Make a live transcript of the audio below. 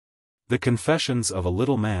The Confessions of a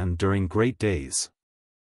Little Man During Great Days.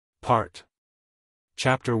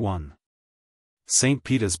 Chapter 1. St.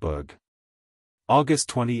 Petersburg. August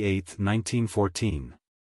 28, 1914.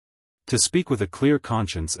 To speak with a clear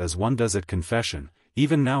conscience as one does at confession,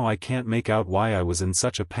 even now I can't make out why I was in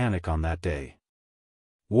such a panic on that day.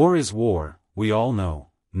 War is war, we all know,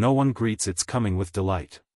 no one greets its coming with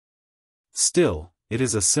delight. Still, it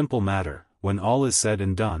is a simple matter, when all is said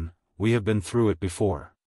and done, we have been through it before.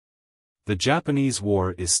 The Japanese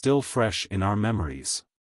War is still fresh in our memories.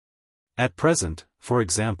 At present, for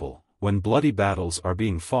example, when bloody battles are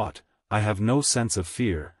being fought, I have no sense of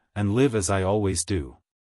fear, and live as I always do.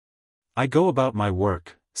 I go about my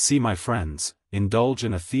work, see my friends, indulge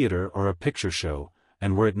in a theater or a picture show,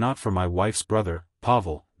 and were it not for my wife's brother,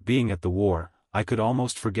 Pavel, being at the war, I could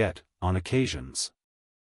almost forget, on occasions,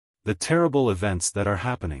 the terrible events that are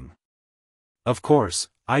happening. Of course,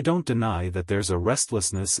 I don't deny that there's a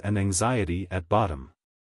restlessness and anxiety at bottom.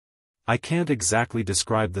 I can't exactly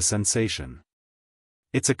describe the sensation.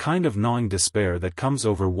 It's a kind of gnawing despair that comes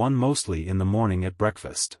over one mostly in the morning at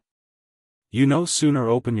breakfast. You no sooner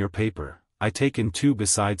open your paper, I take in two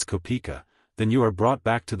besides Kopeka, than you are brought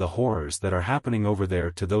back to the horrors that are happening over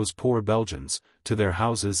there to those poor Belgians, to their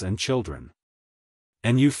houses and children.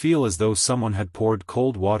 And you feel as though someone had poured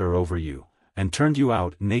cold water over you, and turned you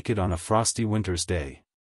out naked on a frosty winter's day.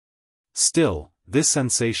 Still, this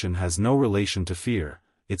sensation has no relation to fear,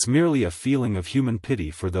 it's merely a feeling of human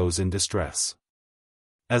pity for those in distress.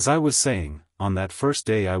 As I was saying, on that first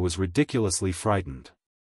day I was ridiculously frightened.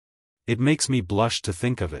 It makes me blush to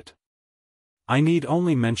think of it. I need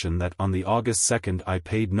only mention that on the August 2nd I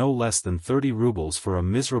paid no less than 30 rubles for a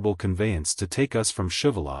miserable conveyance to take us from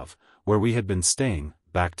Shivalov, where we had been staying,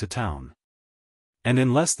 back to town. And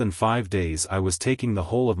in less than 5 days I was taking the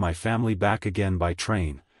whole of my family back again by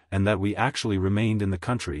train, and that we actually remained in the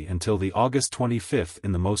country until the August 25th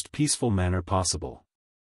in the most peaceful manner possible.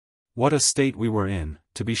 What a state we were in,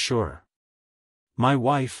 to be sure. My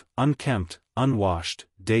wife, unkempt, unwashed,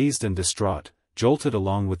 dazed and distraught, jolted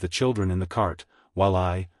along with the children in the cart, while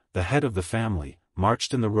I, the head of the family,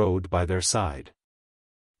 marched in the road by their side.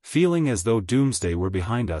 Feeling as though doomsday were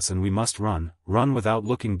behind us and we must run without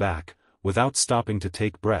looking back, without stopping to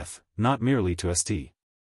take breath, not merely to St.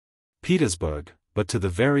 Petersburg, but to the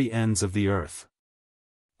very ends of the earth.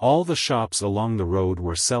 All the shops along the road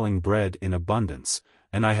were selling bread in abundance,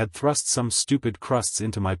 and I had thrust some stupid crusts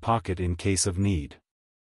into my pocket in case of need.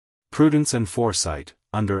 Prudence and foresight,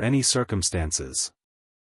 under any circumstances.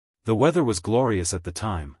 The weather was glorious at the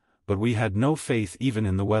time, but we had no faith even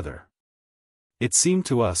in the weather. It seemed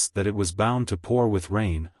to us that it was bound to pour with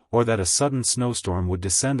rain, or that a sudden snowstorm would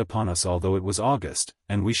descend upon us although it was August,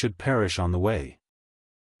 and we should perish on the way.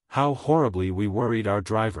 How horribly we worried our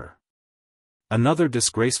driver. Another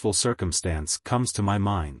disgraceful circumstance comes to my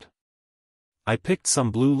mind. I picked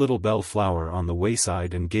some blue little bell flower on the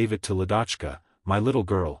wayside and gave it to Ladochka, my little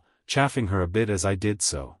girl, chaffing her a bit as I did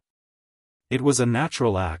so. It was a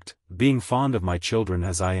natural act, being fond of my children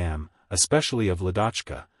as I am, especially of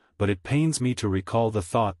Ladochka, but it pains me to recall the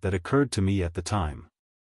thought that occurred to me at the time.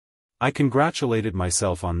 I congratulated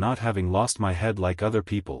myself on not having lost my head like other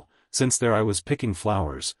people, since there I was picking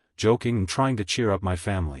flowers, joking and trying to cheer up my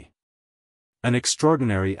family. An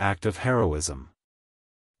extraordinary act of heroism.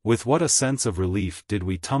 With what a sense of relief did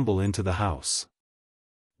we tumble into the house.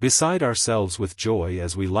 Beside ourselves with joy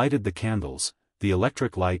as we lighted the candles, the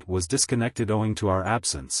electric light was disconnected owing to our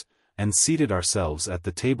absence, and seated ourselves at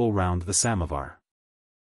the table round the samovar.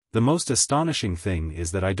 The most astonishing thing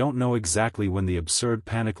is that I don't know exactly when the absurd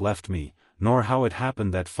panic left me, nor how it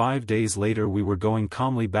happened that 5 days later we were going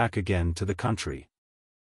calmly back again to the country.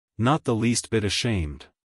 Not the least bit ashamed.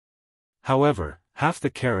 However, half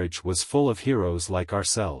the carriage was full of heroes like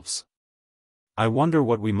ourselves. I wonder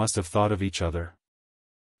what we must have thought of each other.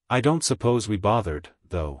 I don't suppose we bothered,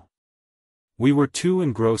 though. We were too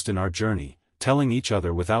engrossed in our journey, telling each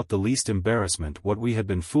other without the least embarrassment what we had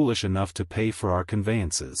been foolish enough to pay for our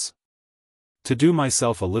conveyances. To do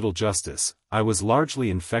myself a little justice, I was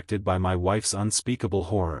largely infected by my wife's unspeakable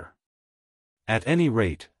horror. At any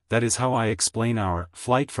rate, that is how I explain our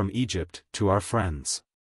flight from Egypt to our friends.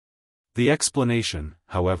 The explanation,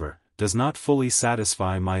 however, does not fully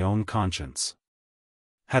satisfy my own conscience.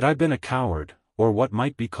 Had I been a coward, or what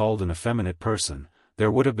might be called an effeminate person,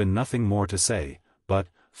 there would have been nothing more to say, but,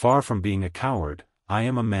 far from being a coward, I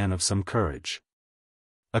am a man of some courage.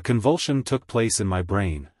 A convulsion took place in my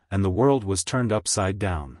brain, and the world was turned upside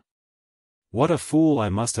down. What a fool I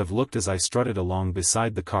must have looked as I strutted along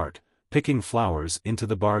beside the cart, picking flowers into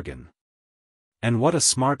the bargain. And what a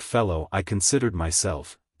smart fellow I considered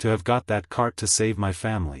myself, to have got that cart to save my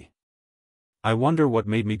family. I wonder what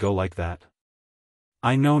made me go like that.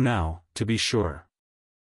 I know now, to be sure.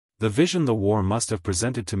 The vision the war must have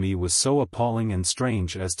presented to me was so appalling and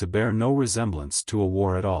strange as to bear no resemblance to a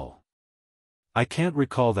war at all. I can't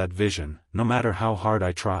recall that vision, no matter how hard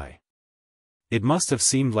I try. It must have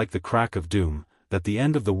seemed like the crack of doom, that the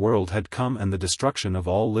end of the world had come and the destruction of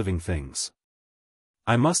all living things.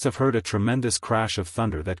 I must have heard a tremendous crash of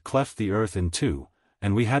thunder that cleft the earth in two,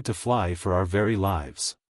 and we had to fly for our very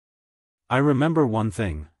lives. I remember one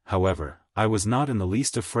thing, however, I was not in the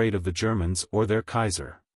least afraid of the Germans or their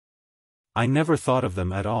Kaiser. I never thought of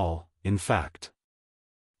them at all, in fact.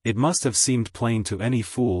 It must have seemed plain to any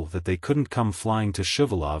fool that they couldn't come flying to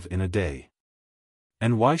Shuvalov in a day.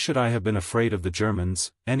 And why should I have been afraid of the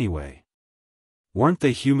Germans, anyway? Weren't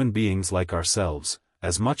they human beings like ourselves,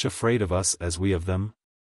 as much afraid of us as we of them?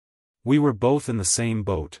 We were both in the same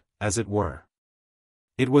boat, as it were.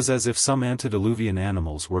 It was as if some antediluvian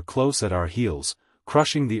animals were close at our heels,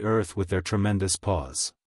 crushing the earth with their tremendous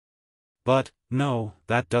paws. But, no,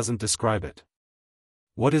 that doesn't describe it.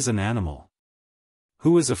 What is an animal?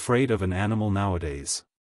 Who is afraid of an animal nowadays?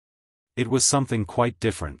 It was something quite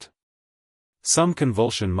different. Some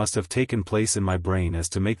convulsion must have taken place in my brain as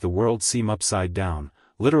to make the world seem upside down,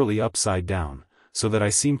 literally upside down, so that I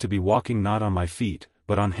seemed to be walking not on my feet,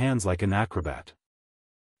 but on hands like an acrobat.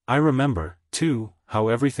 I remember, too, how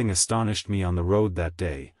everything astonished me on the road that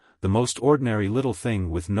day, the most ordinary little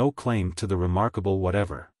thing with no claim to the remarkable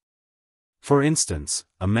whatever. For instance,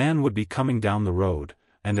 a man would be coming down the road,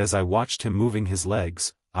 and as I watched him moving his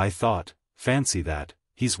legs, I thought, fancy that,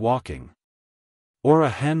 he's walking. Or a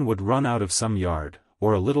hen would run out of some yard,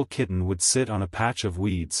 or a little kitten would sit on a patch of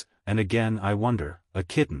weeds, and again I wonder, a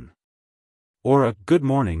kitten. Or a "good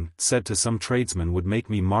morning" said to some tradesman would make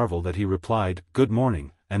me marvel that he replied, "good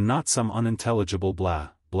morning," and not some unintelligible blah,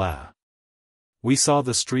 blah. We saw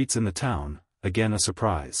the streets in the town, again a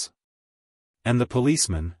surprise. And the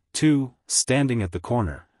policeman, too, standing at the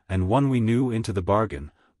corner, and one we knew into the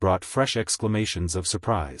bargain, brought fresh exclamations of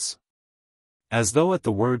surprise. As though at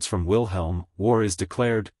the words from Wilhelm, war is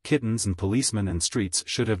declared, kittens and policemen and streets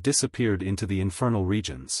should have disappeared into the infernal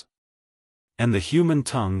regions. And the human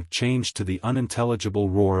tongue changed to the unintelligible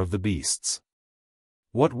roar of the beasts.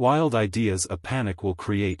 What wild ideas a panic will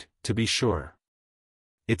create, to be sure.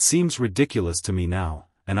 It seems ridiculous to me now,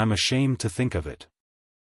 and I'm ashamed to think of it.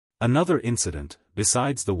 Another incident,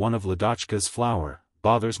 besides the one of Ladochka's flower,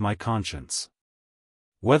 bothers my conscience.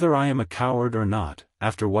 Whether I am a coward or not,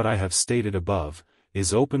 after what I have stated above,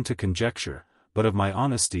 is open to conjecture, but of my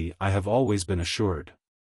honesty I have always been assured.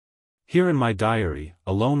 Here in my diary,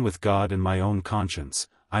 alone with God and my own conscience,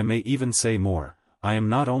 I may even say more, I am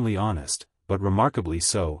not only honest, but remarkably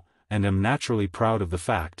so, and am naturally proud of the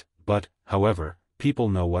fact, but, however, people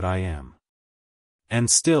know what I am.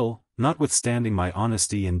 And still, notwithstanding my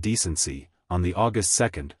honesty and decency, on the August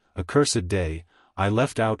 2nd, accursed day, I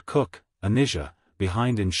left out cook, Anisia,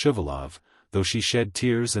 behind in Shuvalov, though she shed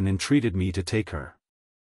tears and entreated me to take her.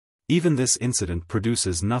 Even this incident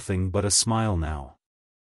produces nothing but a smile now.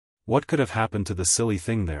 What could have happened to the silly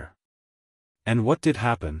thing there? And what did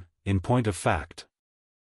happen, in point of fact?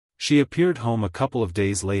 She appeared home a couple of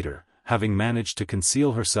days later, having managed to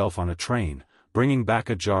conceal herself on a train, bringing back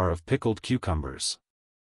a jar of pickled cucumbers.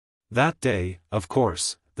 That day, of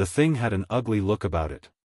course, the thing had an ugly look about it.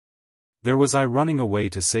 There was I running away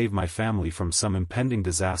to save my family from some impending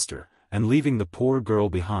disaster, and leaving the poor girl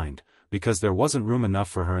behind, because there wasn't room enough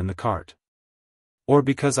for her in the cart. Or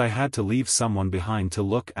because I had to leave someone behind to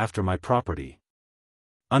look after my property.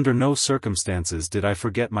 Under no circumstances did I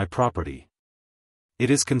forget my property. It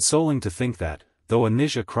is consoling to think that, though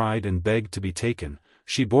Anisia cried and begged to be taken,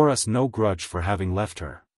 she bore us no grudge for having left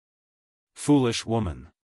her. Foolish woman.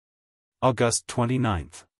 August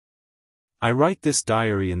 29th. I write this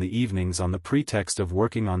diary in the evenings on the pretext of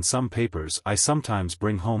working on some papers I sometimes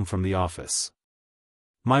bring home from the office.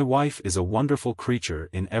 My wife is a wonderful creature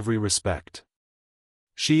in every respect.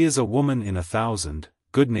 She is a woman in 1,000,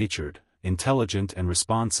 good-natured, intelligent and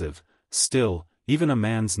responsive. Still, even a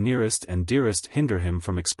man's nearest and dearest hinder him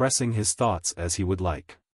from expressing his thoughts as he would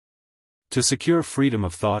like. To secure freedom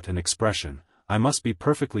of thought and expression, I must be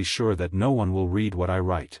perfectly sure that no one will read what I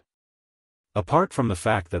write. Apart from the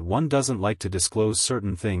fact that one doesn't like to disclose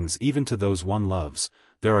certain things even to those one loves,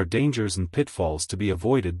 there are dangers and pitfalls to be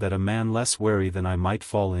avoided that a man less wary than I might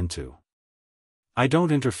fall into. I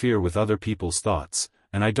don't interfere with other people's thoughts,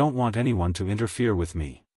 and I don't want anyone to interfere with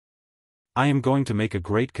me. I am going to make a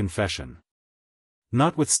great confession.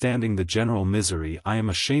 Notwithstanding the general misery, I am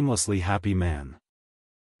a shamelessly happy man.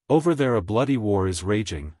 Over there a bloody war is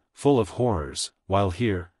raging, full of horrors, while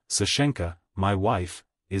here, Sashenka, my wife,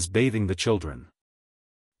 is bathing the children.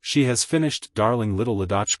 She has finished darling little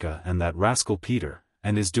Ladochka and that rascal Peter,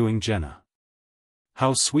 and is doing Jenna.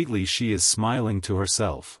 How sweetly she is smiling to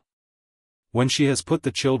herself. When she has put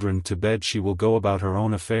the children to bed she will go about her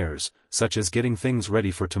own affairs, such as getting things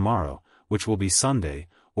ready for tomorrow, which will be Sunday,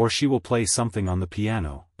 or she will play something on the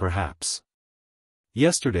piano, perhaps.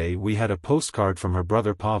 Yesterday we had a postcard from her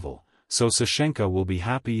brother Pavel, so Sashenka will be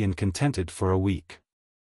happy and contented for a week.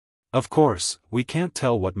 Of course, we can't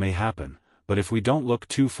tell what may happen, but if we don't look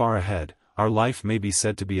too far ahead, our life may be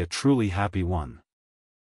said to be a truly happy one.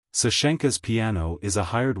 Sashenka's piano is a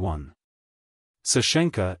hired one.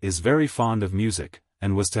 Sashenka is very fond of music,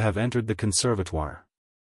 and was to have entered the conservatoire.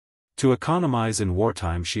 To economize in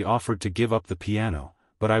wartime she offered to give up the piano,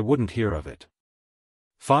 but I wouldn't hear of it.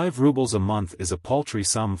 5 rubles a month is a paltry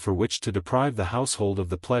sum for which to deprive the household of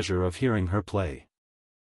the pleasure of hearing her play.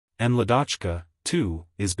 And Ladochka, too,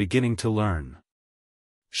 is beginning to learn.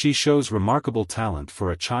 She shows remarkable talent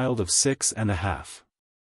for a child of 6.5.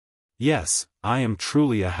 Yes, I am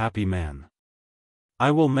truly a happy man.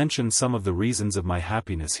 I will mention some of the reasons of my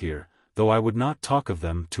happiness here, though I would not talk of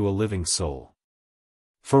them to a living soul.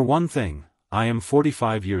 For one thing, I am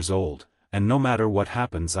 45 years old, and no matter what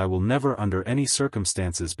happens I will never under any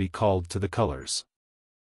circumstances be called to the colors.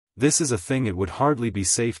 This is a thing it would hardly be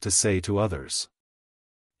safe to say to others.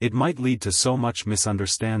 It might lead to so much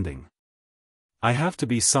misunderstanding. I have to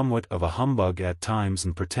be somewhat of a humbug at times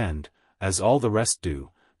and pretend, as all the rest do,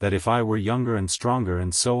 that if I were younger and stronger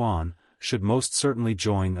and so on, should most certainly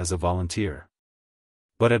join as a volunteer.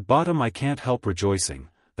 But at bottom I can't help rejoicing,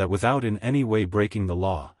 that without in any way breaking the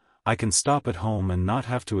law, I can stop at home and not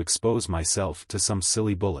have to expose myself to some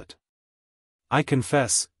silly bullet. I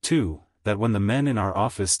confess, too, that when the men in our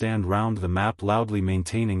office stand round the map loudly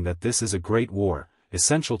maintaining that this is a great war,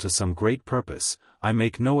 essential to some great purpose, I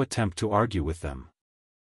make no attempt to argue with them.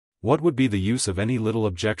 What would be the use of any little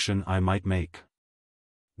objection I might make?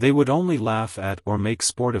 They would only laugh at or make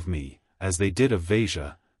sport of me, as they did of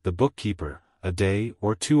Vasia, the bookkeeper, a day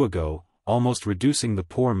or two ago, almost reducing the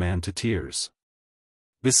poor man to tears.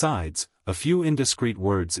 Besides, a few indiscreet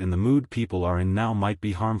words in the mood people are in now might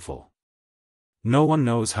be harmful. No one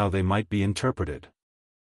knows how they might be interpreted.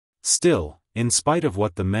 Still, in spite of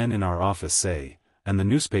what the men in our office say, and the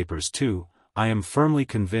newspapers too, I am firmly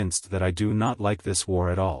convinced that I do not like this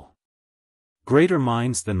war at all. Greater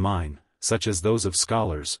minds than mine, such as those of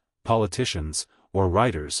scholars, politicians, or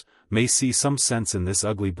writers, may see some sense in this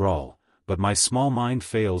ugly brawl, but my small mind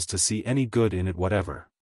fails to see any good in it whatever.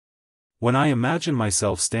 When I imagine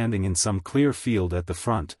myself standing in some clear field at the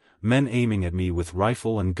front, men aiming at me with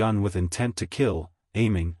rifle and gun with intent to kill,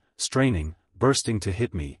 aiming, straining, bursting to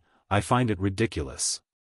hit me, I find it ridiculous.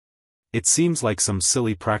 It seems like some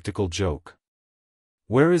silly practical joke.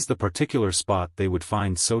 Where is the particular spot they would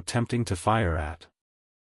find so tempting to fire at?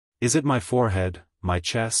 Is it my forehead, my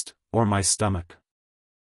chest, or my stomach?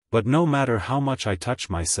 But no matter how much I touch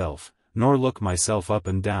myself, nor look myself up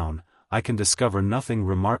and down, I can discover nothing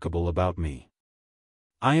remarkable about me.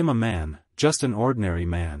 I am a man, just an ordinary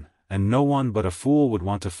man, and no one but a fool would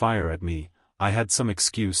want to fire at me. I had some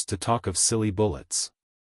excuse to talk of silly bullets.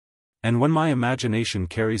 And when my imagination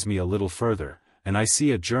carries me a little further, and I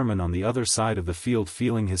see a German on the other side of the field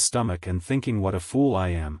feeling his stomach and thinking what a fool I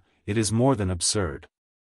am, it is more than absurd.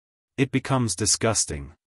 It becomes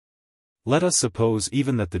disgusting. Let us suppose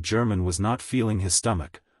even that the German was not feeling his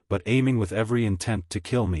stomach, but aiming with every intent to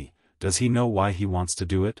kill me. Does he know why he wants to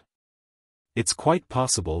do it? It's quite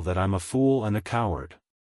possible that I'm a fool and a coward.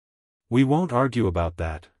 We won't argue about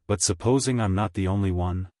that, but supposing I'm not the only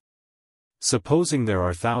one? Supposing there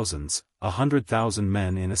are thousands, 100,000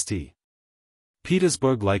 men in St.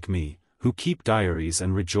 Petersburg like me, who keep diaries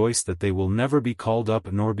and rejoice that they will never be called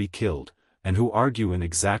up nor be killed, and who argue in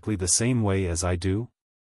exactly the same way as I do?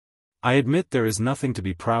 I admit there is nothing to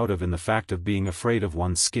be proud of in the fact of being afraid of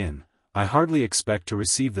one's skin. I hardly expect to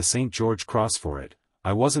receive the St. George Cross for it.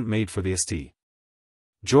 I wasn't made for the St.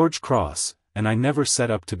 George Cross, and I never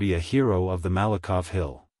set up to be a hero of the Malakhov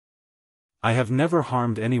Hill. I have never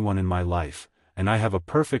harmed anyone in my life, and I have a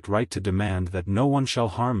perfect right to demand that no one shall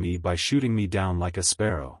harm me by shooting me down like a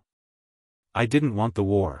sparrow. I didn't want the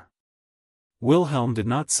war. Wilhelm did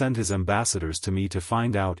not send his ambassadors to me to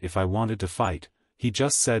find out if I wanted to fight, he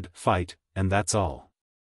just said, fight, and that's all.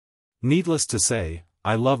 Needless to say,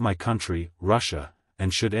 I love my country, Russia,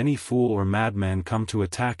 and should any fool or madman come to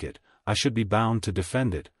attack it, I should be bound to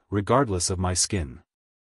defend it, regardless of my skin.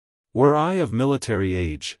 Were I of military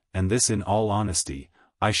age, and this in all honesty,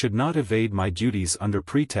 I should not evade my duties under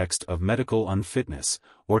pretext of medical unfitness,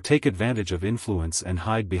 or take advantage of influence and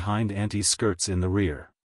hide behind aunties' skirts in the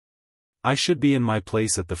rear. I should be in my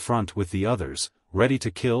place at the front with the others, ready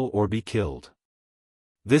to kill or be killed.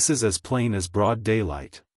 This is as plain as broad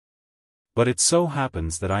daylight. But it so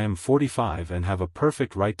happens that I am 45 and have a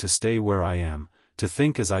perfect right to stay where I am, to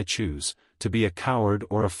think as I choose, to be a coward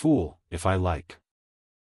or a fool, if I like.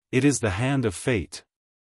 It is the hand of fate.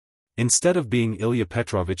 Instead of being Ilya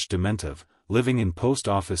Petrovich Dementov, living in Post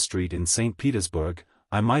Office Street in St. Petersburg,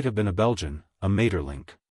 I might have been a Belgian, a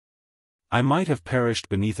Maeterlinck. I might have perished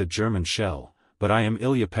beneath a German shell, but I am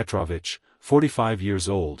Ilya Petrovich, 45 years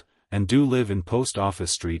old, and do live in Post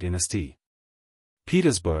Office Street in St.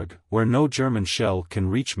 Petersburg, where no German shell can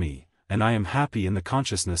reach me, and I am happy in the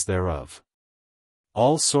consciousness thereof.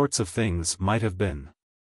 All sorts of things might have been.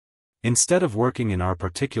 Instead of working in our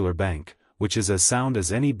particular bank, which is as sound as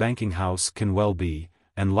any banking house can well be,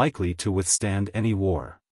 and likely to withstand any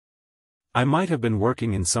war, I might have been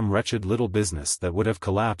working in some wretched little business that would have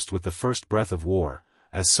collapsed with the first breath of war,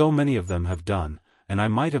 as so many of them have done, and I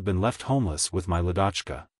might have been left homeless with my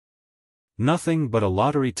Ladotchka. Nothing but a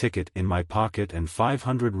lottery ticket in my pocket and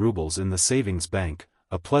 500 rubles in the savings bank,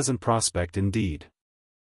 a pleasant prospect indeed.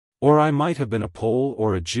 Or I might have been a Pole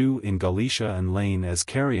or a Jew in Galicia and lain as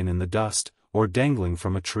carrion in the dust, or dangling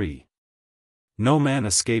from a tree. No man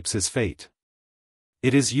escapes his fate.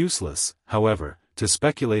 It is useless, however, to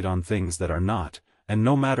speculate on things that are not, and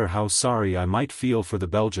no matter how sorry I might feel for the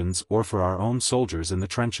Belgians or for our own soldiers in the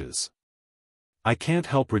trenches, I can't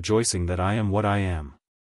help rejoicing that I am what I am.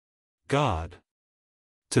 God!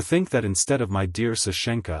 To think that instead of my dear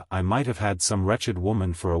Sashenka I might have had some wretched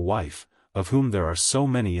woman for a wife, of whom there are so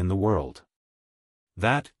many in the world.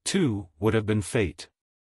 That, too, would have been fate.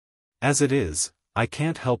 As it is, I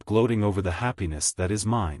can't help gloating over the happiness that is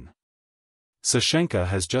mine. Sashenka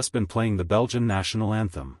has just been playing the Belgian national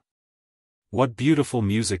anthem. What beautiful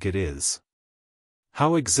music it is!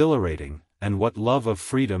 How exhilarating, and what love of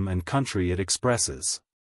freedom and country it expresses!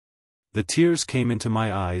 The tears came into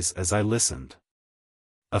my eyes as I listened.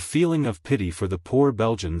 A feeling of pity for the poor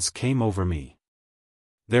Belgians came over me.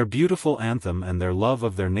 Their beautiful anthem and their love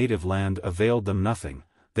of their native land availed them nothing,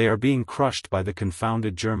 they are being crushed by the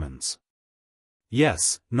confounded Germans.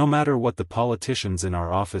 Yes, no matter what the politicians in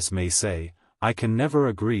our office may say, I can never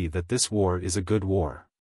agree that this war is a good war.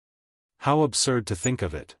 How absurd to think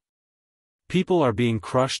of it. People are being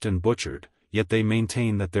crushed and butchered, yet they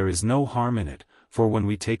maintain that there is no harm in it, for when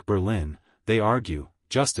we take Berlin, they argue,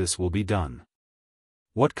 justice will be done.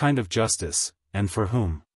 What kind of justice, and for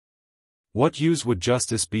whom? What use would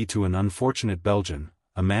justice be to an unfortunate Belgian,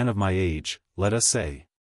 a man of my age, let us say?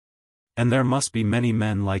 And there must be many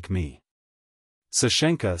men like me.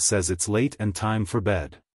 Sashenka says it's late and time for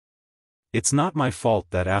bed. It's not my fault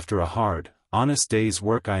that after a hard, honest day's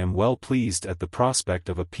work I am well pleased at the prospect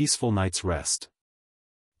of a peaceful night's rest.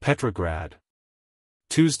 Petrograd.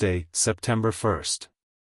 Tuesday, September 1st.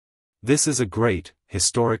 This is a great,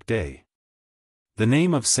 historic day. The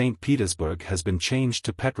name of St. Petersburg has been changed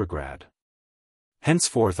to Petrograd.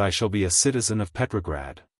 Henceforth I shall be a citizen of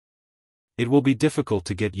Petrograd. It will be difficult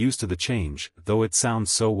to get used to the change, though it sounds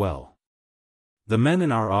so well. The men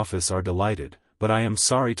in our office are delighted, but I am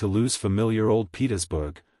sorry to lose familiar old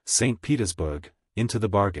Petersburg, St. Petersburg, into the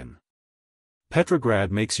bargain.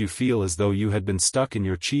 Petrograd makes you feel as though you had been stuck in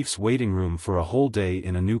your chief's waiting room for a whole day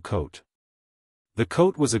in a new coat. The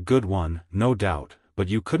coat was a good one, no doubt, but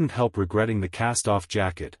you couldn't help regretting the cast-off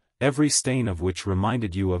jacket, every stain of which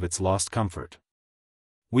reminded you of its lost comfort.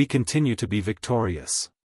 We continue to be victorious.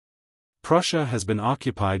 Prussia has been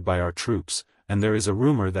occupied by our troops, and there is a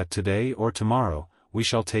rumor that today or tomorrow, we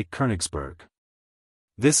shall take Königsberg.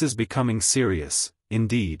 This is becoming serious,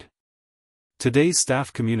 indeed. Today's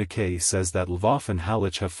staff communiqué says that Lvov and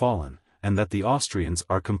Halych have fallen, and that the Austrians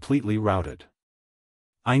are completely routed.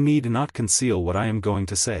 I need not conceal what I am going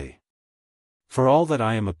to say. For all that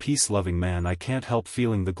I am a peace-loving man, I can't help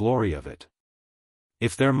feeling the glory of it.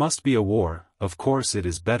 If there must be a war, of course it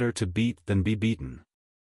is better to beat than be beaten.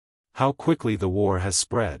 How quickly the war has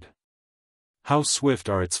spread. How swift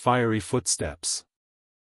are its fiery footsteps.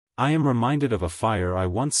 I am reminded of a fire I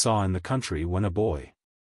once saw in the country when a boy.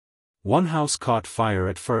 One house caught fire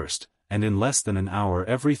at first, and in less than an hour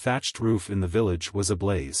every thatched roof in the village was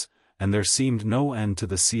ablaze, and there seemed no end to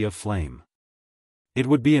the sea of flame. It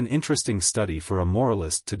would be an interesting study for a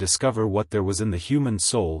moralist to discover what there was in the human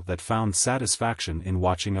soul that found satisfaction in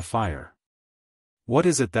watching a fire. What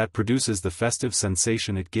is it that produces the festive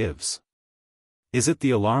sensation it gives? Is it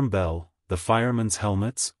the alarm bell, the firemen's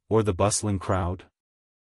helmets, or the bustling crowd?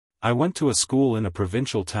 I went to a school in a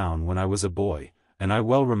provincial town when I was a boy, and I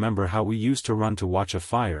well remember how we used to run to watch a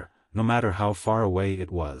fire, no matter how far away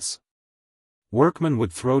it was. Workmen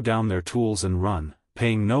would throw down their tools and run,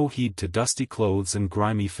 paying no heed to dusty clothes and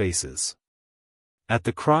grimy faces. At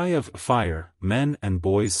the cry of "fire," men and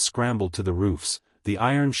boys scrambled to the roofs, the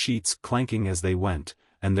iron sheets clanking as they went,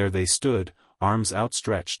 and there they stood, arms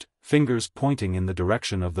outstretched, fingers pointing in the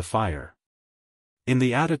direction of the fire. In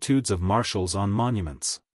the attitudes of marshals on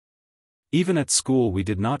monuments. Even at school we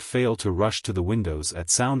did not fail to rush to the windows at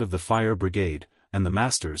sound of the fire brigade, and the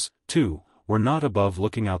masters, too, were not above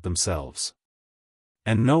looking out themselves.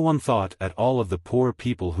 And no one thought at all of the poor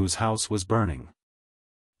people whose house was burning.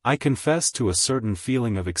 I confess to a certain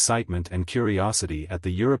feeling of excitement and curiosity at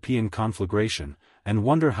the European conflagration, and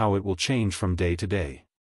wonder how it will change from day to day.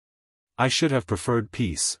 I should have preferred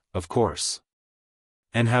peace, of course.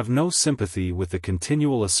 And have no sympathy with the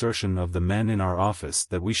continual assertion of the men in our office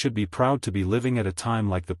that we should be proud to be living at a time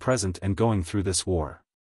like the present and going through this war.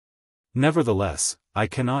 Nevertheless, I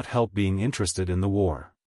cannot help being interested in the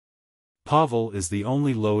war. Pavel is the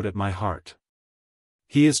only load at my heart.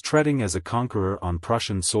 He is treading as a conqueror on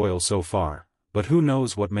Prussian soil so far, but who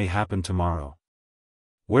knows what may happen tomorrow.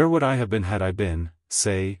 Where would I have been had I been,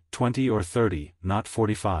 say, 20 or 30, not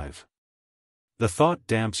 45? The thought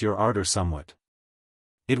damps your ardor somewhat.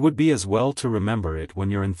 It would be as well to remember it when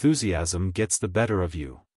your enthusiasm gets the better of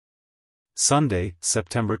you. Sunday,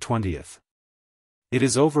 September 20th. It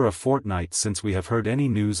is over a fortnight since we have heard any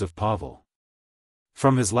news of Pavel.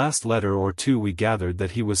 From his last letter or two we gathered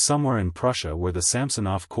that he was somewhere in Prussia where the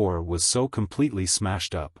Samsonov Corps was so completely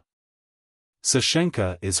smashed up.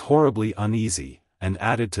 Sashenka is horribly uneasy, and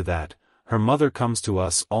added to that, her mother comes to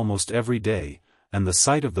us almost every day, and the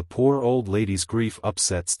sight of the poor old lady's grief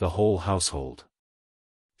upsets the whole household.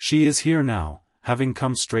 She is here now, having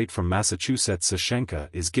come straight from Massachusetts. Sashenka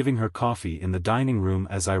is giving her coffee in the dining room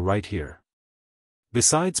as I write here.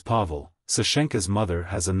 Besides Pavel, Sashenka's mother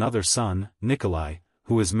has another son, Nikolai,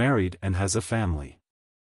 who is married and has a family.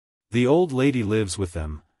 The old lady lives with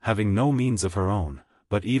them, having no means of her own,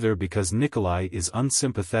 but either because Nikolai is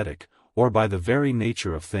unsympathetic, or by the very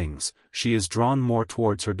nature of things, she is drawn more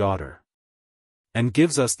towards her daughter. And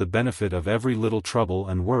gives us the benefit of every little trouble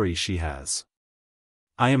and worry she has.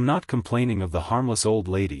 I am not complaining of the harmless old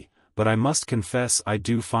lady, but I must confess I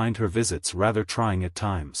do find her visits rather trying at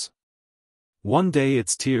times. One day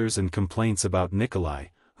it's tears and complaints about Nikolai,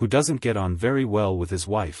 who doesn't get on very well with his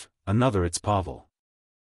wife, another it's Pavel.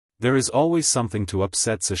 There is always something to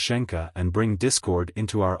upset Sashenka and bring discord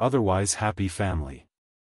into our otherwise happy family.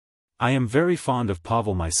 I am very fond of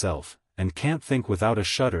Pavel myself, and can't think without a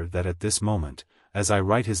shudder that at this moment, as I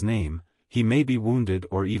write his name, he may be wounded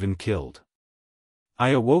or even killed. I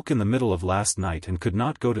awoke in the middle of last night and could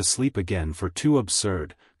not go to sleep again for two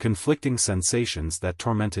absurd, conflicting sensations that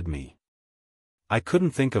tormented me. I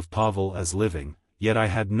couldn't think of Pavel as living, yet I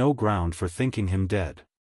had no ground for thinking him dead.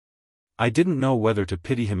 I didn't know whether to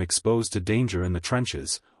pity him exposed to danger in the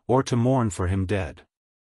trenches, or to mourn for him dead.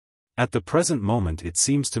 At the present moment it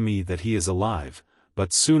seems to me that he is alive,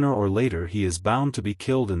 but sooner or later he is bound to be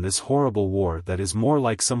killed in this horrible war that is more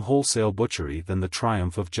like some wholesale butchery than the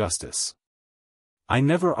triumph of justice. I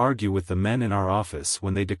never argue with the men in our office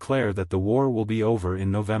when they declare that the war will be over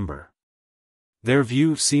in November. Their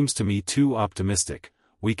view seems to me too optimistic.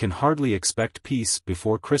 We can hardly expect peace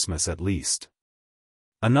before Christmas at least.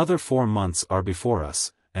 Another 4 months are before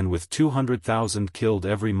us, and with 200,000 killed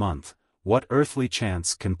every month, what earthly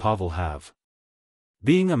chance can Pavel have?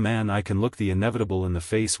 Being a man I can look the inevitable in the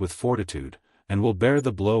face with fortitude, and will bear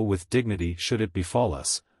the blow with dignity should it befall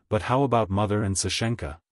us, but how about Mother and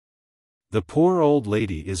Sashenka? The poor old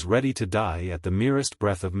lady is ready to die at the merest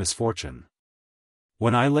breath of misfortune.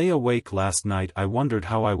 When I lay awake last night I wondered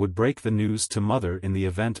how I would break the news to Mother in the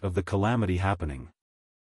event of the calamity happening.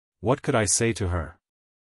 What could I say to her?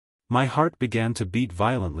 My heart began to beat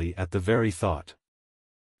violently at the very thought.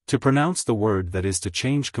 To pronounce the word that is to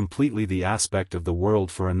change completely the aspect of the world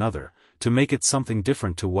for another, to make it something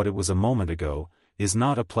different to what it was a moment ago, is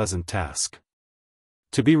not a pleasant task.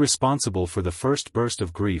 To be responsible for the first burst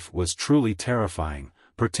of grief was truly terrifying,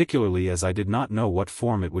 particularly as I did not know what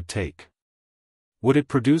form it would take. Would it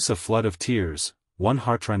produce a flood of tears, one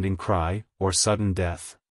heartrending cry, or sudden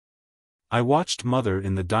death? I watched Mother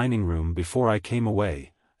in the dining room before I came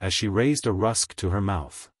away, as she raised a rusk to her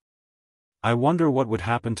mouth. I wonder what would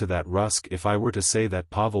happen to that rusk if I were to say that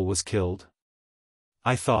Pavel was killed?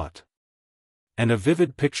 I thought. And a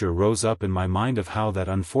vivid picture rose up in my mind of how that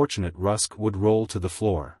unfortunate rusk would roll to the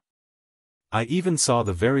floor. I even saw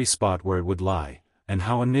the very spot where it would lie, and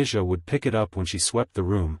how Anisia would pick it up when she swept the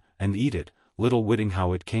room, and eat it, little witting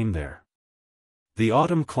how it came there. The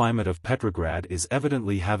autumn climate of Petrograd is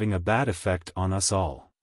evidently having a bad effect on us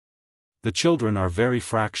all. The children are very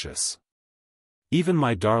fractious. Even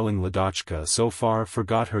my darling Ladochka so far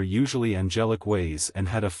forgot her usually angelic ways and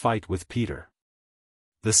had a fight with Peter.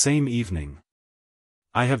 The same evening.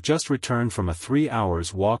 I have just returned from a 3-hour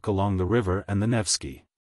walk along the river and the Nevsky.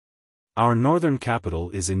 Our northern capital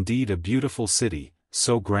is indeed a beautiful city,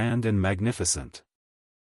 so grand and magnificent.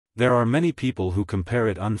 There are many people who compare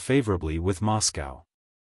it unfavorably with Moscow.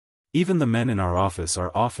 Even the men in our office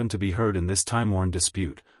are often to be heard in this time-worn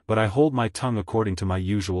dispute, but I hold my tongue according to my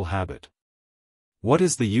usual habit. What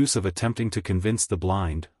is the use of attempting to convince the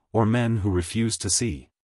blind, or men who refuse to see?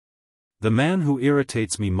 The man who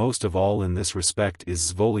irritates me most of all in this respect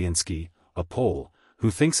is Zvolinsky, a Pole,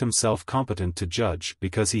 who thinks himself competent to judge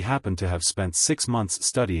because he happened to have spent 6 months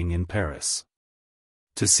studying in Paris.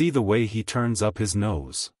 To see the way he turns up his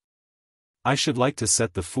nose. I should like to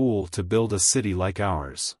set the fool to build a city like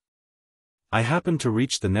ours. I happened to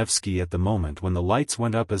reach the Nevsky at the moment when the lights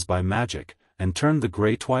went up as by magic, and turned the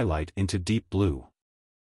grey twilight into deep blue.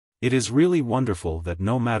 It is really wonderful that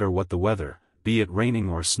no matter what the weather, be it raining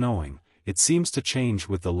or snowing, it seems to change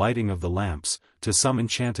with the lighting of the lamps, to some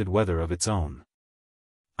enchanted weather of its own.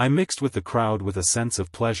 I mixed with the crowd with a sense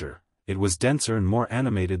of pleasure. It was denser and more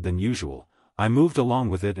animated than usual. I moved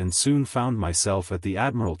along with it and soon found myself at the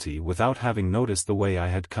Admiralty without having noticed the way I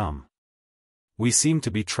had come. We seemed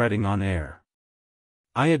to be treading on air.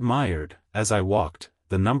 I admired, as I walked,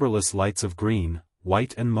 the numberless lights of green,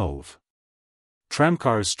 white and mauve.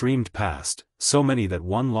 Tramcars streamed past, so many that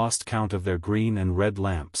one lost count of their green and red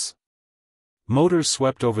lamps. Motors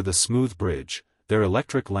swept over the smooth bridge, their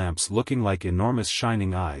electric lamps looking like enormous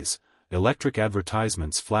shining eyes. Electric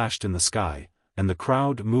advertisements flashed in the sky, and the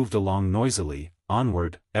crowd moved along noisily,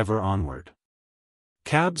 onward, ever onward.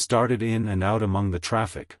 Cabs darted in and out among the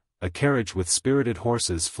traffic, a carriage with spirited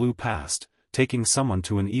horses flew past, taking someone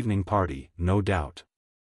to an evening party, no doubt.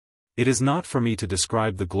 It is not for me to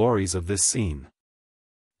describe the glories of this scene.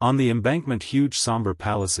 On the embankment huge somber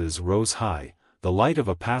palaces rose high, the light of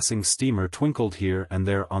a passing steamer twinkled here and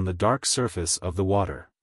there on the dark surface of the water.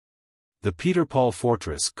 The Peter Paul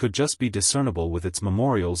fortress could just be discernible with its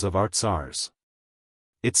memorials of our Tsars.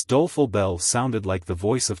 Its doleful bell sounded like the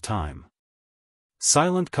voice of time.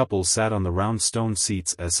 Silent couples sat on the round stone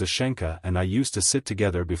seats as Sashenka and I used to sit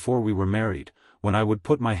together before we were married, when I would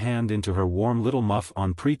put my hand into her warm little muff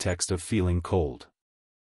on pretext of feeling cold.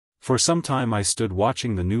 For some time I stood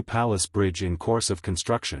watching the new palace bridge in course of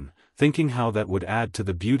construction, thinking how that would add to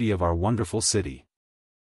the beauty of our wonderful city.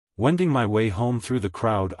 Wending my way home through the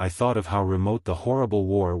crowd I thought of how remote the horrible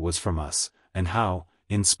war was from us, and how,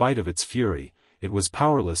 in spite of its fury, it was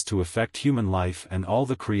powerless to affect human life and all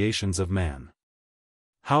the creations of man.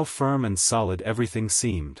 How firm and solid everything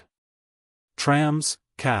seemed. Trams,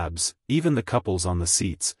 cabs, even the couples on the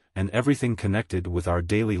seats, and everything connected with our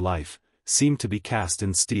daily life, seemed to be cast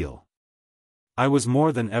in steel. I was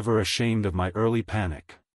more than ever ashamed of my early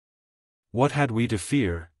panic. What had we to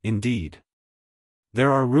fear, indeed?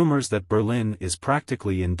 There are rumors that Berlin is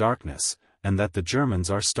practically in darkness, and that the Germans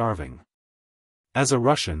are starving. As a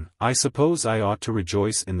Russian, I suppose I ought to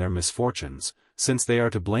rejoice in their misfortunes, since they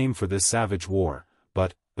are to blame for this savage war,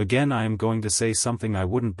 but, again I am going to say something I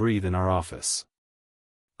wouldn't breathe in our office.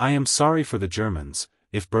 I am sorry for the Germans,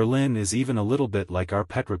 if Berlin is even a little bit like our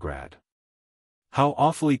Petrograd. How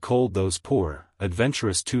awfully cold those poor,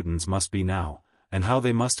 adventurous Teutons must be now, and how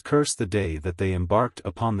they must curse the day that they embarked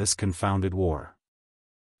upon this confounded war.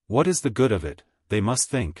 What is the good of it, they must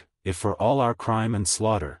think, if for all our crime and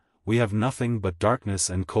slaughter, we have nothing but darkness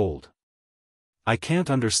and cold? I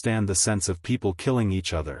can't understand the sense of people killing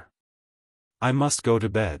each other. I must go to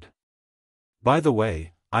bed. By the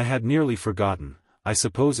way, I had nearly forgotten, I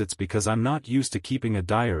suppose it's because I'm not used to keeping a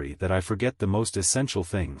diary that I forget the most essential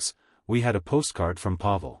things. We had a postcard from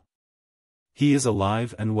Pavel. He is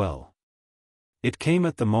alive and well. It came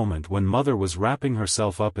at the moment when Mother was wrapping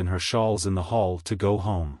herself up in her shawls in the hall to go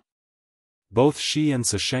home. Both she and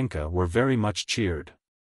Sashenka were very much cheered.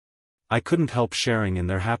 I couldn't help sharing in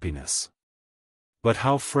their happiness. But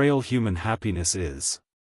how frail human happiness is.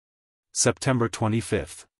 September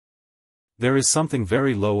 25th. There is something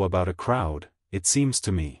very low about a crowd, it seems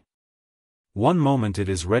to me. One moment it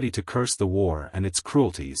is ready to curse the war and its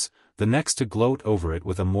cruelties, the next to gloat over it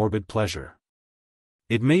with a morbid pleasure.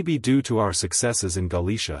 It may be due to our successes in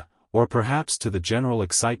Galicia, or perhaps to the general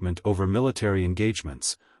excitement over military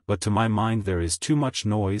engagements, but to my mind there is too much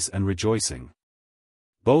noise and rejoicing.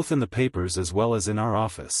 Both in the papers as well as in our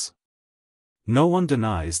office. No one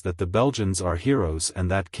denies that the Belgians are heroes and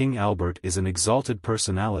that King Albert is an exalted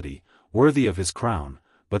personality, worthy of his crown,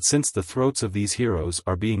 but since the throats of these heroes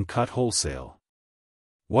are being cut wholesale,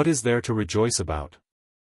 what is there to rejoice about?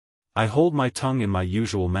 I hold my tongue in my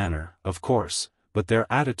usual manner, of course, but their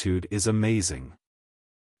attitude is amazing.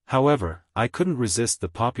 However, I couldn't resist the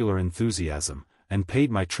popular enthusiasm, and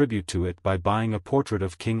paid my tribute to it by buying a portrait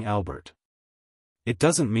of King Albert. It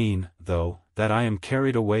doesn't mean, though, that I am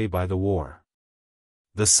carried away by the war.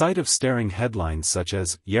 The sight of staring headlines such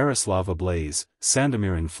as, "Yaroslav ablaze,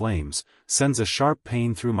 Sandomir in flames," sends a sharp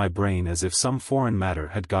pain through my brain as if some foreign matter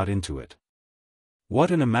had got into it.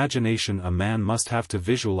 What an imagination a man must have to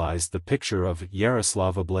visualize the picture of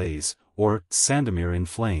Yaroslav ablaze, or Sandomir in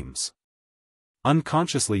flames.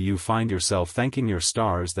 Unconsciously you find yourself thanking your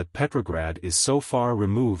stars that Petrograd is so far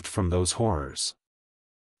removed from those horrors.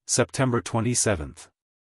 September 27th.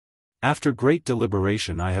 After great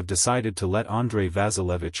deliberation I have decided to let Andrei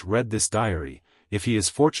Vasilevich read this diary, if he is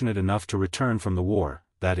fortunate enough to return from the war,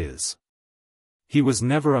 that is. He was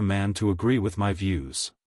never a man to agree with my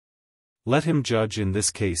views. Let him judge in this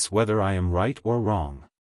case whether I am right or wrong.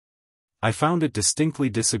 I found it distinctly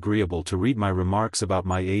disagreeable to read my remarks about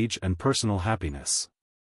my age and personal happiness.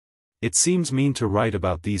 It seems mean to write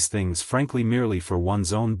about these things frankly merely for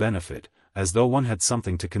one's own benefit, as though one had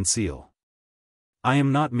something to conceal. I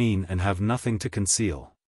am not mean and have nothing to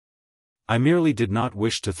conceal. I merely did not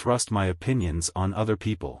wish to thrust my opinions on other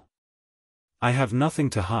people. I have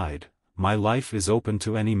nothing to hide, my life is open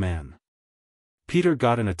to any man. Peter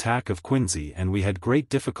got an attack of quinsy and we had great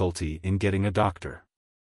difficulty in getting a doctor.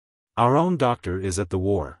 Our own doctor is at the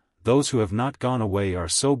war, those who have not gone away are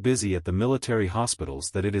so busy at the military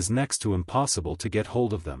hospitals that it is next to impossible to get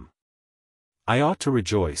hold of them. I ought to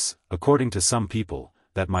rejoice, according to some people,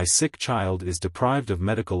 that my sick child is deprived of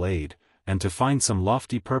medical aid, and to find some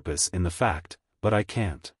lofty purpose in the fact, but I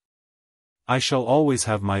can't. I shall always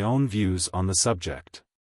have my own views on the subject.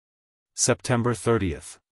 September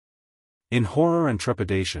 30th. In horror and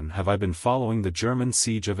trepidation have I been following the German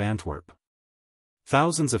siege of Antwerp.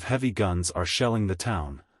 Thousands of heavy guns are shelling the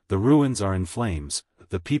town, the ruins are in flames,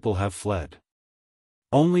 the people have fled.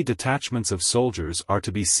 Only detachments of soldiers are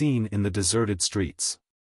to be seen in the deserted streets.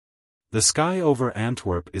 The sky over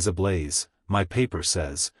Antwerp is ablaze, my paper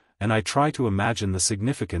says, and I try to imagine the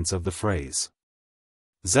significance of the phrase.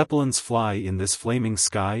 Zeppelins fly in this flaming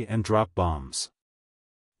sky and drop bombs.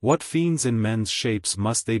 What fiends in men's shapes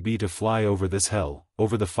must they be to fly over this hell,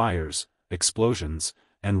 over the fires, explosions,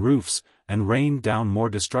 and roofs, and rain down more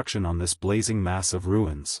destruction on this blazing mass of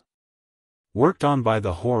ruins. Worked on by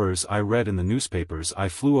the horrors I read in the newspapers, I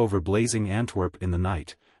flew over blazing Antwerp in the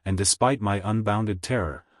night, and despite my unbounded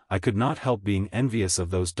terror, I could not help being envious of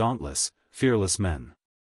those dauntless, fearless men.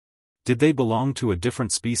 Did they belong to a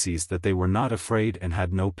different species that they were not afraid and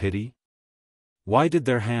had no pity? Why did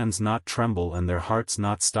their hands not tremble and their hearts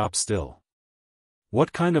not stop still?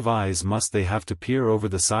 What kind of eyes must they have to peer over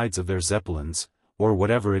the sides of their zeppelins, or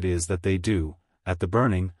whatever it is that they do, at the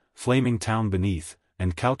burning, flaming town beneath,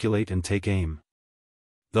 and calculate and take aim?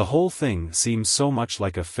 The whole thing seems so much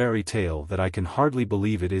like a fairy tale that I can hardly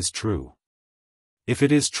believe it is true. If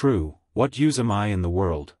it is true, what use am I in the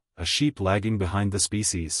world, a sheep lagging behind the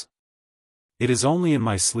species? It is only in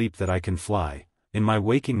my sleep that I can fly, in my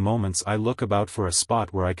waking moments I look about for a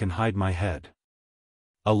spot where I can hide my head.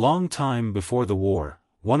 A long time before the war,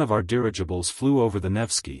 one of our dirigibles flew over the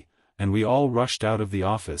Nevsky, and we all rushed out of the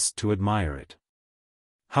office to admire it.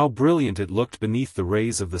 How brilliant it looked beneath the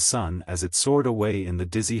rays of the sun as it soared away in the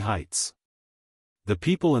dizzy heights. The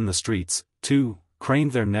people in the streets, too,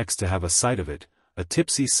 craned their necks to have a sight of it, a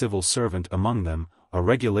tipsy civil servant among them, a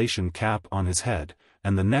regulation cap on his head,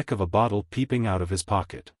 and the neck of a bottle peeping out of his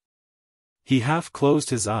pocket. He half closed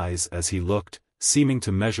his eyes as he looked, seeming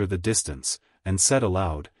to measure the distance, and said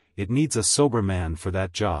aloud, "It needs a sober man for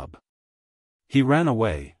that job." He ran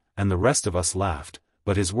away, and the rest of us laughed,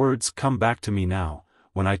 but his words come back to me now,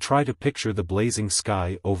 when I try to picture the blazing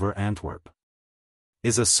sky over Antwerp.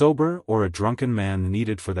 Is a sober or a drunken man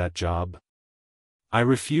needed for that job? I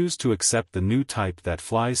refuse to accept the new type that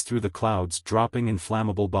flies through the clouds dropping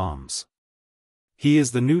inflammable bombs. He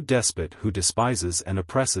is the new despot who despises and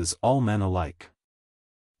oppresses all men alike.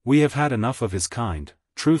 We have had enough of his kind,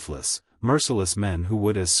 truthless, merciless men who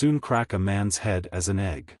would as soon crack a man's head as an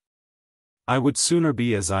egg. I would sooner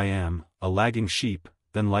be as I am, a lagging sheep,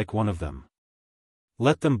 than like one of them.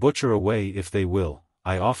 Let them butcher away if they will,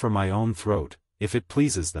 I offer my own throat, if it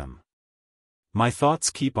pleases them. My thoughts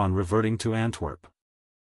keep on reverting to Antwerp.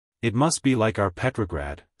 It must be like our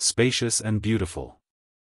Petrograd, spacious and beautiful.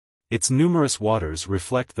 Its numerous waters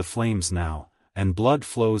reflect the flames now, and blood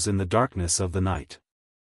flows in the darkness of the night.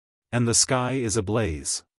 And the sky is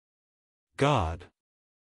ablaze. God!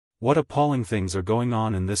 What appalling things are going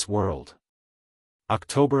on in this world.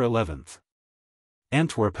 October 11th.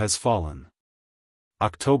 Antwerp has fallen.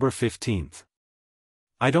 October 15th.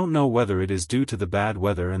 I don't know whether it is due to the bad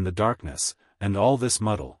weather and the darkness, and all this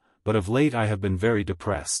muddle, but of late I have been very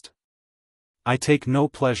depressed. I take no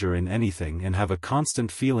pleasure in anything and have a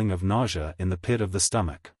constant feeling of nausea in the pit of the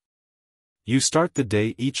stomach. You start the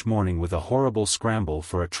day each morning with a horrible scramble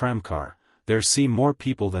for a tramcar. There seem more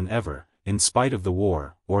people than ever, in spite of the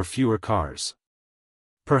war, or fewer cars.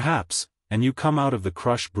 Perhaps, and you come out of the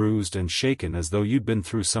crush bruised and shaken as though you'd been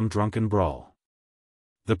through some drunken brawl.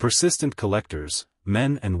 The persistent collectors,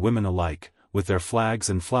 men and women alike, with their flags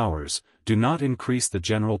and flowers, do not increase the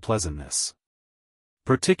general pleasantness.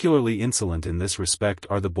 Particularly insolent in this respect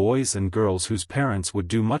are the boys and girls whose parents would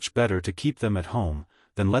do much better to keep them at home,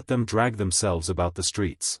 than let them drag themselves about the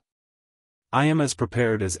streets. I am as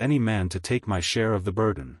prepared as any man to take my share of the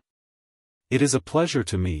burden. It is a pleasure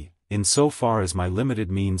to me, in so far as my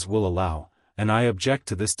limited means will allow, and I object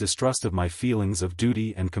to this distrust of my feelings of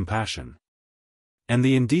duty and compassion. And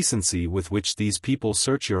the indecency with which these people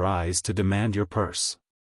search your eyes to demand your purse.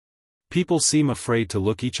 People seem afraid to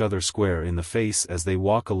look each other square in the face as they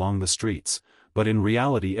walk along the streets, but in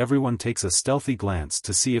reality everyone takes a stealthy glance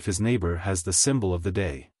to see if his neighbor has the symbol of the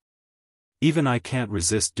day. Even I can't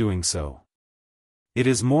resist doing so. It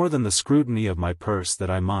is more than the scrutiny of my purse that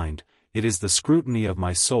I mind, it is the scrutiny of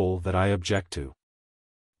my soul that I object to.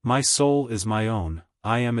 My soul is my own,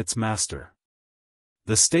 I am its master.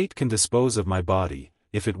 The state can dispose of my body,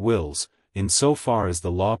 if it wills, in so far as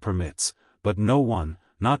the law permits, but no one,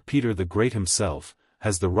 not Peter the Great himself,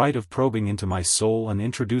 has the right of probing into my soul and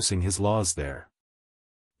introducing his laws there.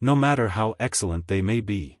 No matter how excellent they may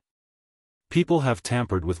be. People have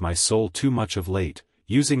tampered with my soul too much of late,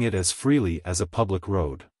 using it as freely as a public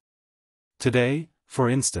road. Today, for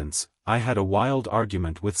instance, I had a wild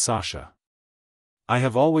argument with Sasha. I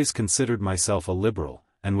have always considered myself a liberal,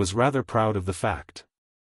 and was rather proud of the fact.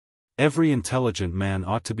 Every intelligent man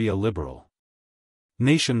ought to be a liberal.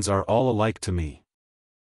 Nations are all alike to me.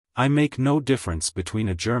 I make no difference between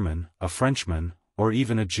a German, a Frenchman, or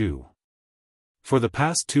even a Jew. For the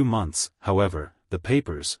past 2 months, however, the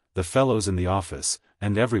papers, the fellows in the office,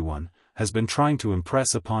 and everyone, has been trying to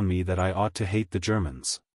impress upon me that I ought to hate the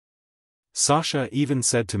Germans. Sasha even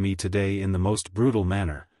said to me today in the most brutal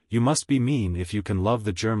manner, "You must be mean if you can love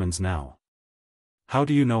the Germans now." "How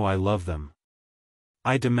do you know I love them?"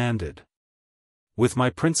 I demanded. "With my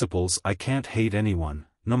principles I can't hate anyone,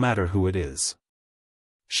 no matter who it is."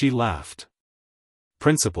 She laughed.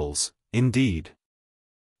 "Principles, indeed.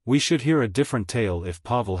 We should hear a different tale if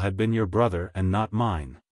Pavel had been your brother and not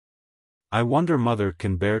mine. I wonder mother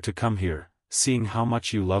can bear to come here, seeing how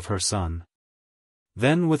much you love her son."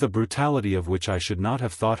 Then with a brutality of which I should not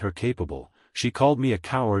have thought her capable, she called me a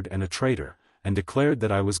coward and a traitor, and declared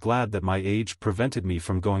that I was glad that my age prevented me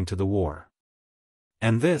from going to the war.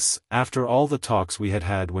 And this, after all the talks we had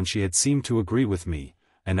had when she had seemed to agree with me,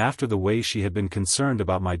 and after the way she had been concerned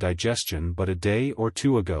about my digestion but a day or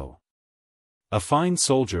 2 ago. A fine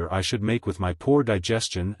soldier I should make with my poor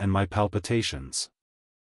digestion and my palpitations.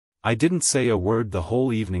 I didn't say a word the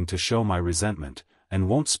whole evening to show my resentment, and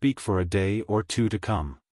won't speak for a day or 2 to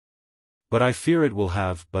come. But I fear it will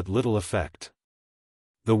have but little effect.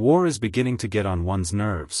 The war is beginning to get on one's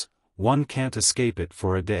nerves, one can't escape it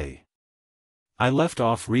for a day. I left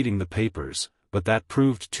off reading the papers, but that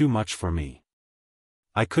proved too much for me.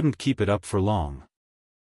 I couldn't keep it up for long.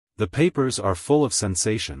 The papers are full of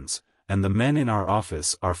sensations, and the men in our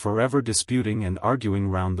office are forever disputing and arguing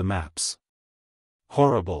round the maps.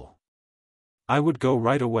 Horrible. I would go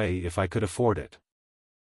right away if I could afford it.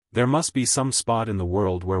 There must be some spot in the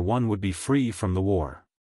world where one would be free from the war.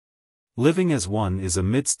 Living as one is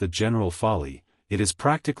amidst the general folly, it is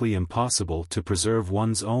practically impossible to preserve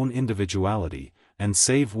one's own individuality, and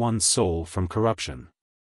save one's soul from corruption.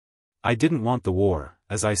 I didn't want the war,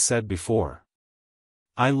 as I said before.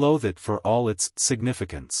 I loathe it for all its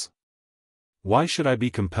significance. Why should I be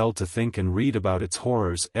compelled to think and read about its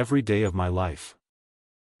horrors every day of my life?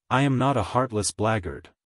 I am not a heartless blackguard.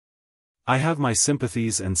 I have my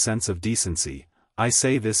sympathies and sense of decency, I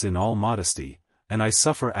say this in all modesty, and I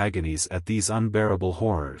suffer agonies at these unbearable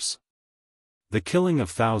horrors. The killing of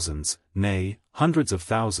thousands, nay, hundreds of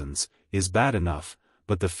thousands, is bad enough,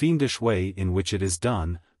 but the fiendish way in which it is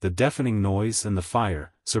done, the deafening noise and the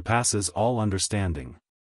fire, surpasses all understanding.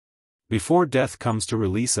 Before death comes to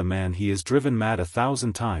release a man he is driven mad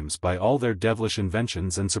 1,000 times by all their devilish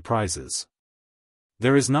inventions and surprises.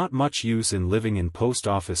 There is not much use in living in Post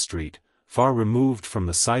Office Street, far removed from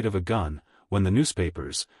the sight of a gun, when the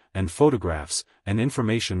newspapers, and photographs, and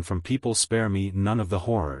information from people spare me none of the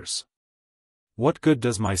horrors. What good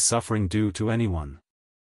does my suffering do to anyone?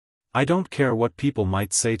 I don't care what people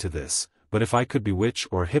might say to this, but if I could bewitch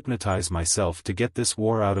or hypnotize myself to get this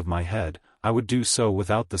war out of my head, I would do so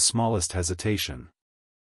without the smallest hesitation.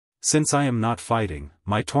 Since I am not fighting,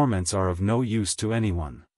 my torments are of no use to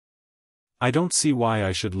anyone. I don't see why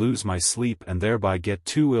I should lose my sleep and thereby get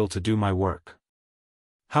too ill to do my work.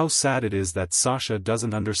 How sad it is that Sasha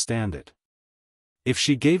doesn't understand it. If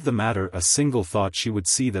she gave the matter a single thought, she would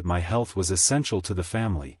see that my health was essential to the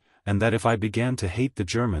family, and that if I began to hate the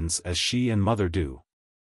Germans as she and mother do,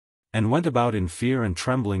 and went about in fear and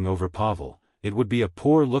trembling over Pavel, it would be a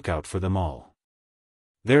poor lookout for them all.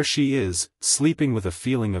 There she is, sleeping with a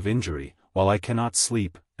feeling of injury, while I cannot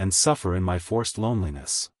sleep, and suffer in my forced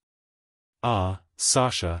loneliness. Ah,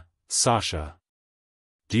 Sasha, Sasha.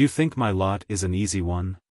 Do you think my lot is an easy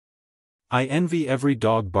one? I envy every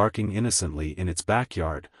dog barking innocently in its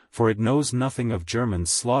backyard, for it knows nothing of Germans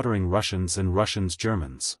slaughtering Russians and Russians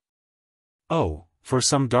Germans. Oh, for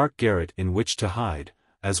some dark garret in which to hide,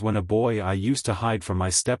 as when a boy I used to hide from my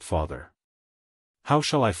stepfather. How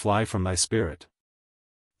shall I fly from thy spirit?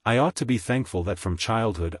 I ought to be thankful that from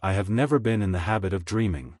childhood I have never been in the habit of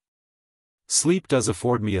dreaming. Sleep does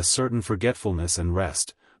afford me a certain forgetfulness and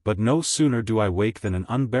rest, but no sooner do I wake than an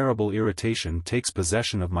unbearable irritation takes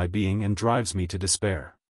possession of my being and drives me to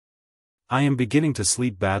despair. I am beginning to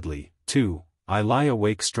sleep badly, too. I lie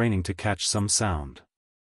awake straining to catch some sound.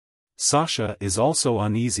 Sasha is also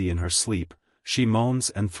uneasy in her sleep, she moans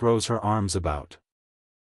and throws her arms about.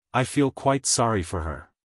 I feel quite sorry for her.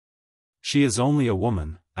 She is only a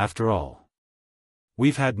woman, after all.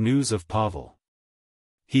 We've had news of Pavel.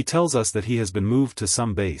 He tells us that he has been moved to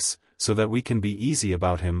some base, so that we can be easy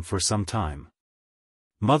about him for some time.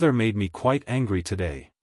 Mother made me quite angry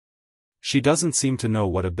today. She doesn't seem to know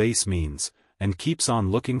what a base means, and keeps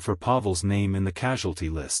on looking for Pavel's name in the casualty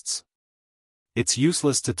lists. It's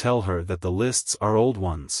useless to tell her that the lists are old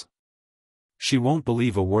ones. She won't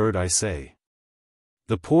believe a word I say.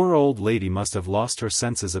 The poor old lady must have lost her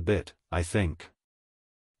senses a bit, I think.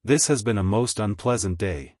 This has been a most unpleasant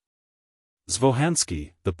day.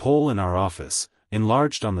 Zvohansky, the Pole in our office,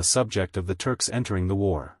 enlarged on the subject of the Turks entering the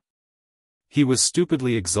war. He was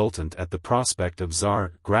stupidly exultant at the prospect of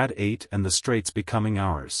Tsargrad 8 and the Straits becoming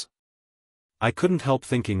ours. I couldn't help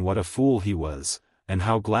thinking what a fool he was, and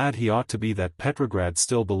how glad he ought to be that Petrograd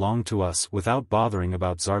still belonged to us without bothering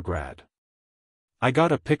about Tsargrad. I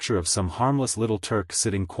got a picture of some harmless little Turk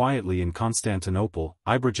sitting quietly in Constantinople,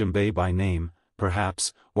 Ibrahim Bey by name,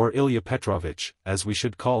 perhaps, or Ilya Petrovich, as we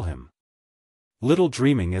should call him. Little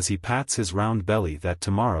dreaming as he pats his round belly that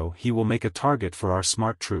tomorrow he will make a target for our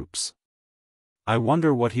smart troops. I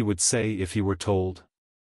wonder what he would say if he were told.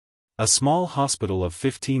 A small hospital of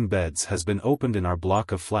 15 beds has been opened in our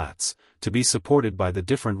block of flats, to be supported by the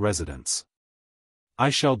different residents. I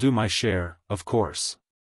shall do my share, of course.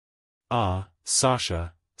 Ah,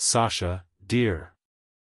 Sasha, Sasha, dear.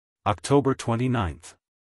 October 29th.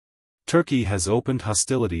 Turkey has opened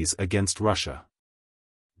hostilities against Russia.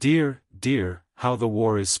 Dear, dear, how the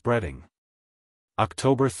war is spreading.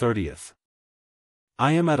 October 30th.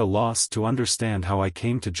 I am at a loss to understand how I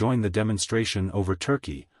came to join the demonstration over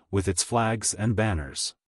Turkey, with its flags and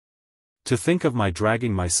banners. To think of my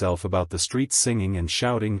dragging myself about the streets singing and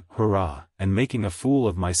shouting, hurrah, and making a fool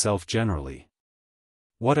of myself generally.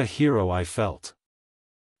 What a hero I felt.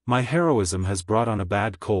 My heroism has brought on a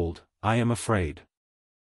bad cold, I am afraid.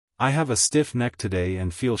 I have a stiff neck today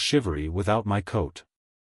and feel shivery without my coat.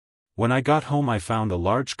 When I got home I found a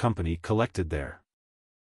large company collected there.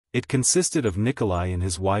 It consisted of Nikolai and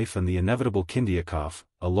his wife and the inevitable Kindiakov,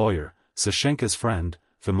 a lawyer, Sashenka's friend,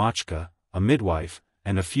 Fimachka, a midwife,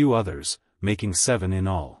 and a few others, making 7 in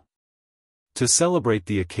all. To celebrate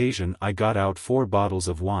the occasion I got out 4 bottles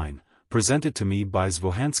of wine, presented to me by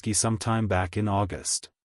Zvohansky some time back in August.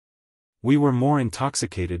 We were more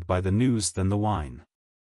intoxicated by the news than the wine.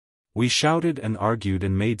 We shouted and argued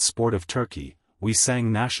and made sport of Turkey, we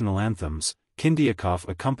sang national anthems, Kindiakov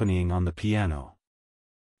accompanying on the piano.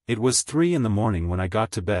 It was 3 in the morning when I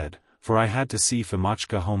got to bed, for I had to see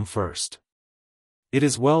Fimachka home first. It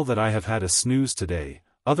is well that I have had a snooze today,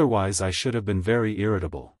 otherwise I should have been very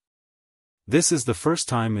irritable. This is the first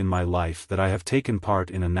time in my life that I have taken part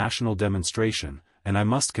in a national demonstration, and I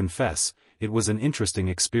must confess, it was an interesting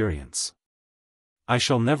experience. I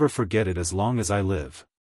shall never forget it as long as I live.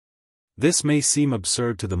 This may seem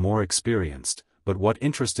absurd to the more experienced, but what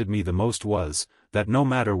interested me the most was, that no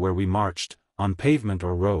matter where we marched, on pavement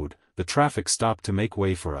or road, the traffic stopped to make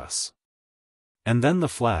way for us. And then the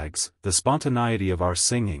flags, the spontaneity of our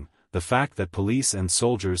singing, the fact that police and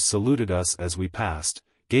soldiers saluted us as we passed,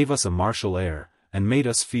 gave us a martial air, and made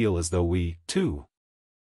us feel as though we, too,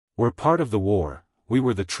 were part of the war. We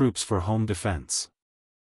were the troops for home defense.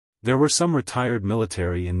 There were some retired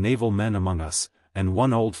military and naval men among us, and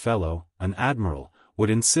one old fellow, an admiral, would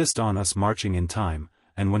insist on us marching in time,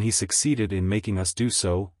 and when he succeeded in making us do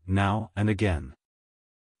so, now and again.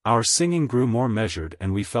 Our singing grew more measured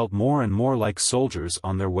and we felt more and more like soldiers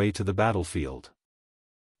on their way to the battlefield.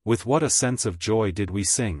 With what a sense of joy did we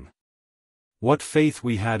sing! What faith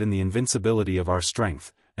we had in the invincibility of our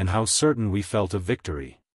strength, and how certain we felt of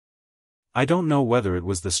victory. I don't know whether it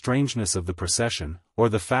was the strangeness of the procession, or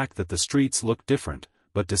the fact that the streets looked different,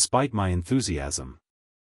 but despite my enthusiasm,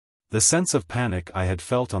 the sense of panic I had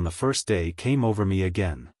felt on the first day came over me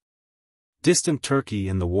again. Distant Turkey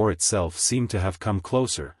and the war itself seemed to have come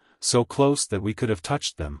closer, so close that we could have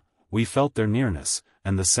touched them. We felt their nearness,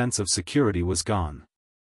 and the sense of security was gone.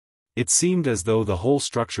 It seemed as though the whole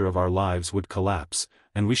structure of our lives would collapse,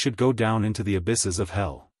 and we should go down into the abysses of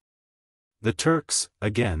hell. The Turks,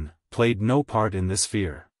 again, played no part in this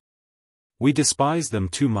fear. We despised them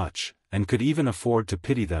too much, and could even afford to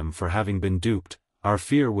pity them for having been duped. Our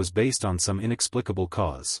fear was based on some inexplicable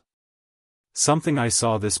cause. Something I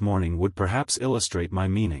saw this morning would perhaps illustrate my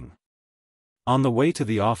meaning. On the way to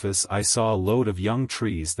the office I saw a load of young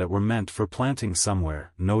trees that were meant for planting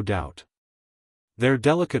somewhere, no doubt. Their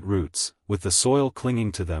delicate roots, with the soil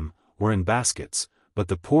clinging to them, were in baskets, but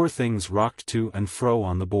the poor things rocked to and fro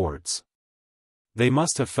on the boards. They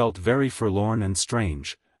must have felt very forlorn and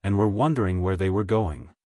strange, and were wondering where they were going.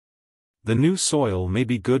 The new soil may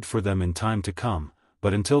be good for them in time to come,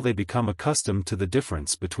 but until they become accustomed to the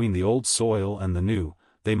difference between the old soil and the new,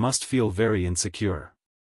 they must feel very insecure.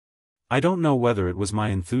 I don't know whether it was my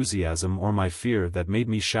enthusiasm or my fear that made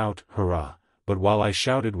me shout, "Hurrah!" But while I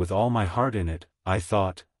shouted with all my heart in it, I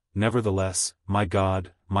thought, nevertheless, my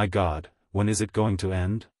God, when is it going to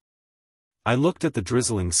end? I looked at the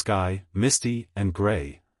drizzling sky, misty and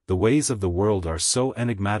gray. The ways of the world are so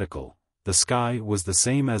enigmatical. The sky was the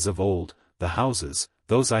same as of old, the houses,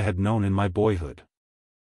 those I had known in my boyhood.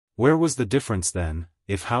 Where was the difference then,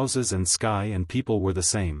 if houses and sky and people were the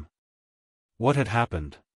same? What had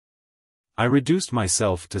happened? I reduced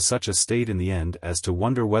myself to such a state in the end as to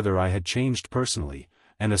wonder whether I had changed personally,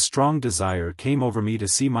 and a strong desire came over me to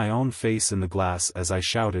see my own face in the glass as I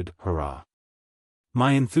shouted, "Hurrah!"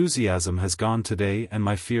 My enthusiasm has gone today and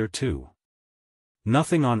my fear too.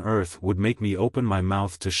 Nothing on earth would make me open my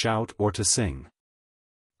mouth to shout or to sing.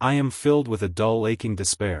 I am filled with a dull aching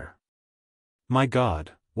despair. My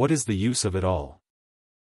God, what is the use of it all?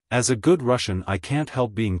 As a good Russian I can't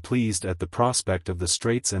help being pleased at the prospect of the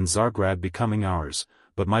Straits and Tsargrad becoming ours,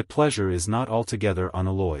 but my pleasure is not altogether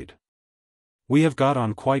unalloyed. We have got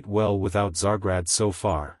on quite well without Tsargrad so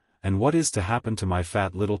far, and what is to happen to my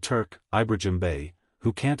fat little Turk, Ibrahim Bey,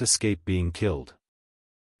 who can't escape being killed?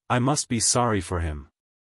 I must be sorry for him.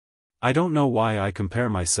 I don't know why I compare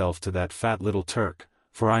myself to that fat little Turk,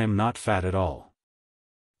 for I am not fat at all.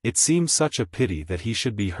 It seems such a pity that he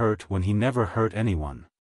should be hurt when he never hurt anyone.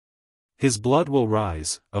 His blood will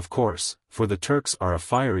rise, of course, for the Turks are a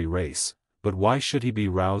fiery race, but why should he be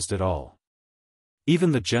roused at all?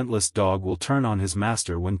 Even the gentlest dog will turn on his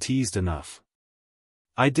master when teased enough.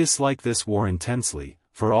 I dislike this war intensely,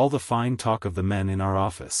 for all the fine talk of the men in our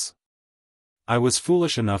office. I was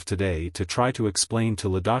foolish enough today to try to explain to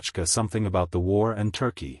Ladochka something about the war and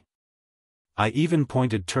Turkey. I even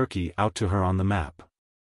pointed Turkey out to her on the map.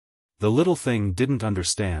 The little thing didn't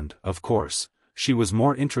understand, of course. She was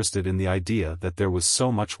more interested in the idea that there was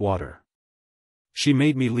so much water. She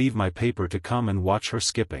made me leave my paper to come and watch her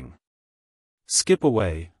skipping. Skip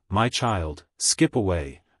away, my child, skip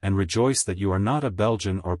away, and rejoice that you are not a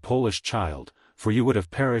Belgian or Polish child, for you would have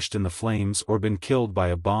perished in the flames or been killed by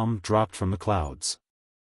a bomb dropped from the clouds.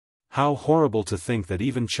 How horrible to think that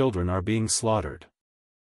even children are being slaughtered.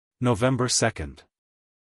 November 2nd.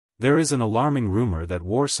 There is an alarming rumor that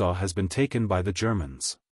Warsaw has been taken by the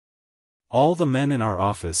Germans. All the men in our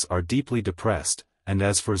office are deeply depressed, and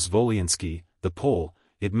as for Zwolinski, the Pole,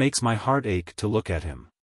 it makes my heart ache to look at him.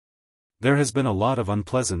 There has been a lot of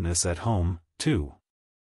unpleasantness at home, too.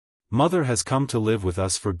 Mother has come to live with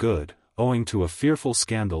us for good, owing to a fearful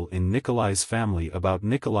scandal in Nikolai's family about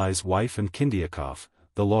Nikolai's wife and Kindiakov,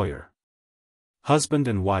 the lawyer. Husband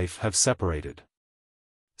and wife have separated.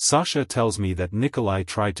 Sasha tells me that Nikolai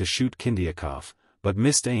tried to shoot Kindiakov, but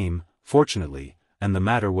missed aim, fortunately, and the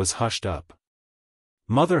matter was hushed up.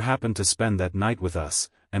 Mother happened to spend that night with us,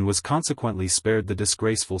 and was consequently spared the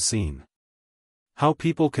disgraceful scene. How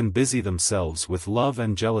people can busy themselves with love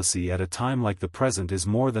and jealousy at a time like the present is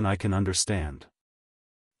more than I can understand.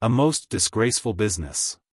 A most disgraceful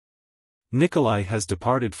business. Nikolai has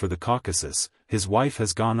departed for the Caucasus, his wife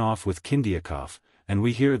has gone off with Kindiakov, and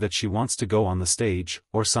we hear that she wants to go on the stage,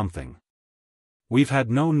 or something. We've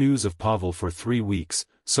had no news of Pavel for 3 weeks,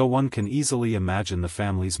 so one can easily imagine the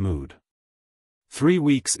family's mood. 3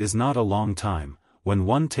 weeks is not a long time, when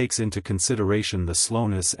one takes into consideration the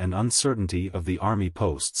slowness and uncertainty of the army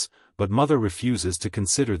posts, but mother refuses to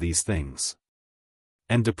consider these things.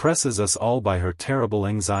 And depresses us all by her terrible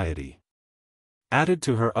anxiety. Added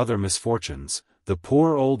to her other misfortunes, the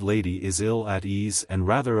poor old lady is ill at ease and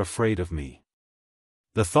rather afraid of me.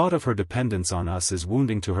 The thought of her dependence on us is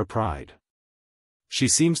wounding to her pride. She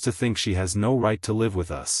seems to think she has no right to live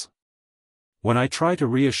with us. When I try to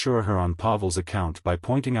reassure her on Pavel's account by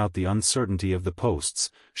pointing out the uncertainty of the posts,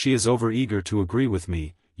 she is overeager to agree with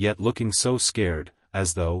me, yet looking so scared,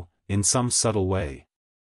 as though, in some subtle way,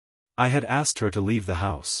 I had asked her to leave the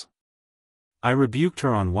house. I rebuked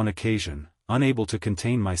her on one occasion, unable to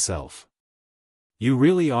contain myself. You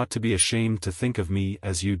really ought to be ashamed to think of me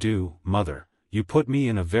as you do, mother. You put me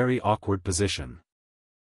in a very awkward position.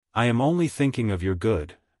 I am only thinking of your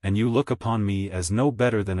good, and you look upon me as no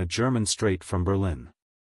better than a German straight from Berlin.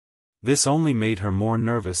 This only made her more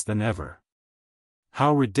nervous than ever.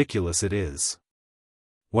 How ridiculous it is.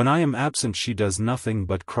 When I am absent she does nothing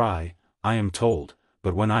but cry, I am told,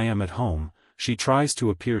 but when I am at home, she tries to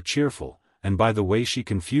appear cheerful, and by the way she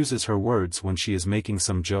confuses her words when she is making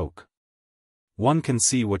some joke. One can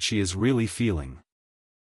see what she is really feeling.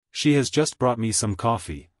 She has just brought me some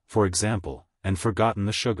coffee, for example, and forgotten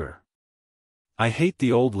the sugar. I hate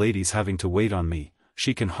the old lady's having to wait on me,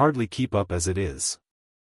 she can hardly keep up as it is.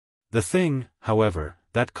 The thing, however,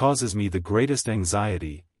 that causes me the greatest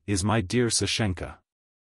anxiety, is my dear Sashenka.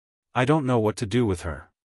 I don't know what to do with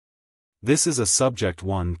her. This is a subject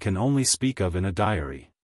one can only speak of in a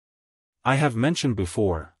diary. I have mentioned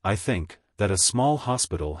before, I think, that a small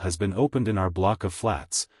hospital has been opened in our block of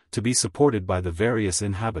flats, to be supported by the various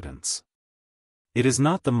inhabitants. It is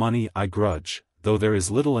not the money I grudge, though there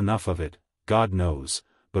is little enough of it, God knows,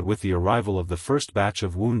 but with the arrival of the first batch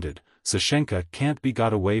of wounded, Sashenka can't be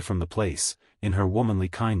got away from the place, in her womanly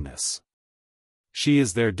kindness. She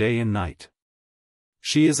is there day and night.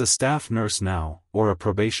 She is a staff nurse now, or a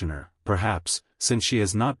probationer, perhaps, since she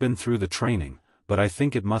has not been through the training, but I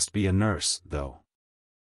think it must be a nurse, though.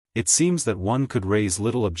 It seems that one could raise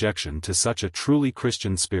little objection to such a truly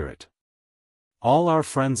Christian spirit. All our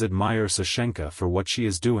friends admire Sashenka for what she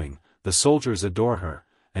is doing, the soldiers adore her,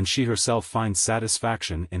 and she herself finds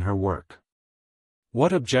satisfaction in her work.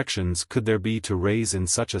 What objections could there be to raise in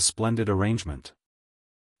such a splendid arrangement?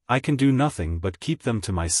 I can do nothing but keep them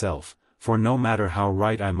to myself, for no matter how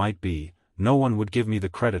right I might be, no one would give me the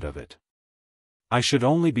credit of it. I should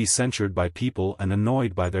only be censured by people and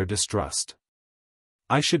annoyed by their distrust.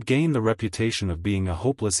 I should gain the reputation of being a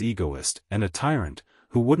hopeless egoist and a tyrant,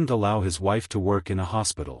 who wouldn't allow his wife to work in a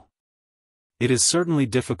hospital. It is certainly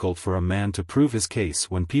difficult for a man to prove his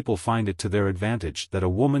case when people find it to their advantage that a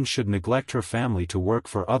woman should neglect her family to work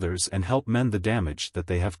for others and help mend the damage that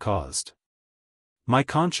they have caused. My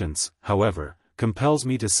conscience, however, compels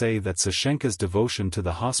me to say that Sashenka's devotion to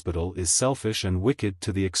the hospital is selfish and wicked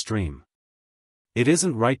to the extreme. It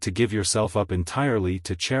isn't right to give yourself up entirely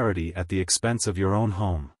to charity at the expense of your own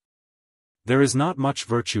home. There is not much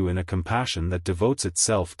virtue in a compassion that devotes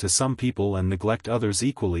itself to some people and neglect others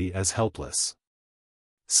equally as helpless.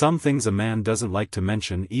 Some things a man doesn't like to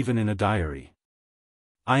mention even in a diary.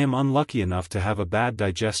 I am unlucky enough to have a bad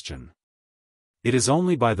digestion. It is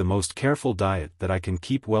only by the most careful diet that I can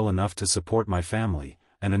keep well enough to support my family,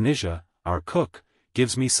 and Anisia, our cook,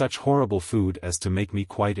 gives me such horrible food as to make me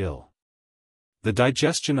quite ill. The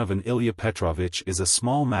digestion of an Ilya Petrovich is a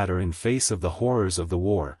small matter in face of the horrors of the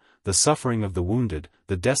war, the suffering of the wounded,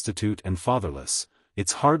 the destitute and fatherless.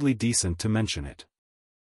 It's hardly decent to mention it.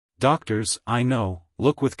 Doctors, I know,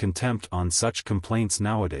 look with contempt on such complaints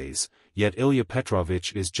nowadays, yet Ilya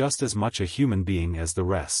Petrovich is just as much a human being as the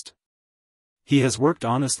rest. He has worked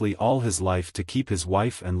honestly all his life to keep his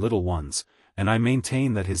wife and little ones, and I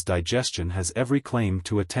maintain that his digestion has every claim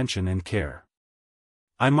to attention and care.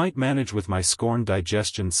 I might manage with my scorned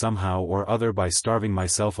digestion somehow or other by starving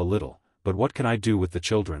myself a little, but what can I do with the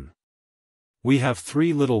children? We have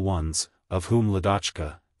 3 little ones, of whom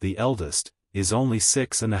Ladochka, the eldest, is only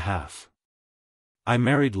 6.5. I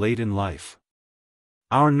married late in life.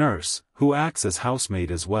 Our nurse, who acts as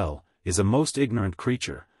housemaid as well, is a most ignorant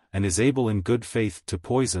creature, and is able in good faith to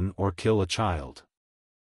poison or kill a child.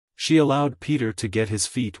 She allowed Peter to get his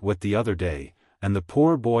feet wet the other day, and the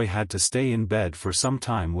poor boy had to stay in bed for some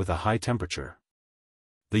time with a high temperature.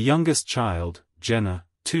 The youngest child, Jenna,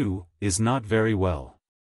 too, is not very well.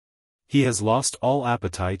 He has lost all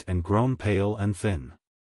appetite and grown pale and thin.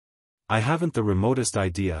 I haven't the remotest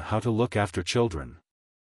idea how to look after children.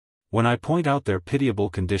 When I point out their pitiable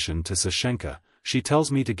condition to Sashenka, she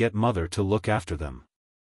tells me to get mother to look after them.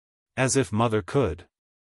 As if mother could.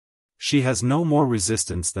 She has no more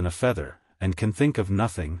resistance than a feather, and can think of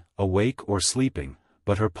nothing, awake or sleeping,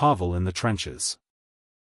 but her Pavel in the trenches.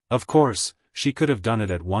 Of course, she could have done it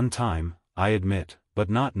at one time, I admit, but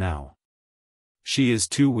not now. She is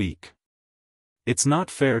too weak. It's not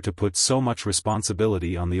fair to put so much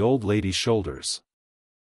responsibility on the old lady's shoulders.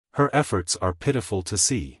 Her efforts are pitiful to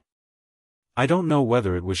see. I don't know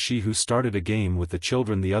whether it was she who started a game with the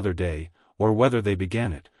children the other day, or whether they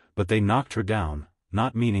began it, but they knocked her down,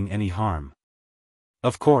 not meaning any harm.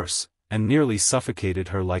 Of course, and nearly suffocated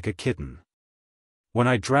her like a kitten. When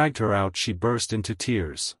I dragged her out she burst into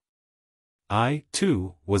tears. I,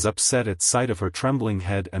 too, was upset at sight of her trembling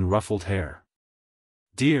head and ruffled hair.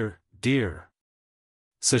 Dear, dear.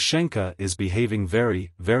 Sashenka is behaving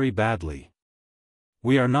very, very badly.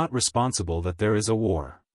 We are not responsible that there is a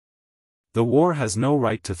war. The war has no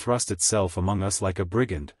right to thrust itself among us like a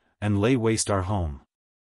brigand, and lay waste our home.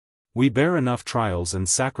 We bear enough trials and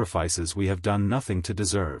sacrifices we have done nothing to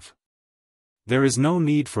deserve. There is no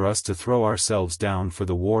need for us to throw ourselves down for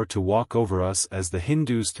the war to walk over us as the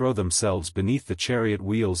Hindus throw themselves beneath the chariot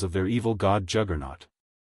wheels of their evil god Juggernaut.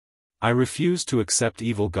 I refuse to accept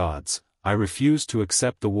evil gods, I refuse to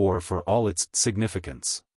accept the war for all its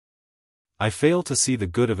significance. I fail to see the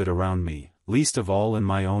good of it around me, least of all in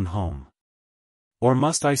my own home. Or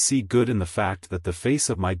must I see good in the fact that the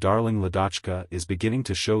face of my darling Ladochka is beginning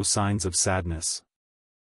to show signs of sadness?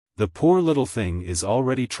 The poor little thing is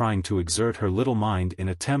already trying to exert her little mind in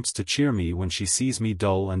attempts to cheer me when she sees me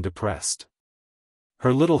dull and depressed.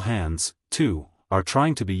 Her little hands, too, are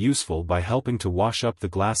trying to be useful by helping to wash up the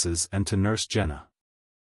glasses and to nurse Jenna.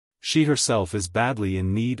 She herself is badly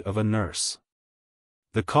in need of a nurse.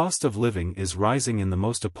 The cost of living is rising in the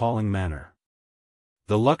most appalling manner.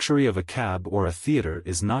 The luxury of a cab or a theater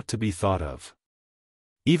is not to be thought of.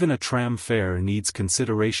 Even a tram fare needs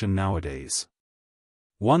consideration nowadays.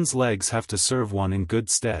 One's legs have to serve one in good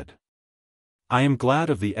stead. I am glad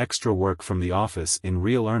of the extra work from the office in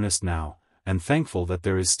real earnest now, and thankful that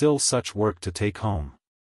there is still such work to take home.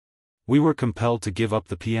 We were compelled to give up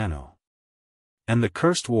the piano. And the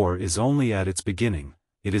cursed war is only at its beginning,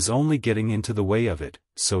 it is only getting into the way of it,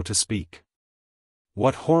 so to speak.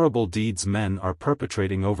 What horrible deeds men are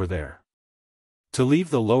perpetrating over there. To leave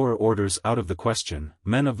the lower orders out of the question,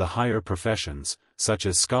 men of the higher professions, such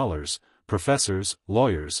as scholars, professors,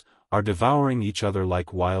 lawyers, are devouring each other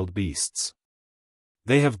like wild beasts.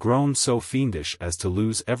 They have grown so fiendish as to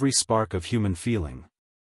lose every spark of human feeling.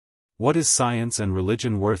 What is science and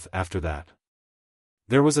religion worth after that?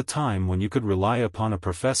 There was a time when you could rely upon a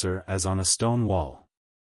professor as on a stone wall.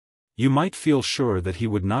 You might feel sure that he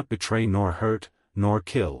would not betray nor hurt, nor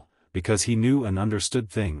kill, because he knew and understood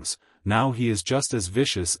things. Now he is just as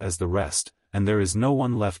vicious as the rest, and there is no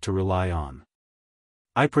one left to rely on.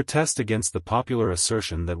 I protest against the popular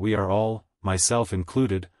assertion that we are all, myself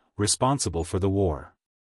included, responsible for the war.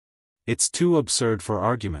 It's too absurd for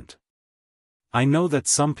argument. I know that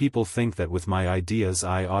some people think that with my ideas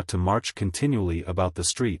I ought to march continually about the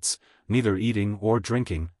streets, neither eating or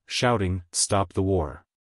drinking, shouting, "Stop the war!"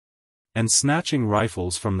 and snatching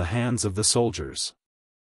rifles from the hands of the soldiers.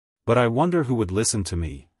 But I wonder who would listen to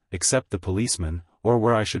me, except the policemen, or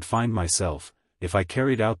where I should find myself, if I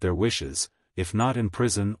carried out their wishes, if not in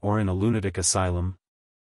prison or in a lunatic asylum.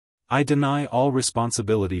 I deny all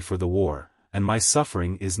responsibility for the war, and my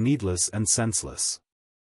suffering is needless and senseless.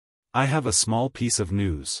 I have a small piece of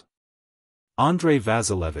news. Andrei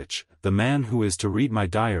Vasilevich, the man who is to read my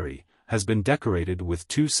diary, has been decorated with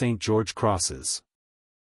 2 St. George crosses.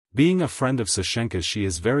 Being a friend of Sashenka's, she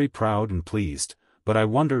is very proud and pleased, but I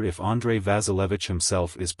wonder if Andrei Vasilevich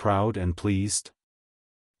himself is proud and pleased?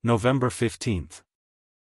 November 15th.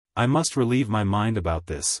 I must relieve my mind about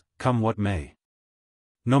this, come what may.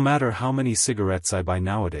 No matter how many cigarettes I buy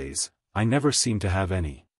nowadays, I never seem to have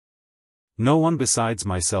any. No one besides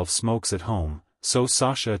myself smokes at home, so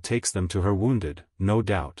Sasha takes them to her wounded, no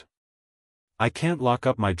doubt. I can't lock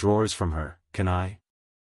up my drawers from her, can I?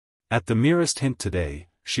 At the merest hint today,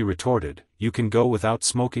 she retorted, "You can go without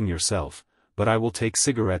smoking yourself, but I will take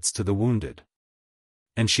cigarettes to the wounded."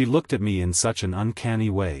 And she looked at me in such an uncanny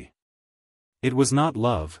way. It was not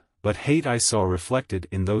love, but hate I saw reflected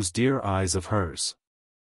in those dear eyes of hers.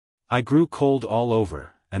 I grew cold all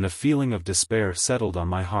over, and a feeling of despair settled on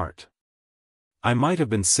my heart. I might have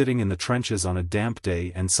been sitting in the trenches on a damp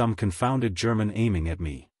day and some confounded German aiming at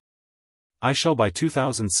me. I shall buy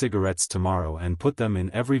 2,000 cigarettes tomorrow and put them in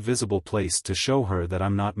every visible place to show her that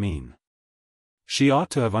I'm not mean. She ought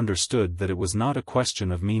to have understood that it was not a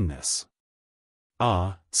question of meanness.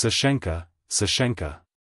 Ah, Sashenka, Sashenka.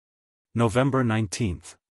 November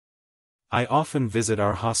 19th. I often visit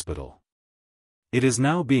our hospital. It is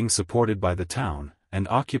now being supported by the town, and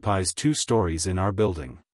occupies 2 stories in our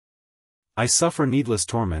building. I suffer needless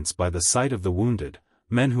torments by the sight of the wounded,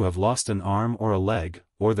 men who have lost an arm or a leg,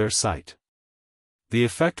 or their sight. The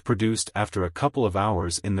effect produced after a couple of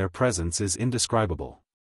hours in their presence is indescribable.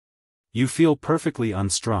 You feel perfectly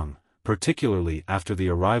unstrung, particularly after the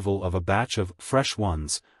arrival of a batch of fresh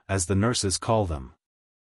ones, as the nurses call them.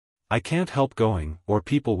 I can't help going, or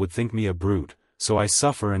people would think me a brute, so I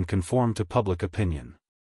suffer and conform to public opinion.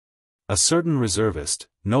 A certain reservist,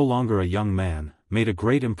 no longer a young man, made a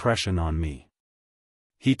great impression on me.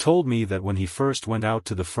 He told me that when he first went out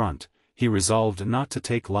to the front, he resolved not to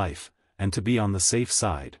take life, and to be on the safe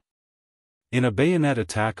side. In a bayonet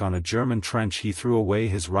attack on a German trench he threw away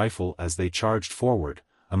his rifle as they charged forward,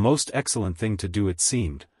 a most excellent thing to do it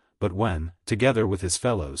seemed, but when, together with his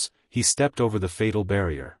fellows, he stepped over the fatal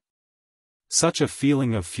barrier, such a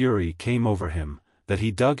feeling of fury came over him, that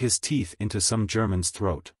he dug his teeth into some German's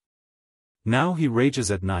throat. Now he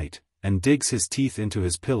rages at night, and digs his teeth into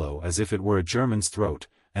his pillow as if it were a German's throat,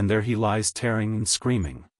 and there he lies tearing and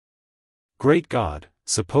screaming. Great God,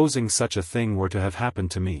 supposing such a thing were to have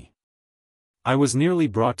happened to me. I was nearly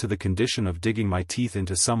brought to the condition of digging my teeth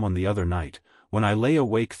into someone the other night, when I lay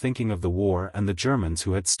awake thinking of the war and the Germans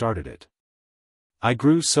who had started it. I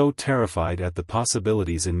grew so terrified at the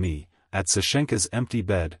possibilities in me. At Sashenka's empty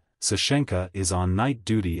bed, Sashenka is on night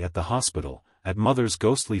duty at the hospital, at Mother's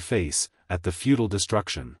ghostly face, at the futile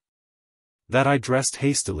destruction, that I dressed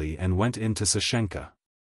hastily and went in to Sashenka.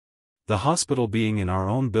 The hospital being in our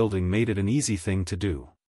own building made it an easy thing to do.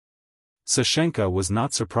 Sashenka was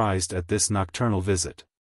not surprised at this nocturnal visit.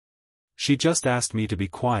 She just asked me to be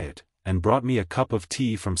quiet, and brought me a cup of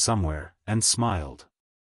tea from somewhere, and smiled.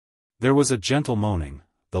 There was a gentle moaning,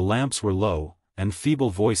 the lamps were low, and feeble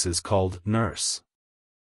voices called, "Nurse!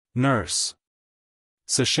 Nurse!"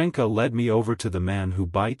 Sashenka led me over to the man who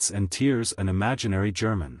bites and tears an imaginary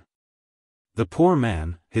German. The poor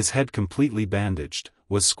man, his head completely bandaged,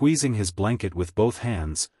 was squeezing his blanket with both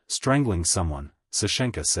hands, strangling someone,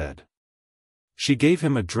 Sashenka said. She gave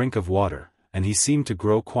him a drink of water, and he seemed to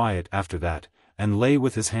grow quiet after that, and lay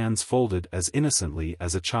with his hands folded as innocently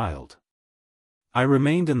as a child. I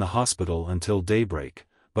remained in the hospital until daybreak,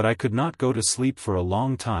 but I could not go to sleep for a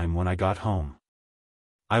long time when I got home.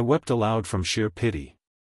 I wept aloud from sheer pity.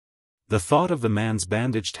 The thought of the man's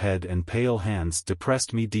bandaged head and pale hands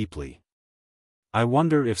depressed me deeply. I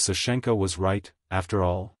wonder if Sashenka was right, after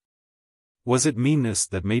all? Was it meanness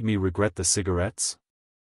that made me regret the cigarettes?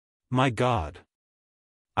 My God!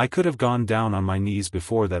 I could have gone down on my knees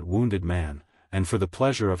before that wounded man, and for the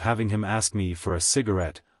pleasure of having him ask me for a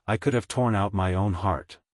cigarette, I could have torn out my own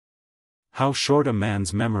heart. How short a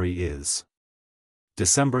man's memory is.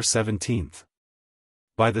 December 17th.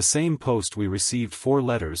 By the same post we received 4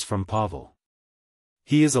 letters from Pavel.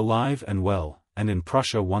 He is alive and well, and in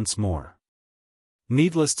Prussia once more.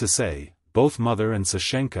 Needless to say, both Mother and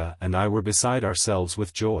Sashenka and I were beside ourselves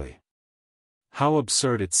with joy. How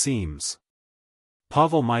absurd it seems.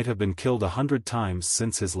 Pavel might have been killed 100 times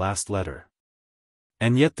since his last letter.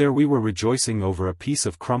 And yet there we were rejoicing over a piece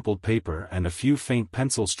of crumpled paper and a few faint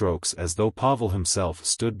pencil strokes as though Pavel himself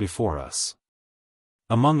stood before us.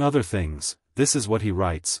 Among other things, this is what he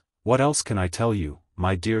writes: "What else can I tell you,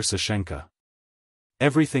 my dear Sashenka?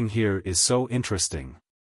 Everything here is so interesting.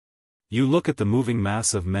 You look at the moving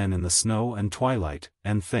mass of men in the snow and twilight,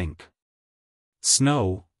 and think.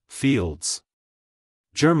 Snow, fields.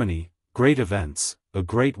 Germany, great events, a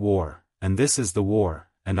great war, and this is the war,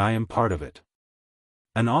 and I am part of it.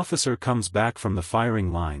 An officer comes back from the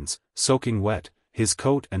firing lines, soaking wet, his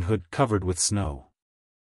coat and hood covered with snow.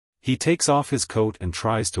 He takes off his coat and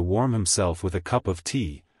tries to warm himself with a cup of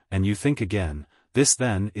tea, and you think again, this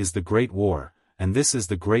then is the great war, and this is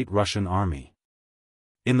the great Russian army.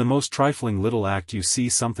 In the most trifling little act you see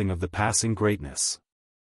something of the passing greatness.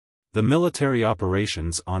 The military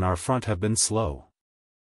operations on our front have been slow.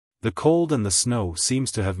 The cold and the snow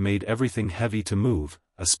seems to have made everything heavy to move,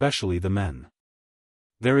 especially the men.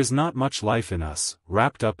 There is not much life in us,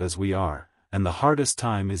 wrapped up as we are, and the hardest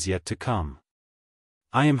time is yet to come.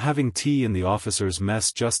 I am having tea in the officers'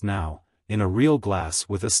 mess just now, in a real glass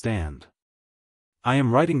with a stand. I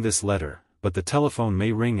am writing this letter, but the telephone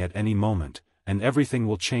may ring at any moment, and everything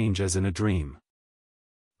will change as in a dream.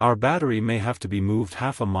 Our battery may have to be moved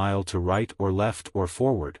half a mile to right or left or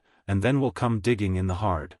forward, and then we'll come digging in the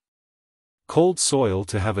hard, cold soil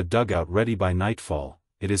to have a dugout ready by nightfall.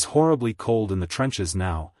 It is horribly cold in the trenches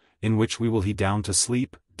now, in which we will he down to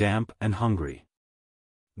sleep, damp and hungry.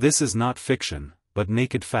 This is not fiction, but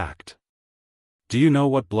naked fact. Do you know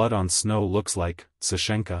what blood on snow looks like,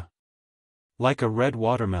 Sashenka? Like a red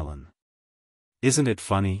watermelon. Isn't it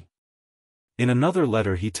funny? In another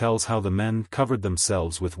letter he tells how the men covered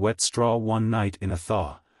themselves with wet straw one night in a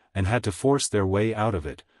thaw, and had to force their way out of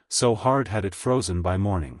it, so hard had it frozen by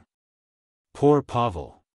morning. Poor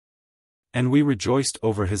Pavel. And we rejoiced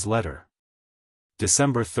over his letter.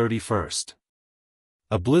 December 31st.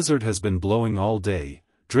 A blizzard has been blowing all day,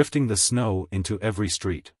 drifting the snow into every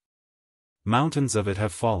street. Mountains of it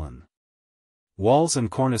have fallen. Walls and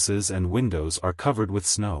cornices and windows are covered with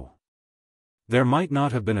snow. There might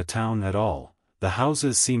not have been a town at all, the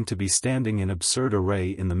houses seem to be standing in absurd array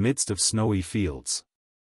in the midst of snowy fields.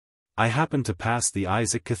 I happened to pass the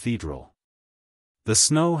Isaac Cathedral. The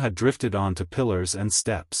snow had drifted onto pillars and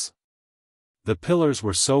steps. The pillars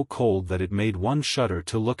were so cold that it made one shudder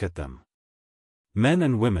to look at them. Men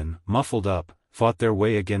and women, muffled up, fought their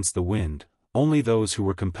way against the wind, only those who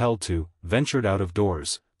were compelled to, ventured out of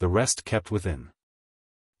doors, the rest kept within.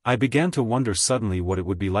 I began to wonder suddenly what it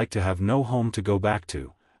would be like to have no home to go back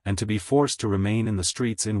to, and to be forced to remain in the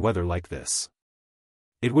streets in weather like this.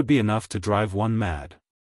 It would be enough to drive one mad.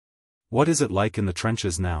 What is it like in the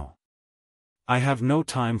trenches now? I have no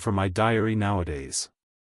time for my diary nowadays.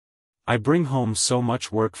 I bring home so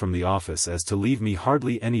much work from the office as to leave me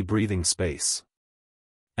hardly any breathing space.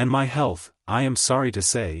 And my health, I am sorry to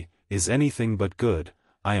say, is anything but good.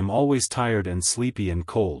 I am always tired and sleepy and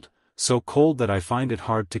cold, so cold that I find it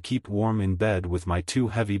hard to keep warm in bed with my 2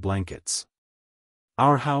 heavy blankets.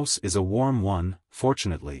 Our house is a warm one,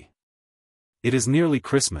 fortunately. It is nearly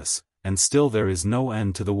Christmas, and still there is no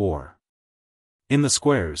end to the war. In the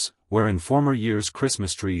squares, where in former years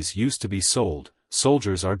Christmas trees used to be sold,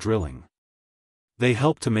 soldiers are drilling. They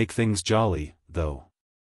help to make things jolly, though.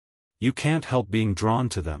 You can't help being drawn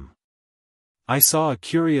to them. I saw a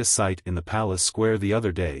curious sight in the palace square the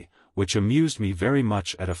other day, which amused me very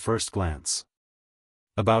much at a first glance.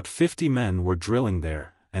 About 50 men were drilling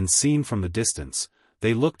there, and seen from the distance,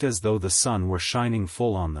 they looked as though the sun were shining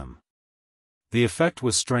full on them. The effect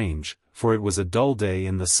was strange, for it was a dull day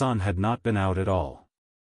and the sun had not been out at all.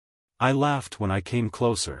 I laughed when I came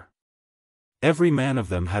closer. Every man of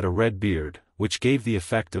them had a red beard, which gave the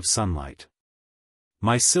effect of sunlight.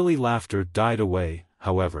 My silly laughter died away,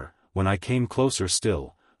 however, when I came closer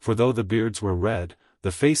still, for though the beards were red,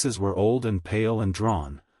 the faces were old and pale and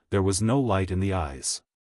drawn, there was no light in the eyes.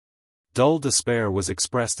 Dull despair was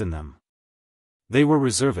expressed in them. They were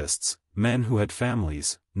reservists, men who had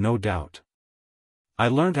families, no doubt. I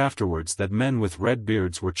learned afterwards that men with red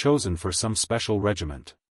beards were chosen for some special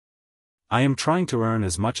regiment. I am trying to earn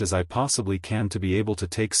as much as I possibly can to be able to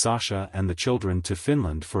take Sasha and the children to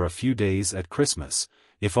Finland for a few days at Christmas,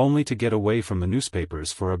 if only to get away from the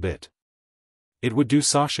newspapers for a bit. It would do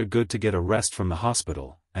Sasha good to get a rest from the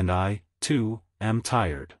hospital, and I, too, am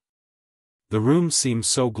tired. The room seems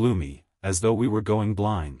so gloomy, as though we were going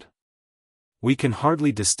blind. We can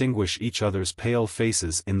hardly distinguish each other's pale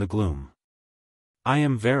faces in the gloom. I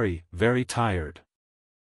am very, very tired.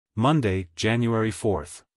 Monday, January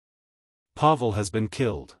 4th. Pavel has been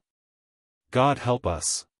killed. God help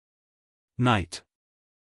us. Night.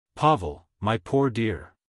 Pavel, my poor dear.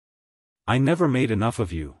 I never made enough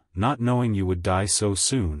of you, not knowing you would die so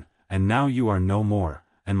soon, and now you are no more,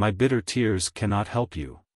 and my bitter tears cannot help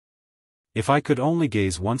you. If I could only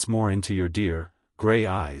gaze once more into your dear, gray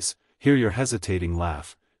eyes, hear your hesitating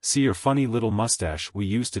laugh, see your funny little mustache we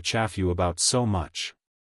used to chaff you about so much.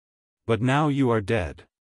 But now you are dead.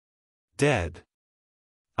 Dead.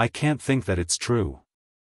 I can't think that it's true.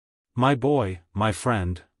 My boy, my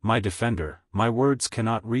friend, my defender, my words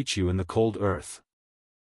cannot reach you in the cold earth.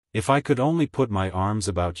 If I could only put my arms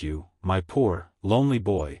about you, my poor, lonely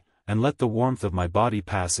boy, and let the warmth of my body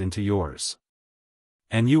pass into yours.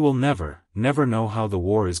 And you will never, never know how the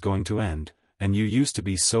war is going to end, and you used to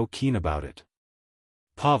be so keen about it.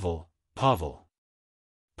 Pavel, Pavel.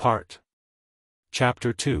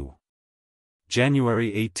 Chapter 2.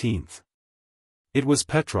 January 18th. It was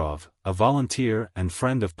Petrov, a volunteer and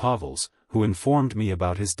friend of Pavel's, who informed me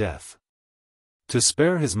about his death. To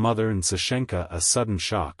spare his mother and Sashenka a sudden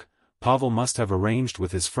shock, Pavel must have arranged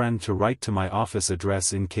with his friend to write to my office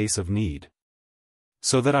address in case of need,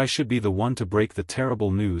 so that I should be the one to break the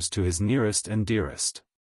terrible news to his nearest and dearest.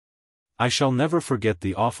 I shall never forget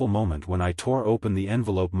the awful moment when I tore open the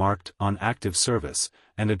envelope marked "On Active Service,"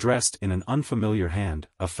 and addressed in an unfamiliar hand,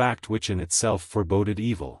 a fact which in itself foreboded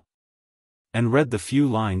evil, and read the few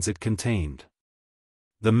lines it contained.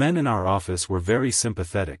 The men in our office were very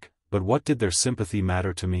sympathetic, but what did their sympathy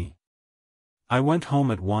matter to me? I went home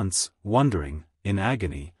at once, wondering, in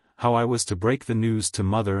agony, how I was to break the news to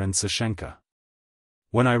mother and Sashenka.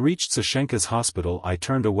 When I reached Sashenka's hospital I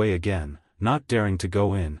turned away again, not daring to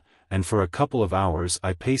go in, and for a couple of hours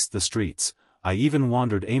I paced the streets. I even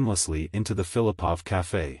wandered aimlessly into the Filipov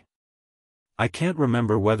cafe. I can't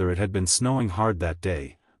remember whether it had been snowing hard that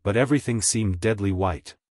day, but everything seemed deadly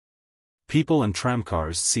white. People and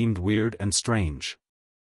tramcars seemed weird and strange.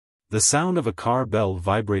 The sound of a car bell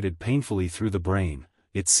vibrated painfully through the brain.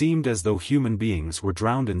 It seemed as though human beings were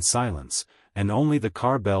drowned in silence, and only the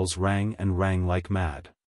car bells rang and rang like mad.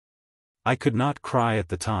 I could not cry at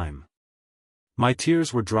the time. My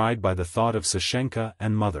tears were dried by the thought of Sashenka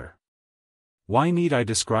and mother. Why need I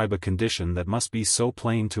describe a condition that must be so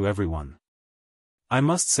plain to everyone? I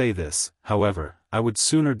must say this, however, I would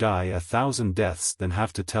sooner die 1,000 deaths than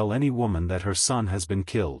have to tell any woman that her son has been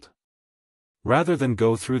killed. Rather than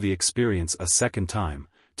go through the experience a second time,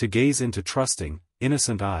 to gaze into trusting,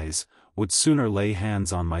 innocent eyes, would sooner lay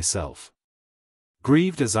hands on myself.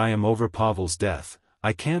 Grieved as I am over Pavel's death,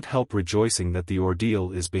 I can't help rejoicing that the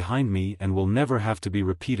ordeal is behind me and will never have to be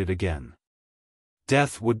repeated again.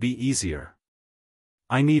 Death would be easier.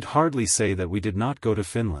 I need hardly say that we did not go to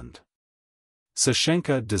Finland.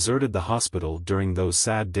 Sashenka deserted the hospital during those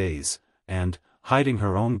sad days, and, hiding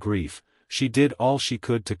her own grief, she did all she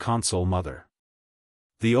could to console mother.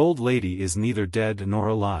 The old lady is neither dead nor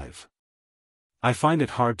alive. I find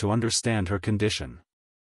it hard to understand her condition.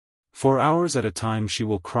 For hours at a time she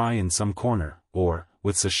will cry in some corner, or,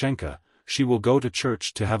 with Sashenka, she will go to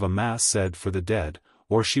church to have a mass said for the dead,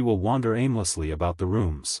 or she will wander aimlessly about the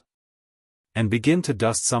rooms and begin to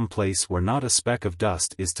dust some place where not a speck of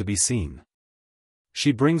dust is to be seen.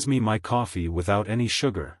 She brings me my coffee without any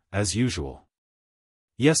sugar, as usual.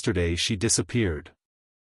 Yesterday she disappeared.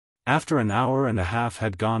 After an hour and a half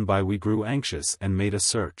had gone by we grew anxious and made a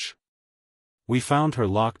search. We found her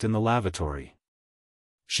locked in the lavatory.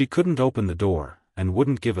 She couldn't open the door, and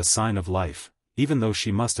wouldn't give a sign of life, even though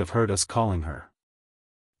she must have heard us calling her.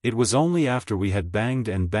 It was only after we had banged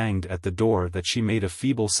and banged at the door that she made a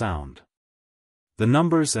feeble sound. The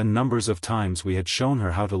numbers and numbers of times we had shown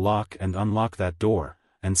her how to lock and unlock that door,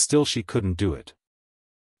 and still she couldn't do it.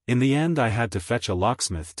 In the end I had to fetch a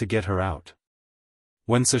locksmith to get her out.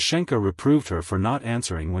 When Sashenka reproved her for not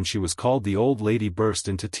answering when she was called, the old lady burst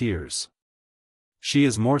into tears. She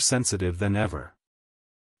is more sensitive than ever.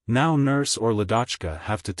 Now nurse or Ladochka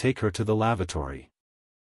have to take her to the lavatory.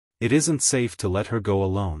 It isn't safe to let her go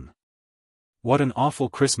alone. What an awful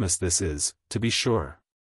Christmas this is, to be sure.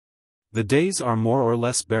 The days are more or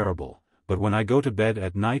less bearable, but when I go to bed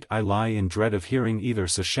at night I lie in dread of hearing either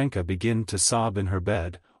Sashenka begin to sob in her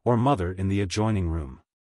bed, or mother in the adjoining room.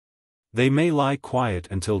 They may lie quiet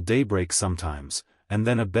until daybreak sometimes, and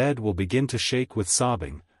then a bed will begin to shake with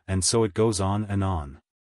sobbing, and so it goes on and on.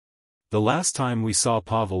 The last time we saw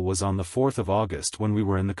Pavel was on the 4th of August when we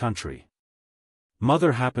were in the country.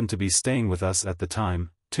 Mother happened to be staying with us at the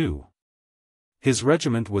time, too. His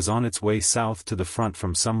regiment was on its way south to the front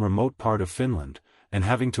from some remote part of Finland, and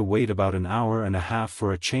having to wait about an hour and a half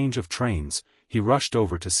for a change of trains, he rushed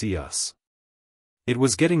over to see us. It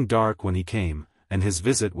was getting dark when he came, and his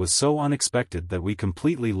visit was so unexpected that we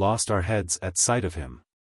completely lost our heads at sight of him.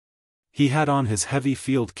 He had on his heavy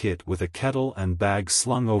field kit with a kettle and bag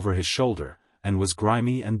slung over his shoulder, and was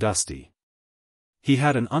grimy and dusty. He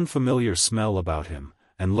had an unfamiliar smell about him,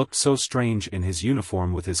 and looked so strange in his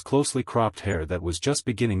uniform with his closely cropped hair that was just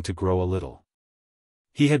beginning to grow a little.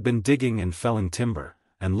 He had been digging and felling timber,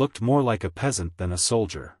 and looked more like a peasant than a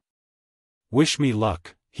soldier. "Wish me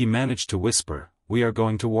luck," he managed to whisper, "we are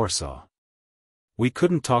going to Warsaw." We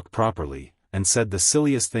couldn't talk properly, and said the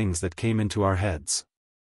silliest things that came into our heads.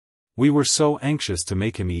 We were so anxious to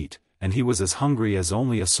make him eat, and he was as hungry as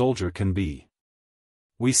only a soldier can be.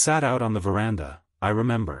 We sat out on the veranda, I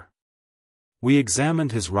remember. We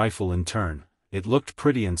examined his rifle in turn. It looked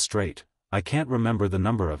pretty and straight. I can't remember the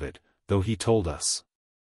number of it, though he told us.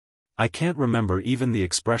 I can't remember even the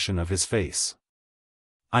expression of his face.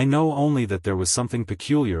 I know only that there was something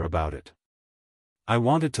peculiar about it. I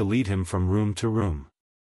wanted to lead him from room to room.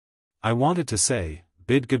 I wanted to say,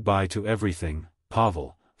 "Bid goodbye to everything,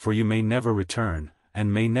 Pavel, for you may never return,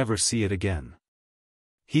 and may never see it again."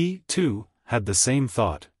 He, too, had the same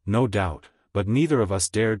thought, no doubt, but neither of us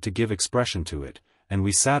dared to give expression to it, and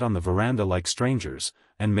we sat on the veranda like strangers,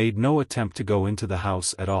 and made no attempt to go into the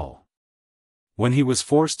house at all. When he was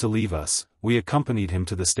forced to leave us, we accompanied him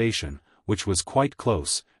to the station, which was quite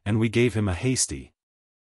close, and we gave him a hasty,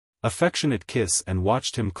 affectionate kiss and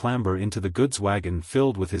watched him clamber into the goods wagon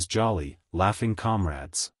filled with his jolly, laughing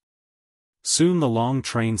comrades. Soon the long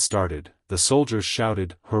train started, the soldiers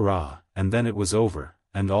shouted, "Hurrah," and then it was over,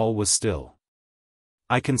 and all was still.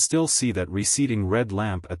 I can still see that receding red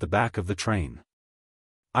lamp at the back of the train.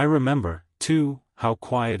 I remember, too, how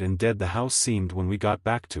quiet and dead the house seemed when we got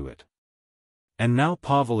back to it. And now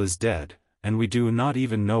Pavel is dead, and we do not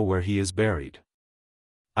even know where he is buried.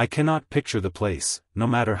 I cannot picture the place, no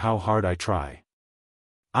matter how hard I try.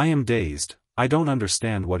 I am dazed, I don't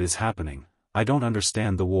understand what is happening, I don't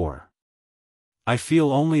understand the war. I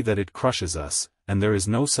feel only that it crushes us, and there is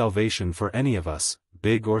no salvation for any of us,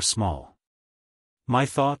 big or small. My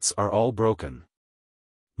thoughts are all broken.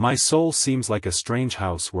 My soul seems like a strange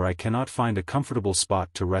house where I cannot find a comfortable spot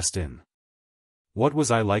to rest in. What was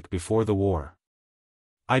I like before the war?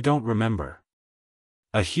 I don't remember.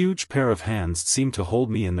 A huge pair of hands seem to hold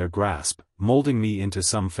me in their grasp, molding me into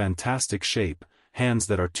some fantastic shape, hands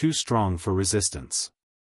that are too strong for resistance.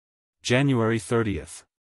 January 30th.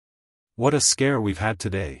 What a scare we've had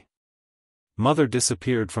today. Mother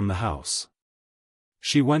disappeared from the house.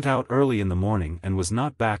 She went out early in the morning and was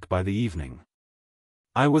not back by the evening.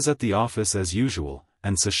 I was at the office as usual,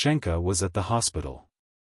 and Sashenka was at the hospital.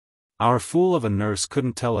 Our fool of a nurse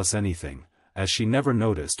couldn't tell us anything, as she never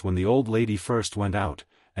noticed when the old lady first went out,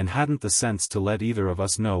 and hadn't the sense to let either of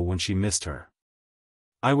us know when she missed her.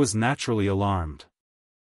 I was naturally alarmed.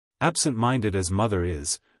 Absent-minded as Mother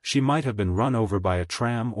is, she might have been run over by a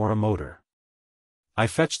tram or a motor. I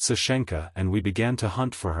fetched Sashenka and we began to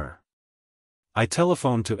hunt for her. I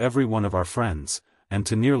telephoned to every one of our friends, and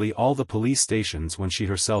to nearly all the police stations when she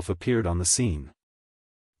herself appeared on the scene.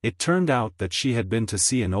 It turned out that she had been to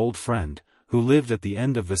see an old friend, who lived at the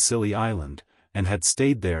end of Vasily Island, and had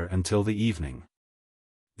stayed there until the evening.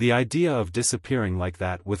 The idea of disappearing like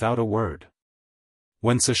that without a word.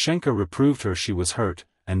 When Sashenka reproved her, she was hurt,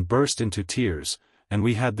 and burst into tears, and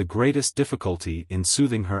we had the greatest difficulty in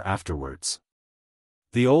soothing her afterwards.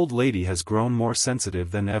 The old lady has grown more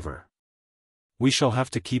sensitive than ever. We shall have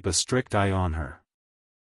to keep a strict eye on her.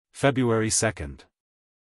 February 2nd.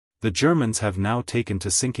 The Germans have now taken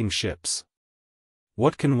to sinking ships.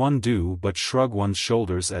 What can one do but shrug one's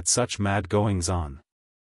shoulders at such mad goings-on?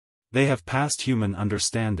 They have passed human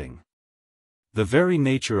understanding. The very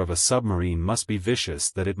nature of a submarine must be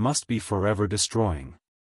vicious, that it must be forever destroying.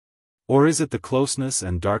 Or is it the closeness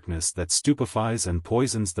and darkness that stupefies and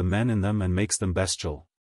poisons the men in them and makes them bestial?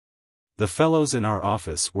 The fellows in our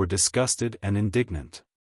office were disgusted and indignant.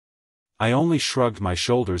 I only shrugged my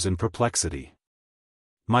shoulders in perplexity.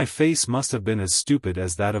 My face must have been as stupid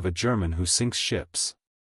as that of a German who sinks ships.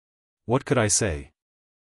 What could I say?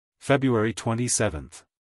 February 27th.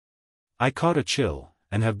 I caught a chill,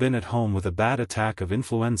 and have been at home with a bad attack of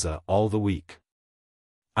influenza all the week.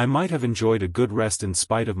 I might have enjoyed a good rest in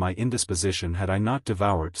spite of my indisposition had I not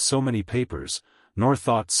devoured so many papers, nor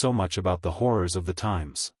thought so much about the horrors of the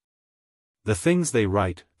times. The things they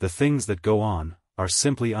write, the things that go on, are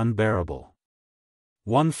simply unbearable.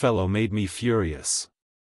 One fellow made me furious.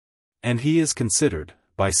 And he is considered,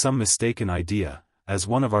 by some mistaken idea, as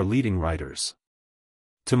one of our leading writers.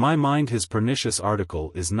 To my mind his pernicious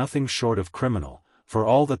article is nothing short of criminal, for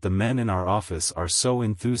all that the men in our office are so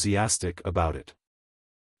enthusiastic about it.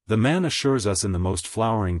 The man assures us in the most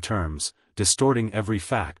flowering terms, distorting every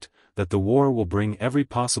fact, that the war will bring every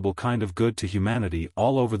possible kind of good to humanity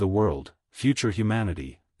all over the world, future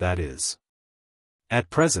humanity, that is. At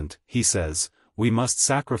present, he says, we must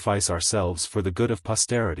sacrifice ourselves for the good of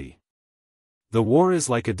posterity. The war is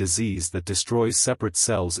like a disease that destroys separate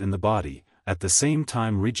cells in the body, at the same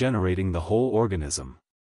time regenerating the whole organism.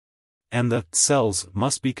 And the cells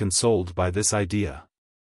must be consoled by this idea.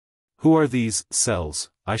 Who are these cells,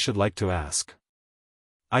 I should like to ask?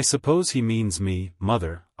 I suppose he means me,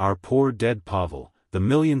 Mother, our poor dead Pavel, the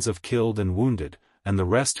millions of killed and wounded, and the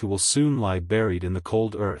rest who will soon lie buried in the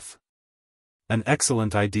cold earth. An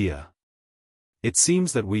excellent idea. It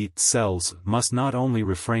seems that we, cells, must not only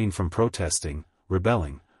refrain from protesting,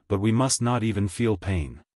 rebelling, but we must not even feel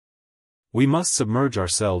pain. We must submerge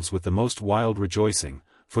ourselves with the most wild rejoicing,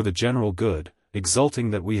 for the general good,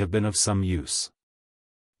 exulting that we have been of some use.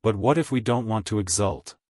 But what if we don't want to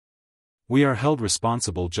exult? We are held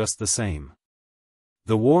responsible just the same.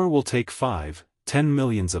 The war will take 5-10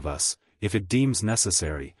 millions of us, if it deems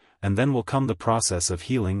necessary, and then will come the process of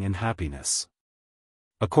healing and happiness.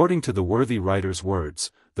 According to the worthy writer's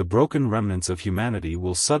words, the broken remnants of humanity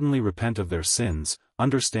will suddenly repent of their sins,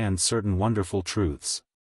 understand certain wonderful truths,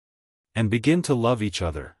 and begin to love each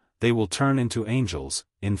other. They will turn into angels,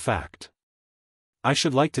 in fact. I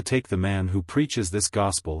should like to take the man who preaches this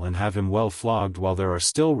gospel and have him well flogged while there are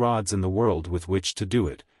still rods in the world with which to do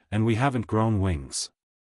it, and we haven't grown wings.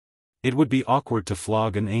 It would be awkward to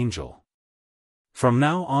flog an angel. From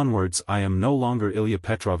now onwards I am no longer Ilya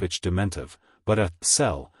Petrovich Dementov, but a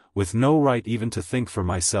cell, with no right even to think for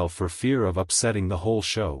myself for fear of upsetting the whole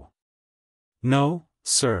show. No,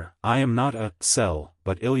 Sir, I am not a cell,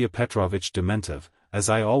 but Ilya Petrovitch Dementiv, as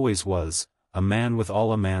I always was, a man with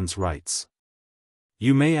all a man's rights.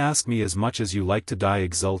 You may ask me as much as you like to die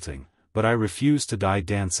exulting, but I refuse to die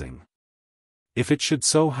dancing. If it should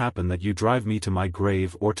so happen that you drive me to my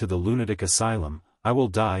grave or to the lunatic asylum, I will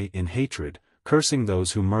die in hatred, cursing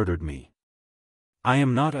those who murdered me. I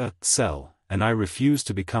am not a cell, and I refuse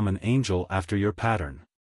to become an angel after your pattern.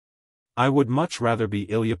 I would much rather be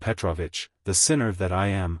Ilya Petrovitch, the sinner that I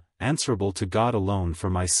am, answerable to God alone for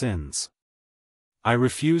my sins. I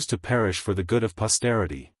refuse to perish for the good of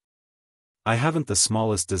posterity. I haven't the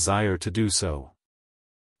smallest desire to do so.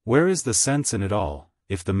 Where is the sense in it all,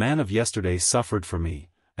 if the man of yesterday suffered for me,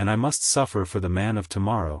 and I must suffer for the man of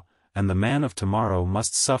tomorrow, and the man of tomorrow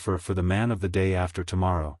must suffer for the man of the day after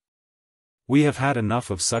tomorrow? We have had enough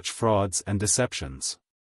of such frauds and deceptions.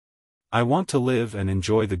 I want to live and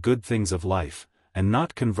enjoy the good things of life, and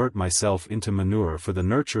not convert myself into manure for the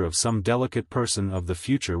nurture of some delicate person of the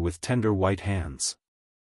future with tender white hands.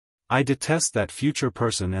 I detest that future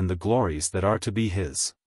person and the glories that are to be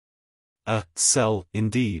his. A cell,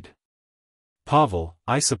 indeed. Pavel,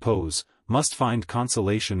 I suppose, must find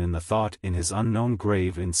consolation in the thought in his unknown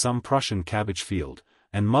grave in some Prussian cabbage field,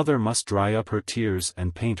 and mother must dry up her tears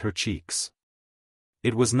and paint her cheeks.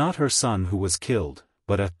 It was not her son who was killed,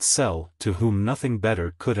 but a cell to whom nothing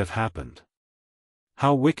better could have happened.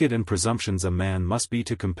 How wicked and presumptuous a man must be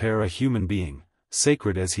to compare a human being,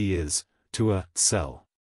 sacred as he is, to a cell.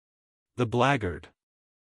 The blackguard.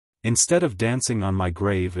 Instead of dancing on my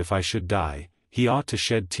grave if I should die, he ought to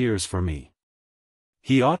shed tears for me.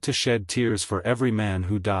 He ought to shed tears for every man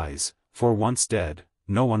who dies, for once dead,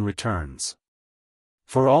 no one returns.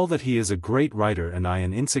 For all that he is a great writer and I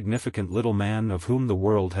an insignificant little man of whom the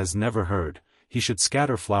world has never heard, he should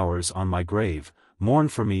scatter flowers on my grave, mourn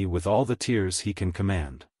for me with all the tears he can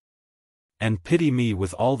command, and pity me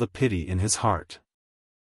with all the pity in his heart.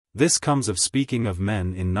 This comes of speaking of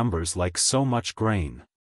men in numbers like so much grain.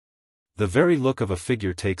 The very look of a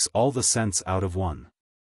figure takes all the sense out of one.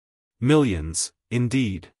 Millions,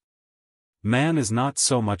 indeed. Man is not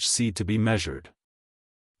so much seed to be measured.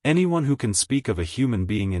 Anyone who can speak of a human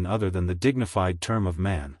being in other than the dignified term of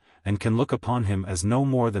man, and can look upon him as no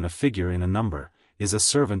more than a figure in a number, is a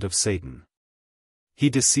servant of Satan. He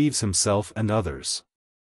deceives himself and others.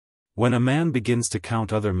 When a man begins to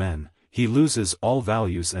count other men, he loses all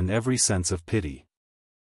values and every sense of pity.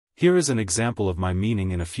 Here is an example of my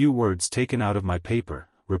meaning in a few words taken out of my paper,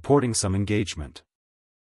 reporting some engagement.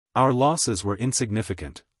 Our losses were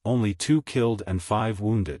insignificant, only 2 killed and 5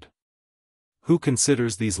 wounded. Who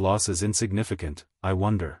considers these losses insignificant, I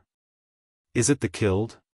wonder? Is it the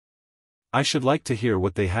killed? I should like to hear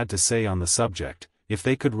what they had to say on the subject, if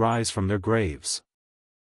they could rise from their graves.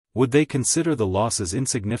 Would they consider the losses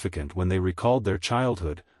insignificant when they recalled their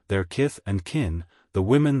childhood, their kith and kin, the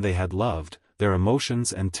women they had loved, their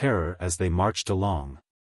emotions and terror as they marched along?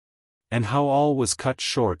 And how all was cut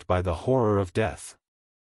short by the horror of death.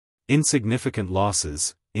 Insignificant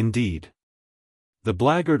losses, indeed. The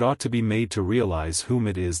blackguard ought to be made to realize whom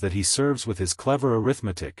it is that he serves with his clever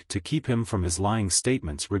arithmetic to keep him from his lying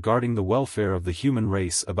statements regarding the welfare of the human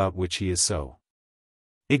race about which he is so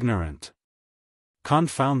ignorant.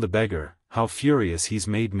 Confound the beggar, how furious he's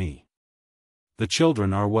made me. The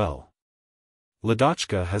children are well.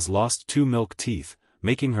 Ladochka has lost 2 milk teeth,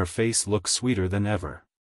 making her face look sweeter than ever.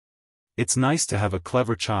 It's nice to have a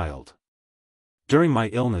clever child. During my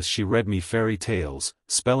illness she read me fairy tales,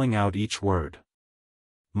 spelling out each word.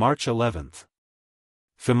 March 11th.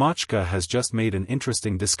 Fimochka has just made an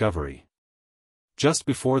interesting discovery. Just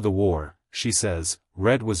before the war, she says,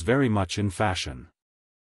 red was very much in fashion.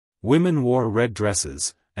 Women wore red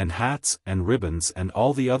dresses, and hats and ribbons and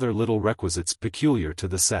all the other little requisites peculiar to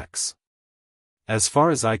the sex. As far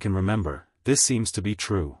as I can remember, this seems to be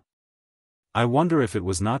true. I wonder if it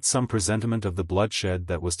was not some presentiment of the bloodshed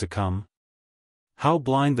that was to come? How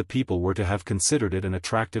blind the people were to have considered it an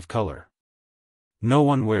attractive color. No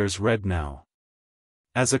one wears red now.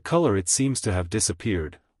 As a color it seems to have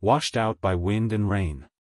disappeared, washed out by wind and rain.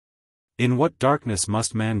 In what darkness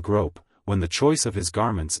must man grope, when the choice of his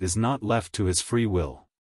garments is not left to his free will?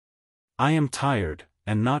 I am tired,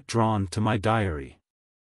 and not drawn to my diary.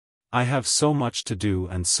 I have so much to do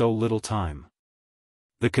and so little time.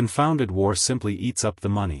 The confounded war simply eats up the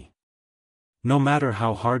money. No matter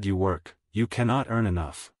how hard you work, you cannot earn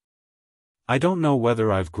enough. I don't know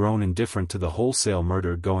whether I've grown indifferent to the wholesale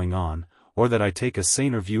murder going on, or that I take a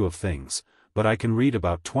saner view of things, but I can read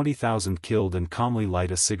about 20,000 killed and calmly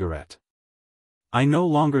light a cigarette. I no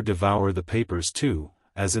longer devour the papers too,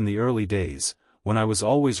 as in the early days, when I was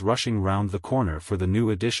always rushing round the corner for the new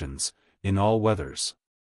editions, in all weathers.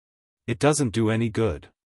 It doesn't do any good.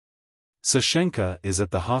 Sashenka is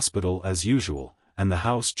at the hospital as usual, and the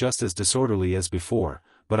house just as disorderly as before,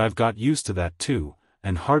 but I've got used to that too,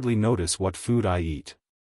 and hardly notice what food I eat.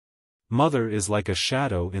 Mother is like a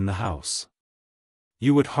shadow in the house.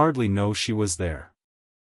 You would hardly know she was there.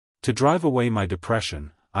 To drive away my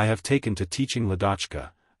depression, I have taken to teaching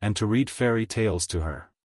Ladochka, and to read fairy tales to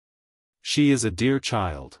her. She is a dear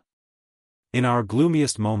child. In our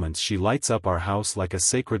gloomiest moments she lights up our house like a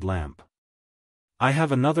sacred lamp. I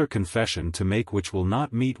have another confession to make which will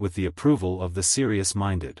not meet with the approval of the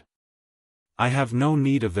serious-minded. I have no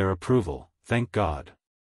need of their approval, thank God.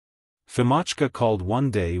 Fimochka called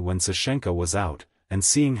one day when Sashenka was out, and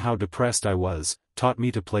seeing how depressed I was, taught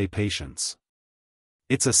me to play patience.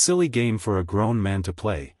 It's a silly game for a grown man to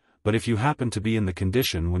play, but if you happen to be in the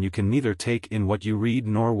condition when you can neither take in what you read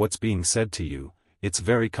nor what's being said to you, it's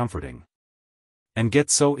very comforting. And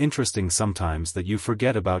gets so interesting sometimes that you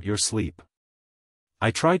forget about your sleep.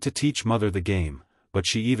 I tried to teach Mother the game, but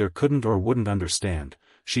she either couldn't or wouldn't understand.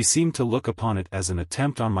 She seemed to look upon it as an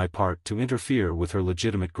attempt on my part to interfere with her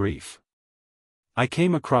legitimate grief. I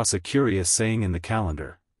came across a curious saying in the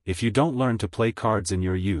calendar: if you don't learn to play cards in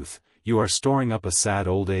your youth, you are storing up a sad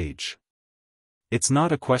old age. It's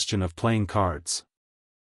not a question of playing cards.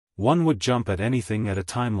 One would jump at anything at a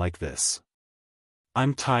time like this.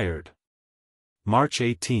 I'm tired. March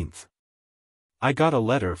 18th. I got a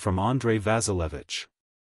letter from Andrei Vasilevich.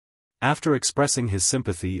 After expressing his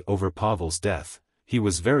sympathy over Pavel's death, he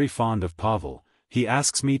was very fond of Pavel, he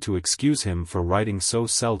asks me to excuse him for writing so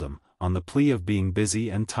seldom, on the plea of being busy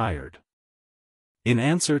and tired. In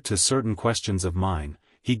answer to certain questions of mine,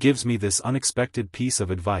 he gives me this unexpected piece of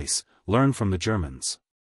advice: learn from the Germans.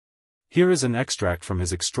 Here is an extract from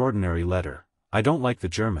his extraordinary letter. I don't like the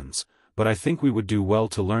Germans, but I think we would do well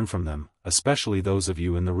to learn from them, especially those of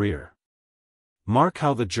you in the rear. Mark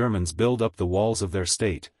how the Germans build up the walls of their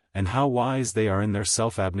state, and how wise they are in their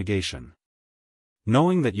self-abnegation.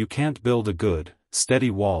 Knowing that you can't build a good,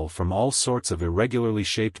 steady wall from all sorts of irregularly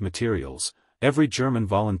shaped materials, every German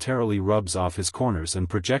voluntarily rubs off his corners and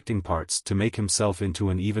projecting parts to make himself into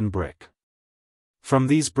an even brick. From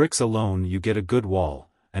these bricks alone you get a good wall,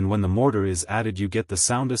 and when the mortar is added you get the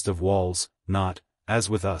soundest of walls, not, as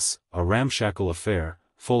with us, a ramshackle affair,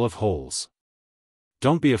 full of holes.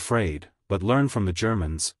 Don't be afraid, but learn from the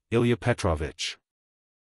Germans, Ilya Petrovich.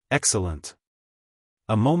 Excellent.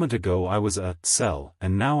 A moment ago I was a cell,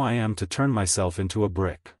 and now I am to turn myself into a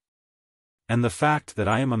brick. And the fact that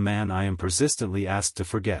I am a man I am persistently asked to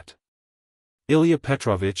forget. Ilya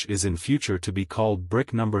Petrovich is in future to be called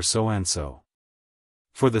brick number so-and-so.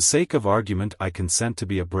 For the sake of argument I consent to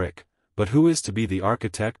be a brick, but who is to be the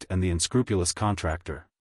architect and the unscrupulous contractor?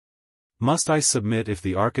 Must I submit if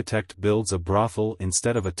the architect builds a brothel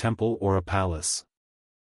instead of a temple or a palace?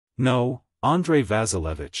 No, Andrei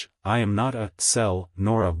Vasilevich, I am not a cell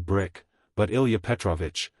nor a brick, but Ilya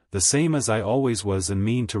Petrovich, the same as I always was and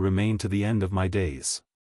mean to remain to the end of my days.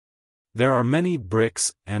 There are many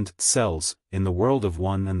bricks and cells in the world of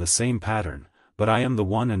one and the same pattern, but I am the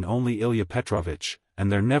one and only Ilya Petrovich,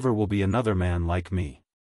 and there never will be another man like me.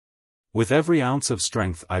 With every ounce of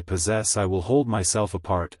strength I possess I will hold myself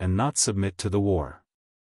apart and not submit to the war.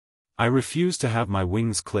 I refuse to have my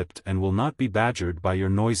wings clipped and will not be badgered by your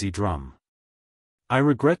noisy drum. I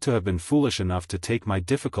regret to have been foolish enough to take my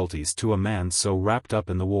difficulties to a man so wrapped up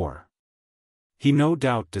in the war. He no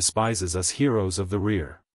doubt despises us heroes of the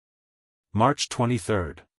rear. March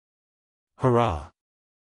 23rd. Hurrah!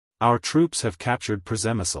 Our troops have captured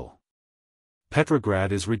Przemysl.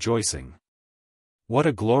 Petrograd is rejoicing. What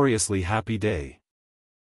a gloriously happy day.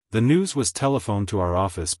 The news was telephoned to our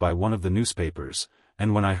office by one of the newspapers,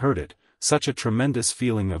 and when I heard it, such a tremendous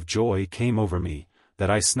feeling of joy came over me, that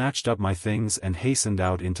I snatched up my things and hastened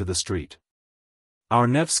out into the street. Our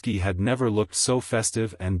Nevsky had never looked so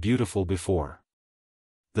festive and beautiful before.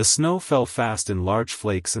 The snow fell fast in large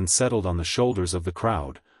flakes and settled on the shoulders of the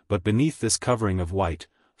crowd, but beneath this covering of white,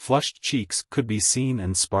 flushed cheeks could be seen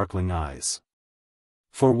and sparkling eyes.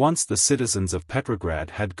 For once the citizens of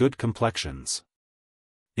Petrograd had good complexions.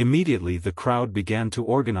 Immediately the crowd began to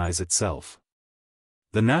organize itself.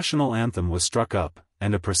 The national anthem was struck up,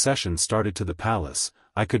 and a procession started to the palace.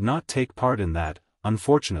 I could not take part in that,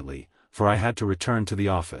 unfortunately, for I had to return to the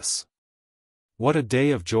office. What a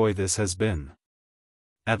day of joy this has been!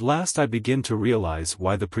 At last I begin to realize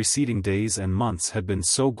why the preceding days and months had been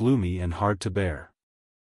so gloomy and hard to bear.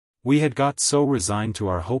 We had got so resigned to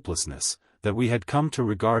our hopelessness, that we had come to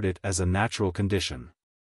regard it as a natural condition.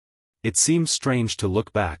 It seems strange to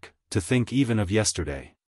look back, to think even of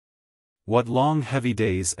yesterday. What long heavy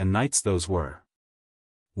days and nights those were!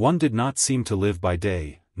 One did not seem to live by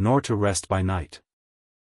day, nor to rest by night.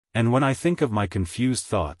 And when I think of my confused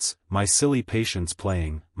thoughts, my silly patients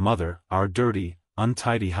playing, mother, our dirty,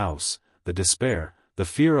 untidy house, the despair, the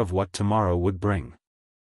fear of what tomorrow would bring.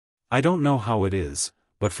 I don't know how it is,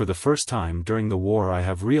 but for the first time during the war I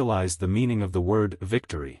have realized the meaning of the word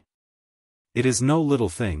victory. It is no little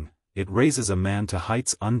thing, it raises a man to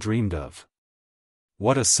heights undreamed of.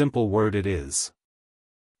 What a simple word it is.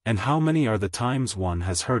 And how many are the times one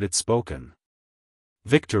has heard it spoken?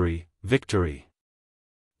 Victory, victory.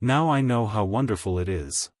 Now I know how wonderful it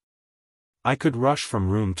is. I could rush from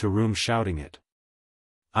room to room shouting it.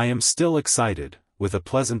 I am still excited, with a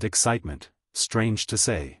pleasant excitement, strange to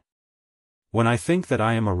say. When I think that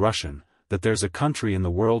I am a Russian, that there's a country in the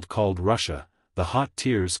world called Russia, the hot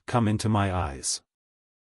tears come into my eyes.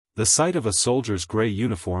 The sight of a soldier's gray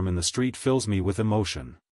uniform in the street fills me with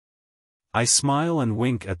emotion. I smile and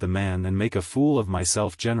wink at the man and make a fool of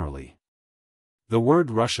myself generally. The word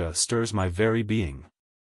Russia stirs my very being.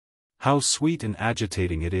 How sweet and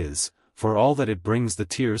agitating it is, for all that it brings the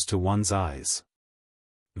tears to one's eyes.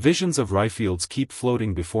 Visions of ryefields keep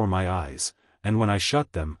floating before my eyes, and when I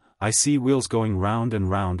shut them, I see wheels going round and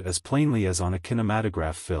round as plainly as on a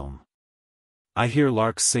kinematograph film. I hear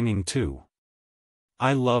larks singing too.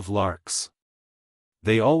 I love larks.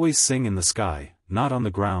 They always sing in the sky, not on the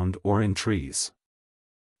ground or in trees.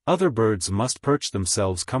 Other birds must perch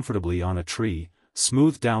themselves comfortably on a tree,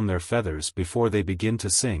 smooth down their feathers before they begin to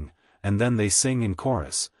sing, and then they sing in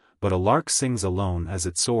chorus, but a lark sings alone as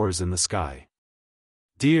it soars in the sky.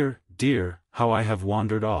 Dear, dear, how I have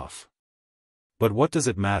wandered off. But what does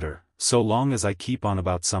it matter, so long as I keep on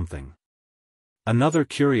about something? Another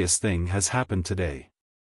curious thing has happened today.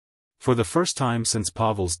 For the first time since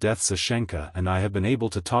Pavel's death Sashenka and I have been able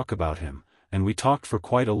to talk about him, and we talked for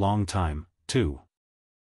quite a long time, too.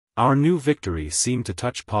 Our new victory seemed to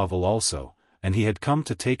touch Pavel also, and he had come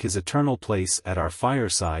to take his eternal place at our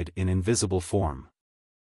fireside in invisible form.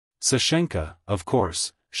 Sashenka, of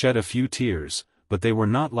course, shed a few tears, but they were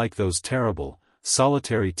not like those terrible,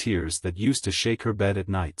 solitary tears that used to shake her bed at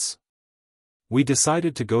nights. We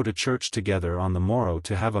decided to go to church together on the morrow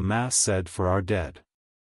to have a mass said for our dead.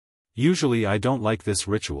 Usually I don't like this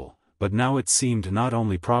ritual, but now it seemed not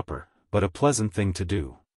only proper, but a pleasant thing to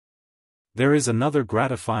do. There is another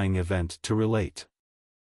gratifying event to relate.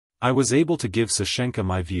 I was able to give Sashenka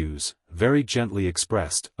my views, very gently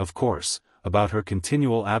expressed, of course, about her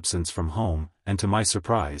continual absence from home, and to my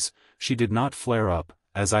surprise, she did not flare up,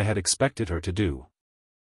 as I had expected her to do.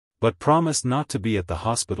 But promised not to be at the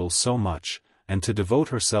hospital so much, and to devote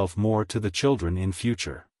herself more to the children in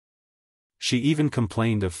future. She even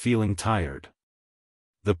complained of feeling tired.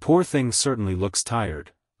 The poor thing certainly looks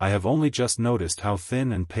tired. I have only just noticed how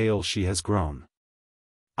thin and pale she has grown.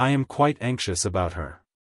 I am quite anxious about her.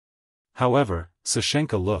 However,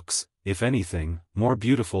 Sashenka looks, if anything, more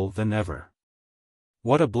beautiful than ever.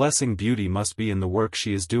 What a blessing beauty must be in the work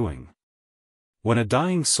she is doing. When a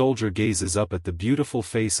dying soldier gazes up at the beautiful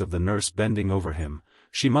face of the nurse bending over him,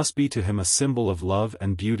 she must be to him a symbol of love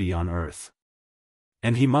and beauty on earth.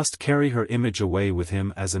 And he must carry her image away with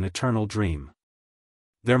him as an eternal dream.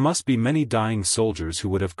 There must be many dying soldiers who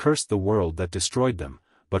would have cursed the world that destroyed them,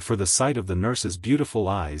 but for the sight of the nurse's beautiful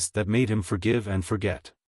eyes that made him forgive and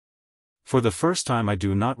forget. For the first time I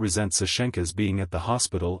do not resent Sashenka's being at the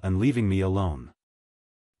hospital and leaving me alone.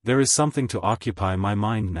 There is something to occupy my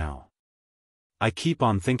mind now. I keep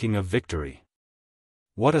on thinking of victory.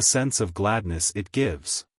 What a sense of gladness it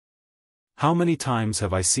gives. How many times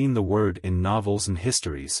have I seen the word in novels and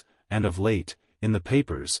histories, and of late, in the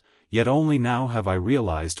papers, yet only now have I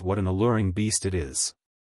realized what an alluring beast it is.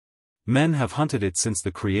 Men have hunted it since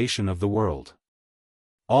the creation of the world.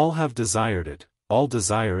 All have desired it, all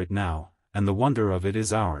desire it now, and the wonder of it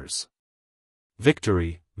is ours.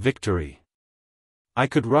 Victory, victory. I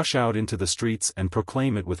could rush out into the streets and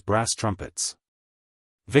proclaim it with brass trumpets.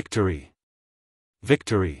 Victory.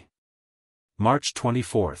 Victory. March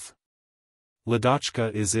 24th.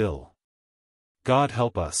 Ladochka is ill. God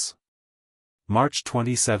help us. March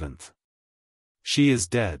 27th. She is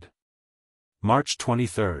dead. March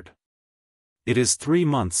 23rd. It is 3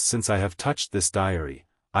 months since I have touched this diary.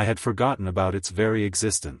 I had forgotten about its very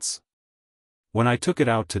existence. When I took it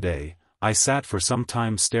out today, I sat for some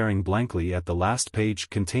time staring blankly at the last page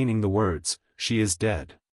containing the words, "She is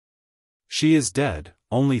dead." She is dead,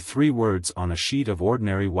 only 3 words on a sheet of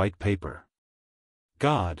ordinary white paper.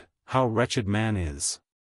 God, how wretched man is.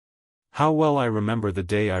 How well I remember the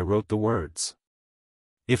day I wrote the words.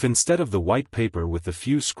 If instead of the white paper with the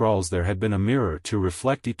few scrawls there had been a mirror to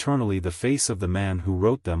reflect eternally the face of the man who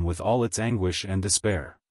wrote them with all its anguish and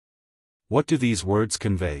despair. What do these words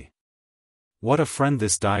convey? What a friend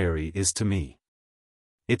this diary is to me.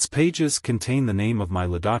 Its pages contain the name of my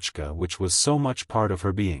Ladochka, which was so much part of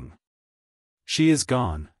her being. She is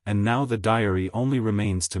gone, and now the diary only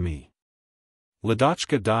remains to me.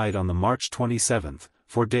 Ladochka died on the March 27th,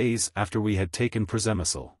 4 days after we had taken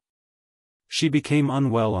Przemysl. She became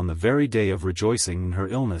unwell on the very day of rejoicing, and her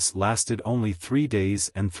illness lasted only 3 days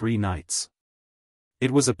and 3 nights.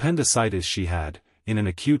 It was appendicitis she had, in an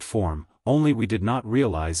acute form, only we did not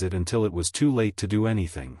realize it until it was too late to do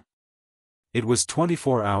anything. It was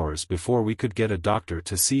 24 hours before we could get a doctor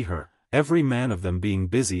to see her, every man of them being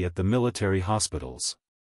busy at the military hospitals.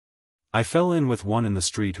 I fell in with one in the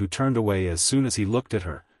street who turned away as soon as he looked at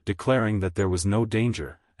her, declaring that there was no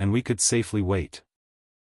danger, and we could safely wait.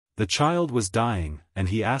 The child was dying, and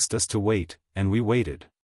he asked us to wait, and we waited.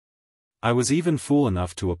 I was even fool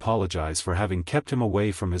enough to apologize for having kept him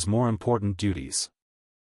away from his more important duties.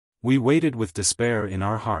 We waited with despair in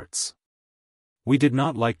our hearts. We did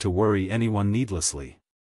not like to worry anyone needlessly.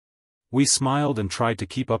 We smiled and tried to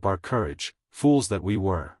keep up our courage, fools that we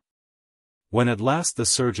were. When at last the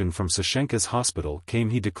surgeon from Sashenka's hospital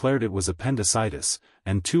came, he declared it was appendicitis,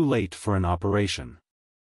 and too late for an operation.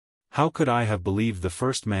 How could I have believed the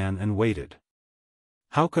first man and waited?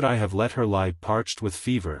 How could I have let her lie parched with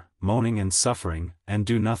fever, moaning and suffering, and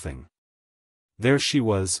do nothing? There she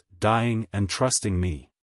was, dying and trusting me.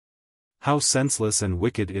 How senseless and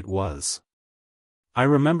wicked it was. I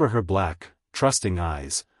remember her black, trusting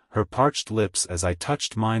eyes, her parched lips as I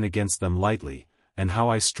touched mine against them lightly, and how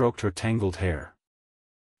I stroked her tangled hair.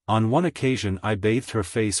 On one occasion I bathed her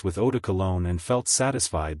face with eau de cologne and felt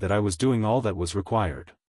satisfied that I was doing all that was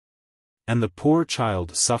required. And the poor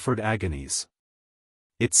child suffered agonies.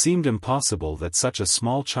 It seemed impossible that such a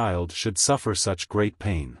small child should suffer such great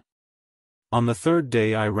pain. On the 3rd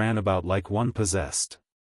day I ran about like one possessed.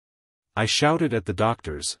 I shouted at the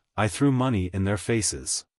doctors, I threw money in their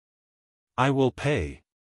faces. I will pay.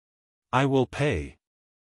 I will pay.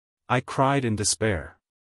 I cried in despair.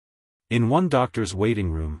 In one doctor's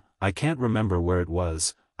waiting room, I can't remember where it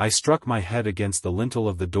was, I struck my head against the lintel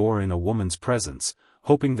of the door in a woman's presence,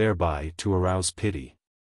 hoping thereby to arouse pity.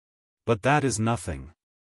 But that is nothing.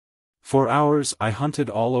 For hours I hunted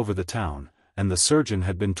all over the town, and the surgeon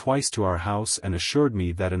had been twice to our house and assured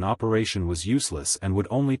me that an operation was useless and would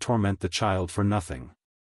only torment the child for nothing.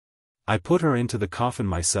 I put her into the coffin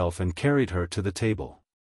myself and carried her to the table.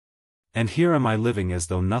 And here am I living as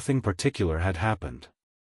though nothing particular had happened.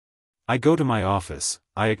 I go to my office,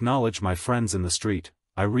 I acknowledge my friends in the street,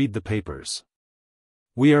 I read the papers.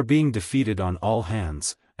 We are being defeated on all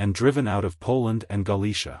hands, and driven out of Poland and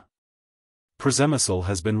Galicia. Przemysl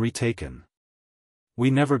has been retaken.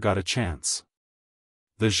 We never got a chance.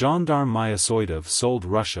 The gendarme Myasoidov sold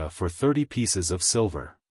Russia for 30 pieces of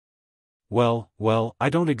silver. Well, I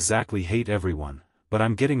don't exactly hate everyone, but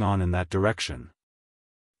I'm getting on in that direction.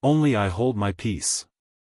 Only I hold my peace.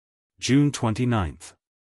 June 29th.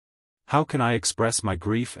 How can I express my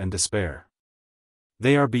grief and despair?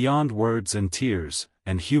 They are beyond words and tears,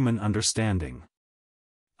 and human understanding.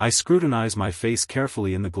 I scrutinize my face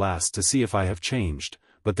carefully in the glass to see if I have changed,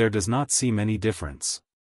 but there does not seem any difference.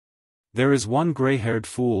 There is one gray-haired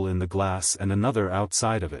fool in the glass and another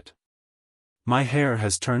outside of it. My hair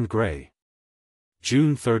has turned gray.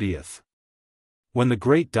 June 30th. When the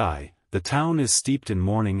great die, the town is steeped in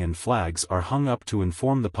mourning and flags are hung up to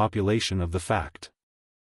inform the population of the fact.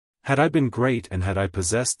 Had I been great and had I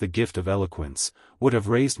possessed the gift of eloquence, would have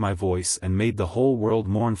raised my voice and made the whole world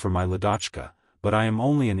mourn for my Ladochka, but I am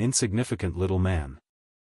only an insignificant little man.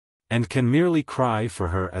 And can merely cry for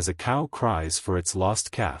her as a cow cries for its lost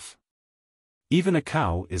calf. Even a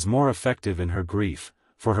cow is more effective in her grief,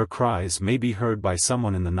 for her cries may be heard by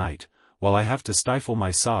someone in the night, while I have to stifle my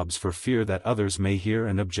sobs for fear that others may hear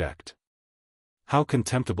and object. How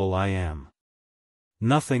contemptible I am.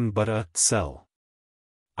 Nothing but a cell.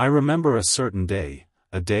 I remember a certain day,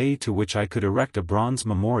 a day to which I could erect a bronze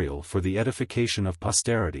memorial for the edification of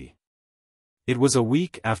posterity. It was a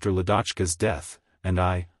week after Ladochka's death, and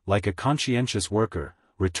I, like a conscientious worker,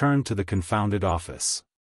 returned to the confounded office.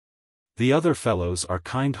 The other fellows are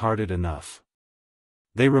kind-hearted enough.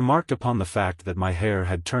 They remarked upon the fact that my hair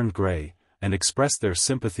had turned gray, and expressed their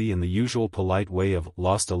sympathy in the usual polite way of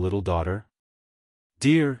 "lost a little daughter."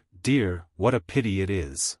 Dear, dear, what a pity it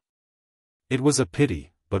is. It was a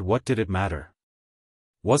pity, but what did it matter?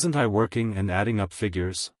 Wasn't I working and adding up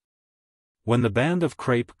figures? When the band of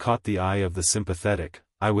crepe caught the eye of the sympathetic,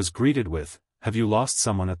 I was greeted with, "Have you lost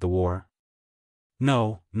someone at the war?"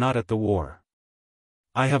 No, not at the war.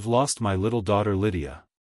 I have lost my little daughter Lydia.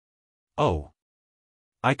 Oh.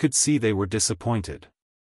 I could see they were disappointed.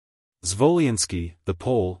 Zvolensky, the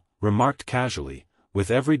Pole, remarked casually, with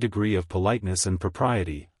every degree of politeness and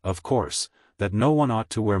propriety, of course, that no one ought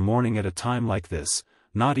to wear mourning at a time like this,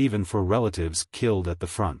 not even for relatives killed at the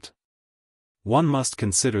front. One must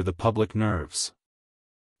consider the public nerves.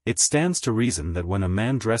 It stands to reason that when a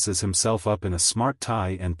man dresses himself up in a smart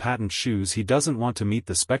tie and patent shoes, he doesn't want to meet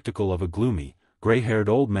the spectacle of a gloomy, gray-haired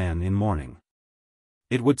old man in mourning.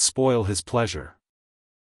 It would spoil his pleasure.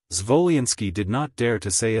 Zvolensky did not dare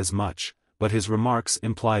to say as much, but his remarks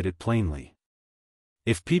implied it plainly.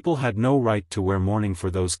 If people had no right to wear mourning for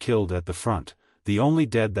those killed at the front, the only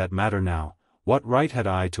dead that matter now, what right had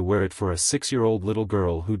I to wear it for a 6-year-old little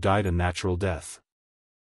girl who died a natural death?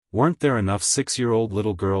 Weren't there enough 6-year-old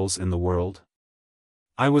little girls in the world?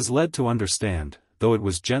 I was led to understand, though it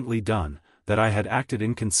was gently done, that I had acted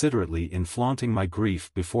inconsiderately in flaunting my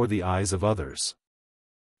grief before the eyes of others.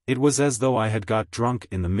 It was as though I had got drunk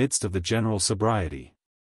in the midst of the general sobriety.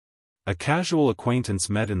 A casual acquaintance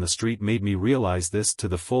met in the street made me realize this to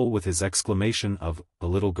the full with his exclamation of, "A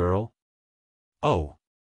little girl?" Oh!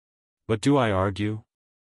 But do I argue?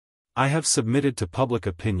 I have submitted to public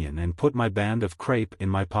opinion and put my band of crepe in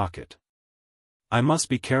my pocket. I must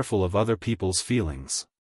be careful of other people's feelings.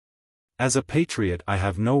 As a patriot I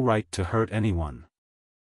have no right to hurt anyone.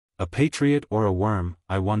 A patriot or a worm,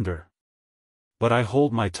 I wonder? But I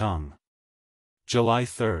hold my tongue. July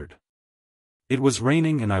 3rd. It was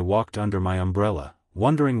raining and I walked under my umbrella,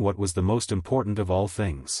 wondering what was the most important of all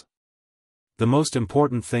things. The most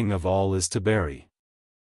important thing of all is to bury.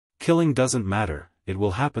 Killing doesn't matter, it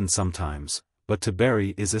will happen sometimes, but to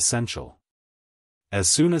bury is essential. As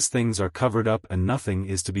soon as things are covered up and nothing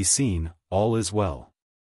is to be seen, all is well.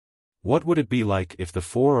 What would it be like if the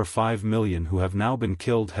 4 or 5 million who have now been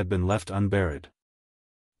killed had been left unburied?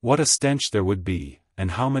 What a stench there would be,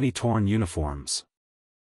 and how many torn uniforms.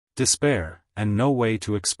 Despair, and no way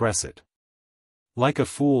to express it. Like a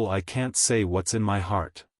fool I can't say what's in my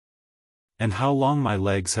heart. And how long my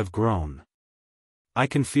legs have grown. I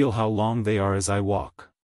can feel how long they are as I walk.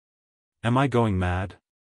 Am I going mad?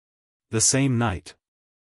 The same night.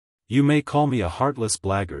 You may call me a heartless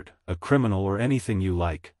blackguard, a criminal or anything you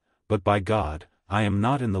like, but by God, I am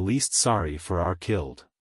not in the least sorry for our killed.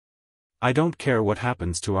 I don't care what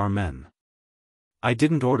happens to our men. I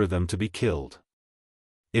didn't order them to be killed.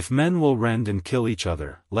 If men will rend and kill each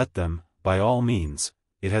other, let them, by all means,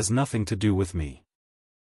 it has nothing to do with me.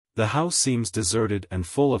 The house seems deserted and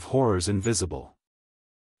full of horrors invisible.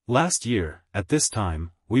 Last year, at this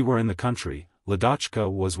time, we were in the country, Ladochka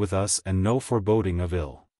was with us and no foreboding of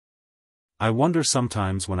ill. I wonder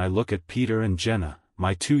sometimes when I look at Peter and Jenna,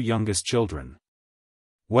 my 2 youngest children,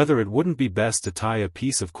 whether it wouldn't be best to tie a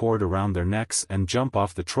piece of cord around their necks and jump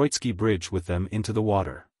off the Troitsky Bridge with them into the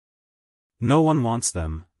water. No one wants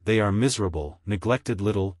them, they are miserable, neglected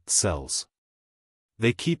little cells.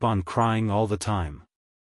 They keep on crying all the time.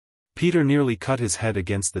 Peter nearly cut his head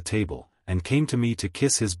against the table, and came to me to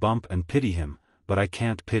kiss his bump and pity him, but I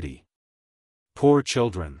can't pity. Poor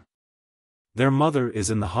children. Their mother is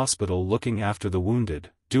in the hospital looking after the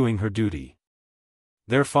wounded, doing her duty.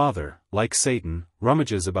 Their father, like Satan,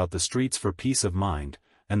 rummages about the streets for peace of mind,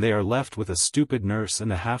 and they are left with a stupid nurse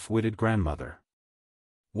and a half-witted grandmother.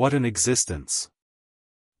 What an existence!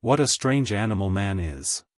 What a strange animal man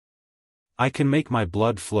is. I can make my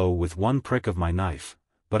blood flow with one prick of my knife,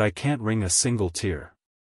 but I can't wring a single tear.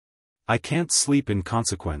 I can't sleep in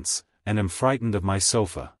consequence, and am frightened of my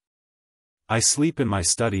sofa. I sleep in my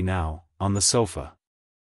study now, on the sofa.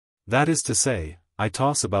 That is to say, I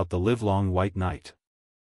toss about the livelong white night.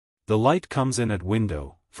 The light comes in at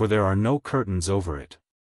window, for there are no curtains over it.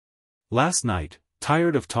 Last night,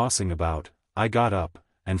 tired of tossing about, I got up,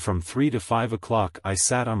 and from 3 to 5 o'clock I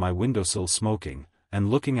sat on my windowsill smoking, and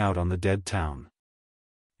looking out on the dead town.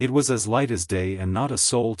 It was as light as day and not a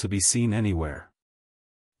soul to be seen anywhere.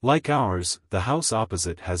 Like ours, the house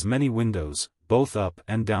opposite has many windows, both up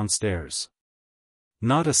and downstairs.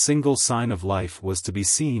 Not a single sign of life was to be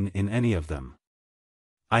seen in any of them.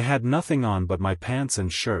 I had nothing on but my pants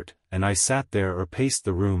and shirt, and I sat there or paced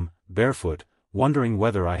the room, barefoot, wondering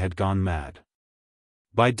whether I had gone mad.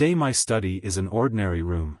 By day my study is an ordinary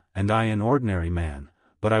room, and I an ordinary man,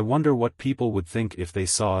 but I wonder what people would think if they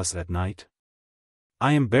saw us at night.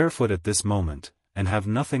 I am barefoot at this moment, and have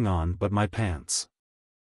nothing on but my pants.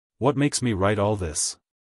 What makes me write all this?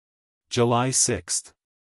 July 6th.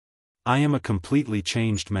 I am a completely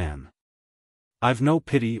changed man. I've no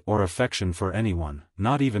pity or affection for anyone,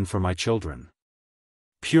 not even for my children.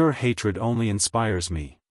 Pure hatred only inspires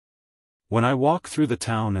me. When I walk through the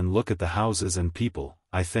town and look at the houses and people,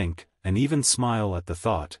 I think, and even smile at the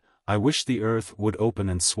thought, I wish the earth would open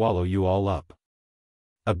and swallow you all up.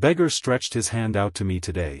 A beggar stretched his hand out to me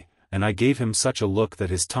today, and I gave him such a look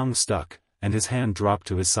that his tongue stuck, and his hand dropped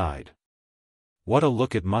to his side. What a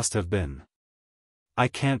look it must have been. I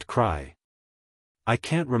can't cry. I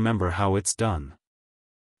can't remember how it's done.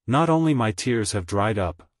 Not only my tears have dried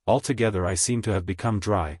up, altogether I seem to have become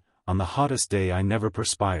dry. On the hottest day I never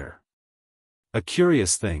perspire. A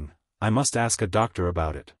curious thing, I must ask a doctor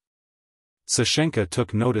about it. Sashenka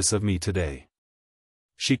took notice of me today.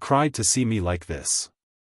 She cried to see me like this.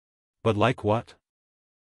 But like what?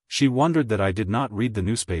 She wondered that I did not read the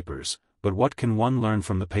newspapers, but what can one learn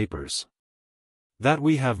from the papers? That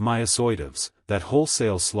we have myosoidives, that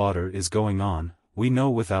wholesale slaughter is going on, we know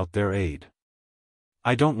without their aid.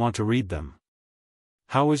 I don't want to read them.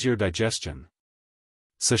 How is your digestion?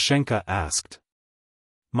 Sashenka asked.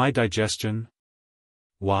 My digestion?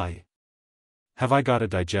 Why? Have I got a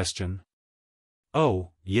digestion? Oh,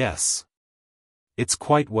 yes. It's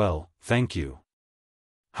quite well, thank you.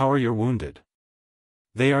 How are your wounded?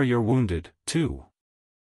 They are your wounded, too.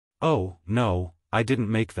 Oh, no, I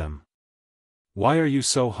didn't make them. Why are you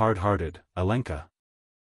so hard-hearted, Alenka?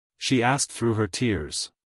 She asked through her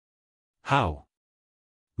tears. How?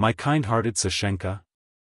 My kind-hearted Sashenka?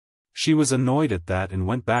 She was annoyed at that and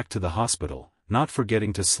went back to the hospital, not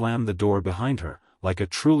forgetting to slam the door behind her, like a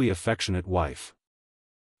truly affectionate wife.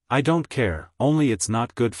 I don't care, only it's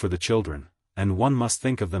not good for the children, and one must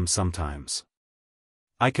think of them sometimes.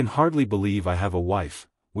 I can hardly believe I have a wife,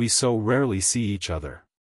 we so rarely see each other.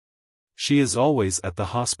 She is always at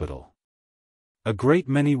the hospital. A great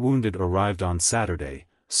many wounded arrived on Saturday,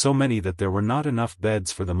 so many that there were not enough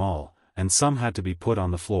beds for them all, and some had to be put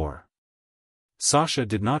on the floor. Sasha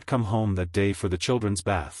did not come home that day for the children's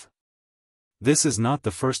bath. This is not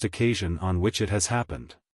the first occasion on which it has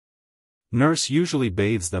happened. Nurse usually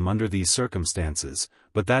bathes them under these circumstances,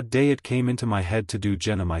 but that day it came into my head to do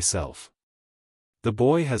Jenna myself. The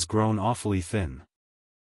boy has grown awfully thin.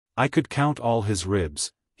 I could count all his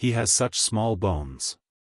ribs, he has such small bones.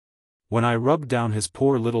 When I rubbed down his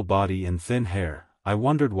poor little body and thin hair, I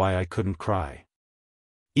wondered why I couldn't cry.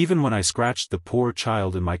 Even when I scratched the poor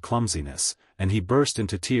child in my clumsiness, and he burst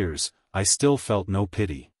into tears, I still felt no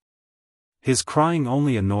pity. His crying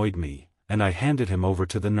only annoyed me, and I handed him over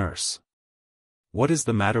to the nurse. What is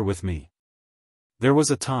the matter with me? There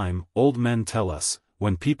was a time, old men tell us,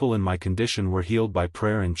 when people in my condition were healed by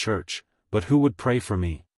prayer in church, but who would pray for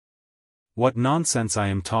me? What nonsense I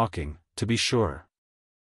am talking, to be sure.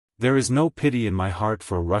 There is no pity in my heart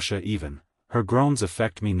for Russia even, her groans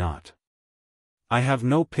affect me not. I have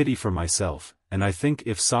no pity for myself, and I think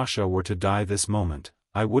if Sasha were to die this moment,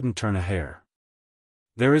 I wouldn't turn a hair.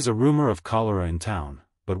 There is a rumor of cholera in town,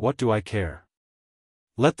 but what do I care?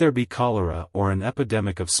 Let there be cholera or an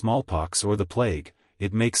epidemic of smallpox or the plague,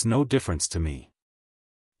 it makes no difference to me.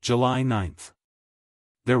 July 9th.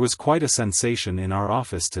 There was quite a sensation in our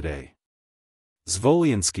office today.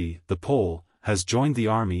 Zwoliński, the Pole, has joined the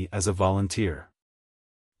army as a volunteer.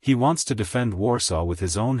 He wants to defend Warsaw with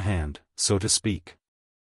his own hand, so to speak.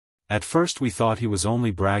 At first we thought he was only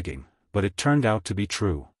bragging, but it turned out to be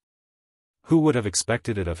true. Who would have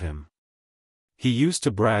expected it of him? He used to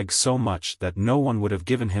brag so much that no one would have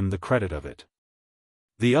given him the credit of it.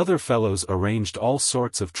 The other fellows arranged all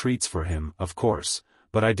sorts of treats for him, of course,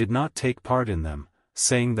 but I did not take part in them,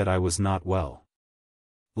 saying that I was not well.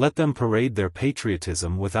 Let them parade their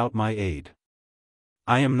patriotism without my aid.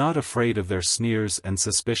 I am not afraid of their sneers and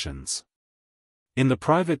suspicions. In the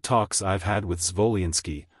private talks I've had with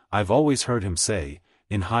Zwoliński, I've always heard him say,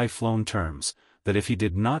 in high-flown terms, that if he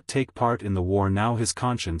did not take part in the war now his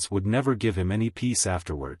conscience would never give him any peace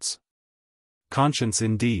afterwards. Conscience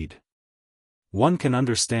indeed. One can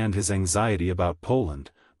understand his anxiety about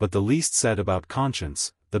Poland, but the least said about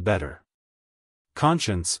conscience, the better.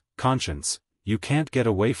 Conscience, you can't get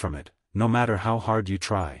away from it, no matter how hard you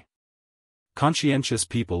try. Conscientious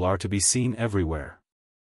people are to be seen everywhere.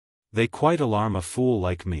 They quite alarm a fool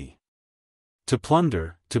like me. To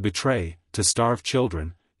plunder, to betray, to starve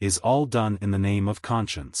children, is all done in the name of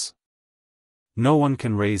conscience. No one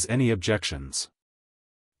can raise any objections.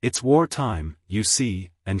 It's war time, you see,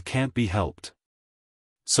 and can't be helped.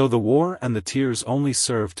 So the war and the tears only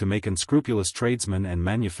serve to make unscrupulous tradesmen and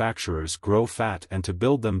manufacturers grow fat and to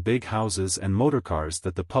build them big houses and motorcars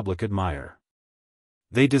that the public admire.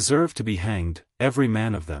 They deserve to be hanged, every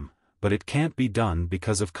man of them, but it can't be done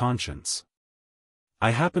because of conscience.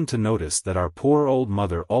 I happen to notice that our poor old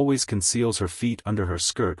mother always conceals her feet under her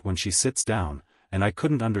skirt when she sits down, and I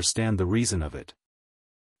couldn't understand the reason of it.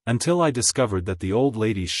 Until I discovered that the old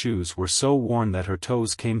lady's shoes were so worn that her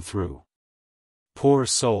toes came through. Poor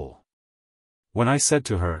soul. When I said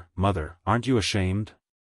to her, "Mother, aren't you ashamed?"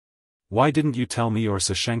 Why didn't you tell me, or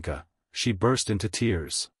Sashenka?" She burst into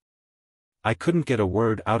tears. I couldn't get a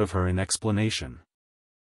word out of her in explanation.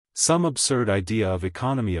 Some absurd idea of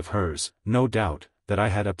economy of hers, no doubt, that I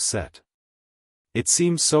had upset. It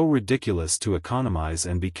seems so ridiculous to economize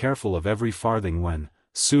and be careful of every farthing when,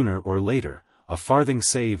 sooner or later, a farthing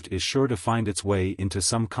saved is sure to find its way into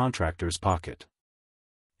some contractor's pocket.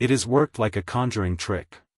 It is worked like a conjuring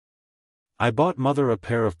trick. I bought Mother a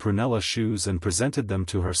pair of prunella shoes and presented them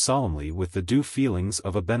to her solemnly with the due feelings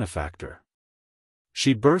of a benefactor.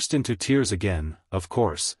 She burst into tears again, of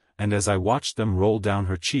course, and as I watched them roll down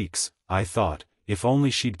her cheeks, I thought, if only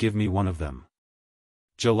she'd give me one of them.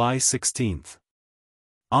 July 16.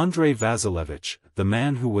 Andrei Vasilevich, the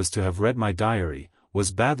man who was to have read my diary,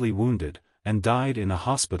 was badly wounded, and died in a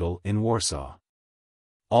hospital in Warsaw.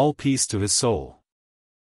 All peace to his soul.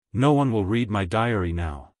 No one will read my diary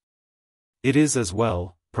now. It is as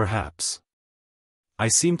well, perhaps. I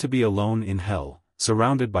seem to be alone in hell,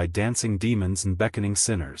 surrounded by dancing demons and beckoning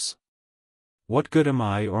sinners. What good am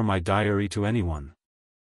I or my diary to anyone?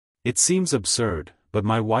 It seems absurd, but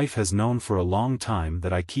my wife has known for a long time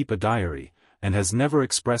that I keep a diary, and has never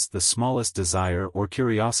expressed the smallest desire or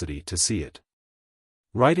curiosity to see it.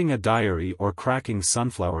 Writing a diary or cracking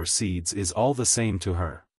sunflower seeds is all the same to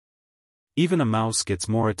her. Even a mouse gets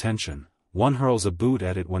more attention. One hurls a boot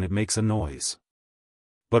at it when it makes a noise.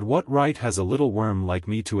 But what right has a little worm like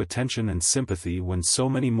me to attention and sympathy when so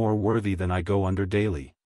many more worthy than I go under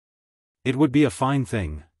daily? It would be a fine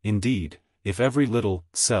thing, indeed, if every little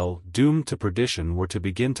cell doomed to perdition were to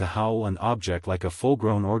begin to howl and object like a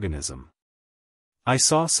full-grown organism. I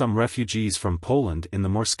saw some refugees from Poland in the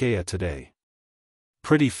Morskaya today.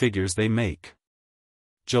 Pretty figures they make.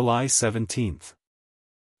 July 17.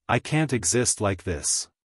 I can't exist like this.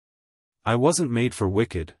 I wasn't made for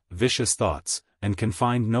wicked, vicious thoughts, and can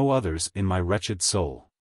find no others in my wretched soul.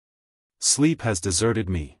 Sleep has deserted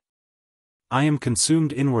me. I am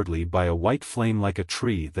consumed inwardly by a white flame like a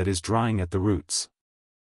tree that is drying at the roots.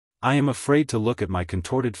 I am afraid to look at my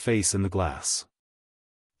contorted face in the glass.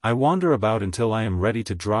 I wander about until I am ready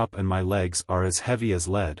to drop and my legs are as heavy as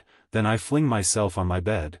lead, then I fling myself on my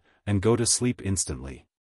bed, and go to sleep instantly.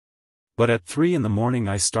 But at 3 in the morning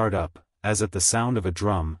I start up, as at the sound of a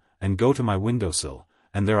drum, and go to my windowsill,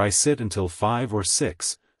 and there I sit until 5 or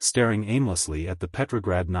 6, staring aimlessly at the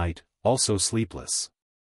Petrograd night, also sleepless.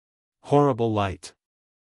 Horrible light.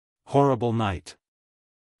 Horrible night.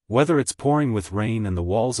 Whether it's pouring with rain and the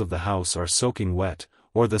walls of the house are soaking wet,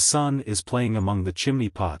 or the sun is playing among the chimney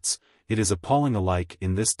pots, it is appalling alike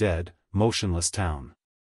in this dead, motionless town.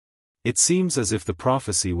 It seems as if the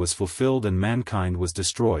prophecy was fulfilled and mankind was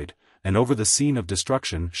destroyed, and over the scene of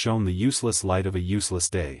destruction shone the useless light of a useless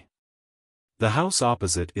day. The house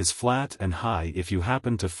opposite is flat and high. If you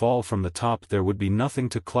happen to fall from the top there would be nothing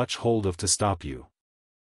to clutch hold of to stop you.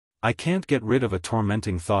 I can't get rid of a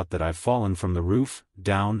tormenting thought that I've fallen from the roof,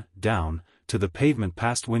 down, to the pavement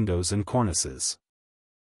past windows and cornices.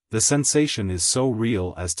 The sensation is so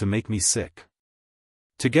real as to make me sick.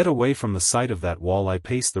 To get away from the sight of that wall I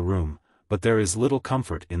pace the room, but there is little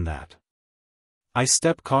comfort in that. I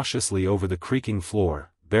step cautiously over the creaking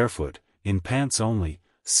floor, barefoot, in pants only,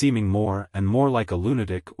 seeming more and more like a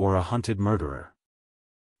lunatic or a hunted murderer.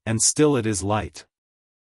 And still it is light.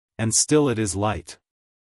 And still it is light.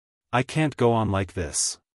 I can't go on like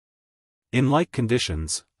this. In like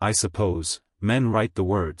conditions, I suppose, men write the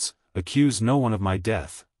words, "Accuse no one of my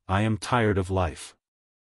death, I am tired of life."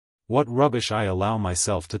 What rubbish I allow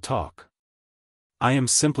myself to talk. I am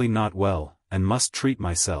simply not well, and must treat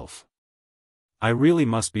myself. I really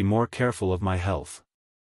must be more careful of my health.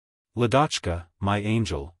 Ladochka, my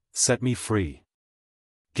angel, set me free.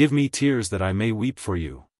 Give me tears that I may weep for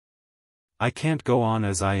you. I can't go on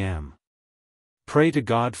as I am. Pray to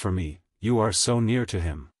God for me, you are so near to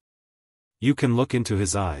him. You can look into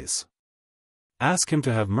his eyes. Ask him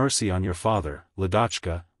to have mercy on your father,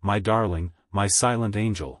 Ladochka, my darling, my silent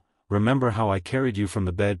angel. Remember how I carried you from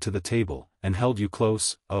the bed to the table, and held you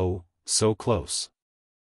close, oh, so close.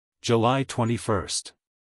 July 21.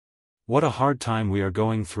 What a hard time we are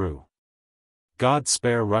going through. God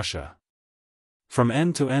spare Russia. From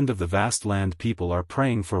end to end of the vast land people are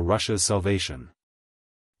praying for Russia's salvation.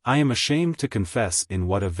 I am ashamed to confess in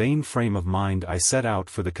what a vain frame of mind I set out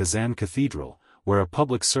for the Kazan Cathedral, where a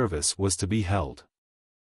public service was to be held.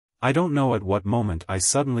 I don't know at what moment I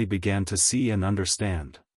suddenly began to see and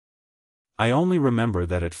understand. I only remember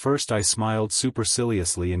that at first I smiled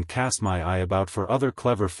superciliously and cast my eye about for other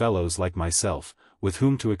clever fellows like myself, with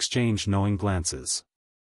whom to exchange knowing glances.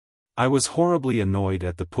 I was horribly annoyed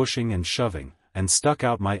at the pushing and shoving, and stuck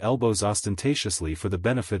out my elbows ostentatiously for the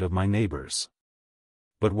benefit of my neighbors.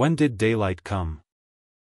 But when did daylight come?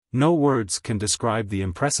 No words can describe the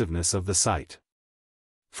impressiveness of the sight.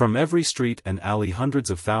 From every street and alley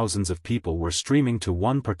hundreds of thousands of people were streaming to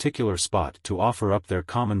one particular spot to offer up their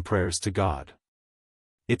common prayers to God.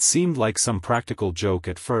 It seemed like some practical joke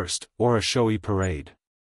at first, or a showy parade.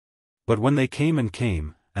 But when they came,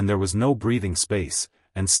 and there was no breathing space,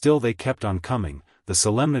 and still they kept on coming, the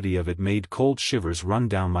solemnity of it made cold shivers run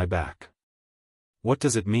down my back. What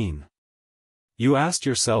does it mean? You asked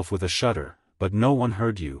yourself with a shudder, but no one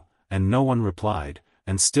heard you, and no one replied,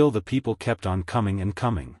 and still the people kept on coming and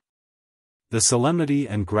coming. The solemnity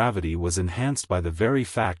and gravity was enhanced by the very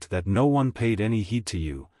fact that no one paid any heed to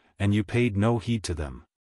you, and you paid no heed to them.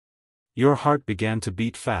 Your heart began to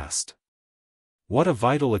beat fast. What a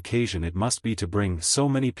vital occasion it must be to bring so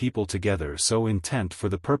many people together so intent for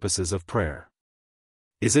the purposes of prayer.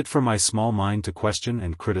 Is it for my small mind to question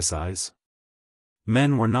and criticize?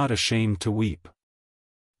 Men were not ashamed to weep.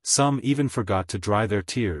 Some even forgot to dry their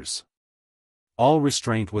tears. All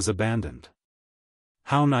restraint was abandoned.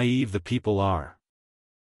 How naive the people are.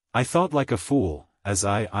 I thought like a fool, as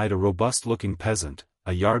I eyed a robust-looking peasant,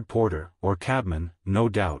 a yard porter, or cabman, no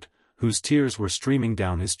doubt, whose tears were streaming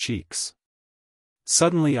down his cheeks.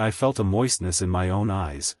 Suddenly I felt a moistness in my own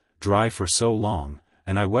eyes, dry for so long,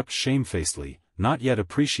 and I wept shamefacedly, not yet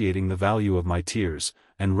appreciating the value of my tears,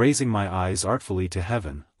 and raising my eyes artfully to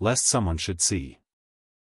heaven, lest someone should see.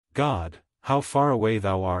 God, how far away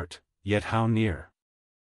thou art, yet how near.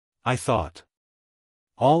 I thought.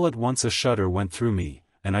 All at once a shudder went through me,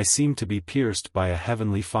 and I seemed to be pierced by a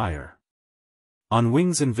heavenly fire. On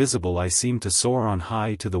wings invisible I seemed to soar on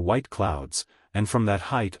high to the white clouds, and from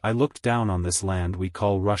that height I looked down on this land we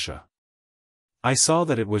call Russia. I saw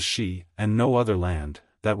that it was she, and no other land,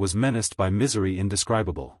 that was menaced by misery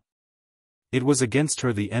indescribable. It was against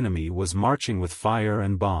her the enemy was marching with fire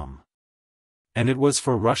and bomb. And it was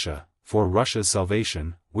for Russia's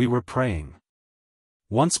salvation, we were praying.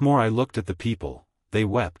 Once more I looked at the people, they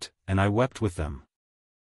wept, and I wept with them.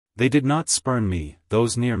 They did not spurn me,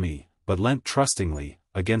 those near me, but leant trustingly,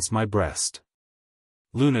 against my breast.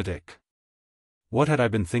 Lunatic. What had I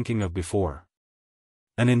been thinking of before?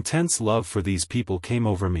 An intense love for these people came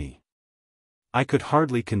over me. I could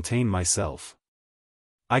hardly contain myself.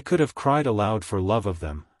 I could have cried aloud for love of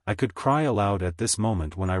them, I could cry aloud at this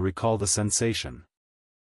moment when I recall the sensation.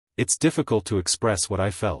 It's difficult to express what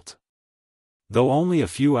I felt. Though only a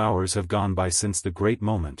few hours have gone by since the great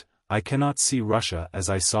moment, I cannot see Russia as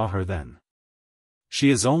I saw her then. She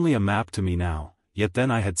is only a map to me now, yet then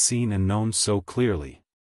I had seen and known so clearly.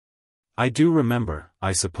 I do remember,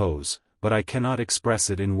 I suppose, but I cannot express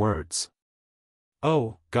it in words.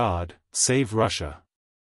 Oh, God, save Russia.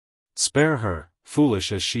 Spare her,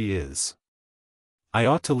 foolish as she is. I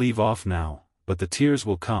ought to leave off now, but the tears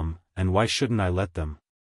will come, and why shouldn't I let them?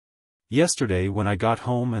 Yesterday when I got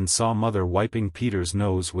home and saw Mother wiping Peter's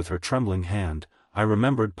nose with her trembling hand, I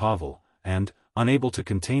remembered Pavel, and, unable to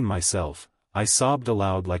contain myself, I sobbed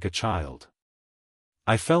aloud like a child.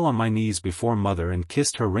 I fell on my knees before Mother and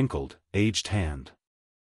kissed her wrinkled, aged hand.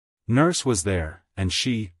 Nurse was there, and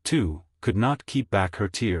she, too, could not keep back her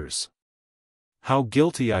tears. How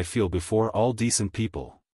guilty I feel before all decent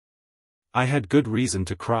people. I had good reason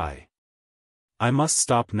to cry. I must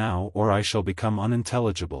stop now or I shall become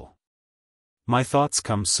unintelligible. My thoughts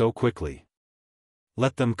come so quickly.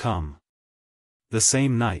 Let them come. The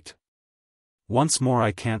same night. Once more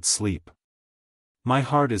I can't sleep. My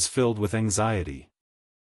heart is filled with anxiety.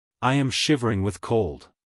 I am shivering with cold.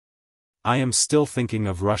 I am still thinking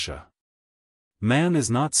of Russia. Man is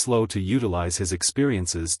not slow to utilize his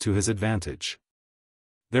experiences to his advantage.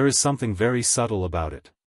 There is something very subtle about it.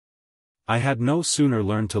 I had no sooner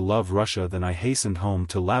learned to love Russia than I hastened home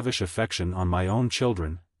to lavish affection on my own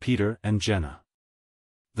children, Peter and Jenna.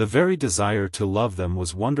 The very desire to love them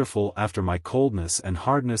was wonderful after my coldness and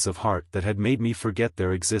hardness of heart that had made me forget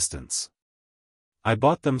their existence. I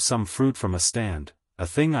bought them some fruit from a stand, a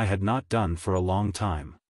thing I had not done for a long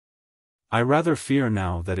time. I rather fear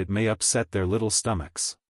now that it may upset their little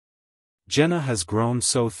stomachs. Jenna has grown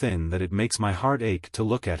so thin that it makes my heart ache to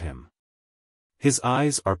look at him. His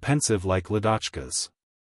eyes are pensive like Ladochka's.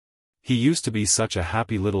 He used to be such a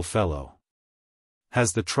happy little fellow.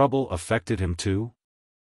 Has the trouble affected him too?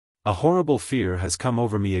 A horrible fear has come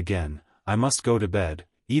over me again. I must go to bed,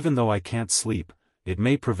 even though I can't sleep, it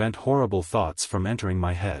may prevent horrible thoughts from entering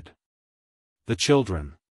my head. The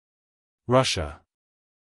children. Russia.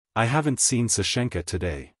 I haven't seen Sashenka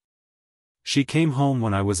today. She came home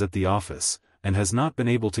when I was at the office, and has not been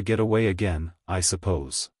able to get away again, I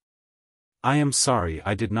suppose. I am sorry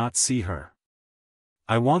I did not see her.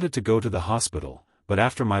 I wanted to go to the hospital, but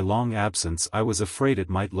after my long absence I was afraid it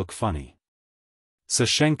might look funny.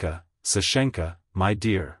 Sashenka, Sashenka, my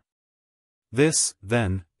dear. This,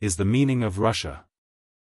 then, is the meaning of Russia.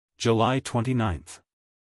 July 29th.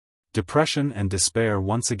 Depression and despair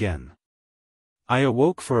once again. I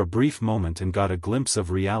awoke for a brief moment and got a glimpse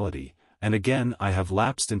of reality, and again I have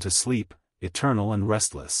lapsed into sleep, eternal and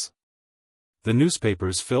restless. The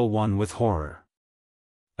newspapers fill one with horror.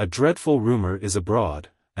 A dreadful rumor is abroad,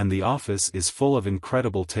 and the office is full of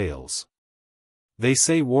incredible tales. They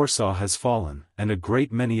say Warsaw has fallen, and a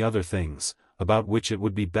great many other things, about which it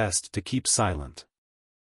would be best to keep silent.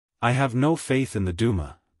 I have no faith in the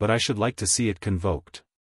Duma, but I should like to see it convoked.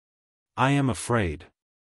 I am afraid.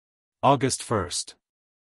 August 1st.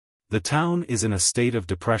 The town is in a state of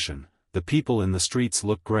depression, the people in the streets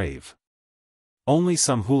look grave. Only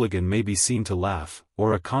some hooligan may be seen to laugh,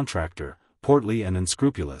 or a contractor, portly and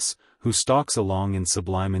unscrupulous, who stalks along in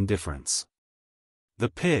sublime indifference. The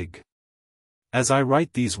pig. As I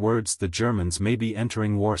write these words, the Germans may be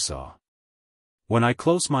entering Warsaw. When I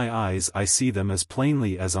close my eyes I see them as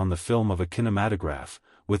plainly as on the film of a kinematograph,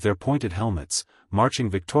 with their pointed helmets, marching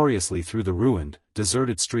victoriously through the ruined,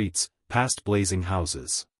 deserted streets, past blazing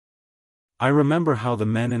houses. I remember how the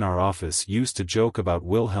men in our office used to joke about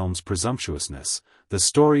Wilhelm's presumptuousness, the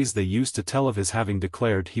stories they used to tell of his having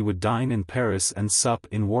declared he would dine in Paris and sup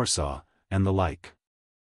in Warsaw, and the like.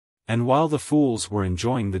 And while the fools were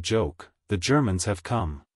enjoying the joke, the Germans have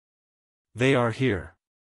come. They are here.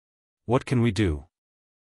 What can we do?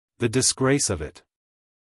 The disgrace of it.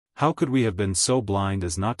 How could we have been so blind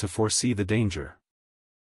as not to foresee the danger?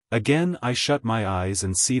 Again I shut my eyes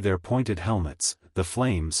and see their pointed helmets, the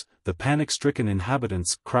flames, the panic-stricken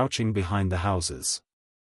inhabitants crouching behind the houses.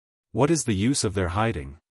 What is the use of their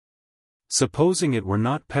hiding? Supposing it were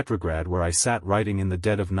not Petrograd where I sat writing in the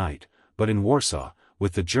dead of night, but in Warsaw,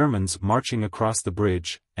 with the Germans marching across the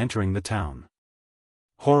bridge, entering the town.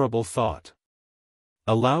 Horrible thought.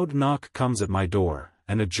 A loud knock comes at my door,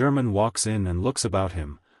 and a German walks in and looks about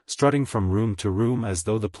him, strutting from room to room as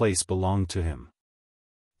though the place belonged to him.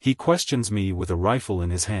 He questions me with a rifle in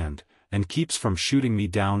his hand, and keeps from shooting me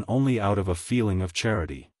down only out of a feeling of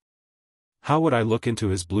charity. How would I look into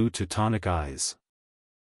his blue Teutonic eyes?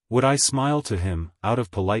 Would I smile to him, out of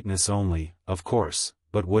politeness only, of course,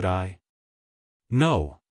 but would I?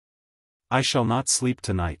 No. I shall not sleep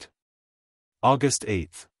tonight. August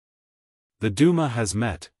 8th. The Duma has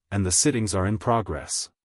met, and the sittings are in progress.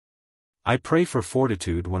 I pray for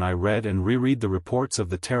fortitude when I read and reread the reports of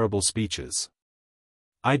the terrible speeches.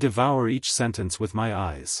 I devour each sentence with my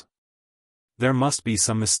eyes. There must be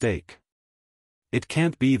some mistake. It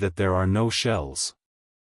can't be that there are no shells.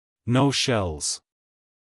 No shells.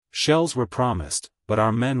 Shells were promised, but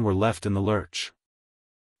our men were left in the lurch.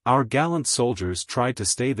 Our gallant soldiers tried to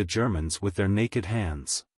stay the Germans with their naked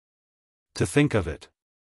hands. To think of it.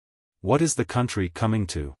 What is the country coming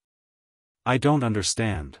to? I don't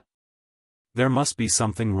understand. There must be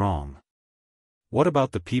something wrong. What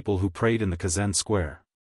about the people who prayed in the Kazan Square?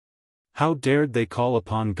 How dared they call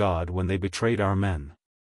upon God when they betrayed our men?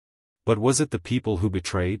 But was it the people who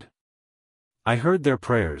betrayed? I heard their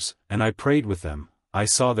prayers, and I prayed with them, I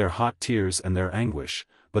saw their hot tears and their anguish,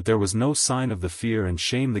 but there was no sign of the fear and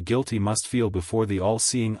shame the guilty must feel before the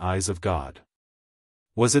all-seeing eyes of God.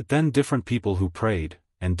 Was it then different people who prayed,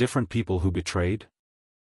 and different people who betrayed?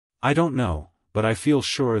 I don't know, but I feel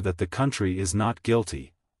sure that the country is not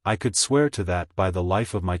guilty. I could swear to that by the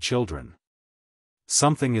life of my children.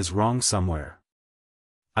 Something is wrong somewhere.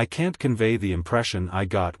 I can't convey the impression I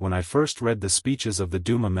got when I first read the speeches of the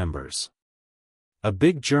Duma members. A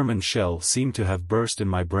big German shell seemed to have burst in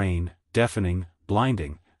my brain, deafening,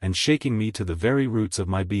 blinding, and shaking me to the very roots of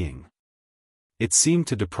my being. It seemed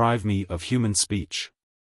to deprive me of human speech.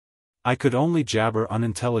 I could only jabber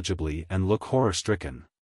unintelligibly and look horror-stricken.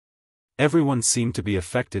 Everyone seemed to be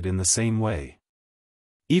affected in the same way.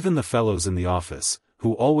 Even the fellows in the office,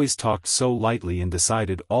 who always talked so lightly and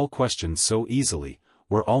decided all questions so easily,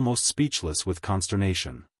 were almost speechless with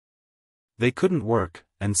consternation. They couldn't work,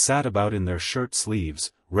 and sat about in their shirt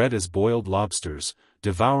sleeves, red as boiled lobsters,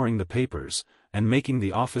 devouring the papers, and making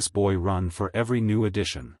the office boy run for every new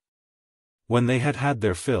edition. When they had had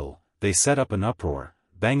their fill, they set up an uproar,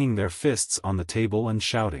 banging their fists on the table and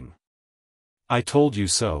shouting. I told you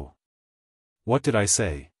so. What did I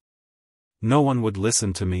say? No one would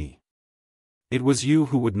listen to me. It was you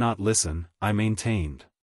who would not listen, I maintained.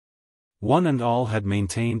 One and all had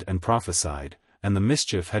maintained and prophesied, and the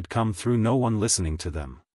mischief had come through no one listening to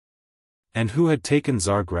them. And who had taken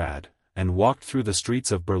Tsargrad, and walked through the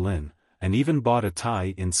streets of Berlin, and even bought a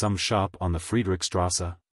tie in some shop on the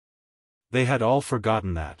Friedrichstrasse? They had all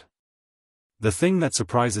forgotten that. The thing that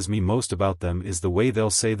surprises me most about them is the way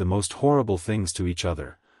they'll say the most horrible things to each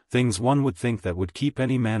other, things one would think that would keep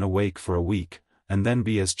any man awake for a week, and then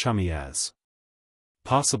be as chummy as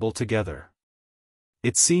possible together.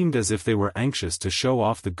 It seemed as if they were anxious to show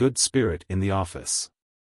off the good spirit in the office.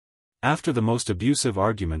 After the most abusive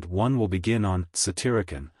argument, one will begin on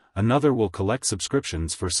Satyricon, another will collect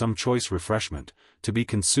subscriptions for some choice refreshment, to be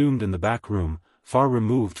consumed in the back room, far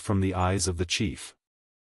removed from the eyes of the chief.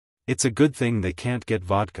 It's a good thing they can't get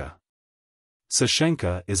vodka.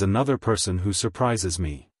 Sashenka is another person who surprises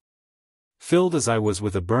me. Filled as I was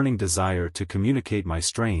with a burning desire to communicate my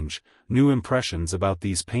strange, new impressions about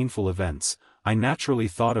these painful events, I naturally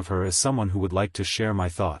thought of her as someone who would like to share my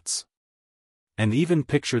thoughts. And even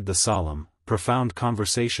pictured the solemn, profound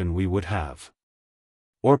conversation we would have.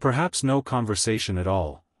 Or perhaps no conversation at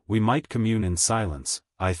all, we might commune in silence,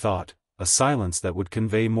 I thought, a silence that would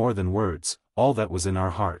convey more than words, all that was in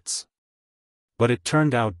our hearts. But it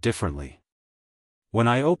turned out differently. When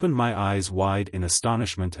I opened my eyes wide in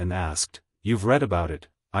astonishment and asked, "You've read about it,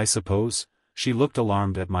 I suppose?" she looked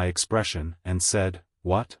alarmed at my expression and said,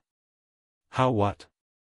 "What? How what?"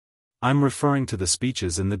 "I'm referring to the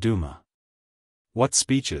speeches in the Duma." "What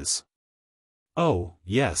speeches?" "Oh,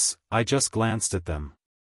 yes, I just glanced at them.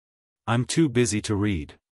 I'm too busy to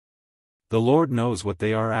read. The Lord knows what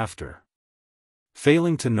they are after."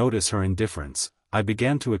 Failing to notice her indifference, I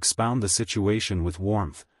began to expound the situation with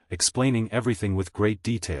warmth, explaining everything with great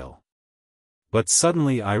detail. But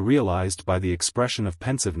suddenly I realized by the expression of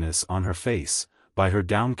pensiveness on her face, by her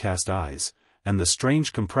downcast eyes, and the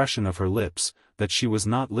strange compression of her lips, that she was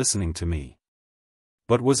not listening to me,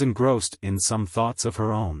 but was engrossed in some thoughts of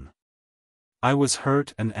her own. I was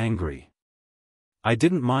hurt and angry. I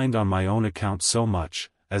didn't mind on my own account so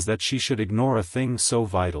much, as that she should ignore a thing so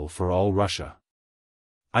vital for all Russia.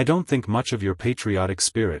 "I don't think much of your patriotic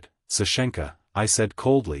spirit, Sashenka," I said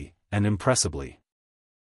coldly and impressibly.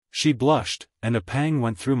 She blushed, and a pang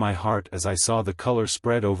went through my heart as I saw the color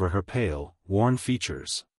spread over her pale, worn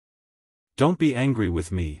features. "Don't be angry with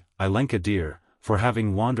me, Ilenka dear, for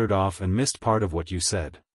having wandered off and missed part of what you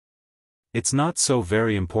said. It's not so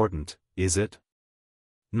very important, is it?"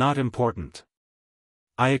 "Not important,"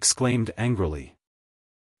 I exclaimed angrily.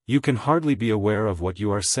 "You can hardly be aware of what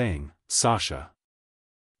you are saying, Sasha.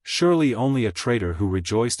 Surely only a traitor who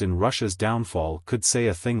rejoiced in Russia's downfall could say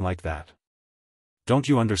a thing like that. Don't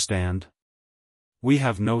you understand? We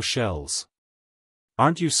have no shells.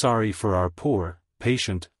 Aren't you sorry for our poor,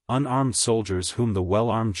 patient, unarmed soldiers whom the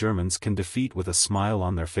well-armed Germans can defeat with a smile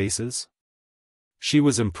on their faces?" She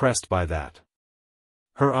was impressed by that.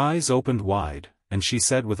 Her eyes opened wide, and she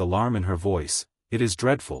said with alarm in her voice, "It is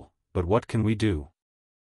dreadful, but what can we do?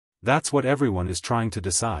 That's what everyone is trying to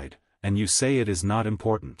decide, and you say it is not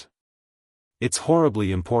important." "It's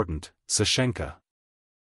horribly important, Sashenka.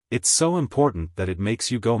 It's so important that it makes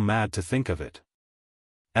you go mad to think of it."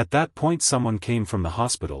 At that point someone came from the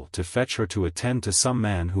hospital to fetch her to attend to some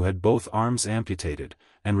man who had both arms amputated,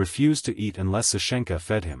 and refused to eat unless Sashenka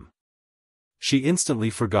fed him. She instantly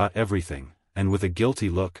forgot everything, and with a guilty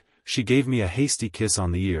look, she gave me a hasty kiss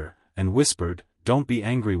on the ear, and whispered, "Don't be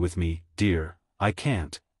angry with me, dear, I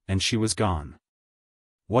can't," and she was gone.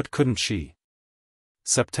 What couldn't she?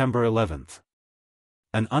 September 11th.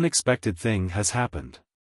 An unexpected thing has happened.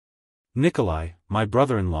 Nikolai, my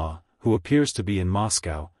brother-in-law, who appears to be in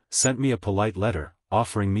Moscow, sent me a polite letter,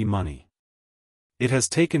 offering me money. It has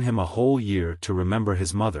taken him a whole year to remember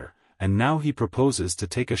his mother, and now he proposes to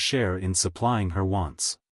take a share in supplying her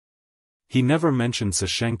wants. He never mentioned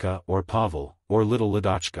Sashenka or Pavel, or little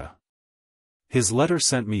Ladochka. His letter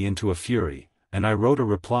sent me into a fury, and I wrote a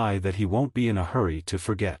reply that he won't be in a hurry to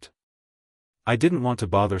forget. I didn't want to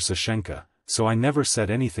bother Sashenka, so I never said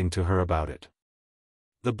anything to her about it.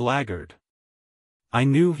 The blackguard. I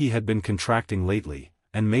knew he had been contracting lately,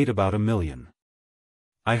 and made about 1 million.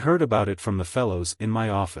 I heard about it from the fellows in my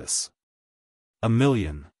office. 1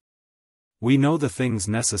 million. We know the things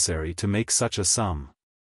necessary to make such a sum.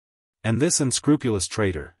 And this unscrupulous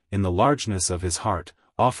traitor, in the largeness of his heart,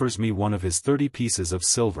 offers me one of his 30 pieces of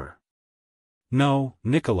silver. No,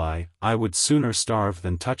 Nikolai, I would sooner starve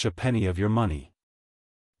than touch a penny of your money.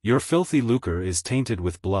 Your filthy lucre is tainted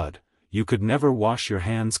with blood, you could never wash your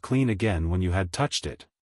hands clean again when you had touched it.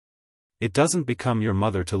 It doesn't become your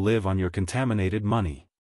mother to live on your contaminated money.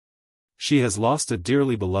 She has lost a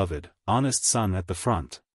dearly beloved, honest son at the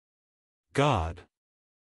front. God!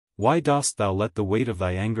 Why dost thou let the weight of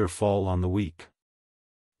thy anger fall on the weak?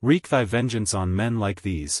 Wreak thy vengeance on men like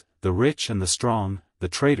these, the rich and the strong, the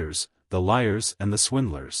traitors, the liars and the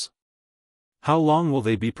swindlers. How long will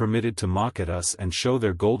they be permitted to mock at us and show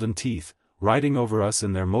their golden teeth, riding over us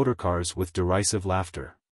in their motorcars with derisive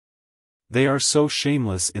laughter. They are so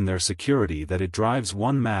shameless in their security that it drives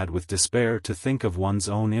one mad with despair to think of one's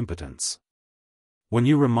own impotence. When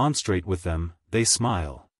you remonstrate with them, they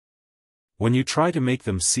smile. When you try to make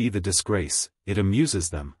them see the disgrace, it amuses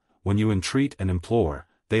them. When you entreat and implore,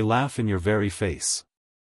 they laugh in your very face.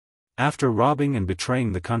 After robbing and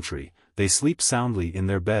betraying the country, they sleep soundly in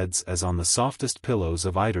their beds as on the softest pillows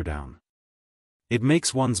of eiderdown. It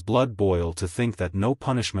makes one's blood boil to think that no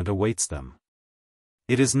punishment awaits them.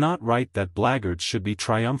 It is not right that blackguards should be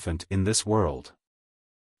triumphant in this world.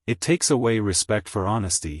 It takes away respect for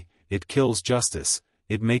honesty, it kills justice,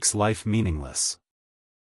 it makes life meaningless.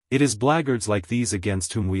 It is blackguards like these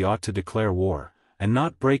against whom we ought to declare war, and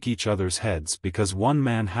not break each other's heads because one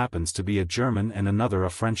man happens to be a German and another a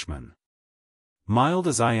Frenchman. Mild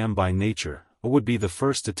as I am by nature, I would be the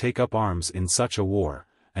first to take up arms in such a war,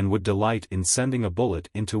 and would delight in sending a bullet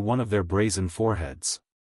into one of their brazen foreheads.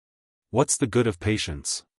 What's the good of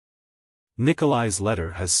patience? Nikolai's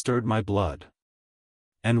letter has stirred my blood.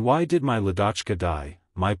 And why did my Ladochka die,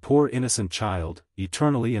 my poor innocent child,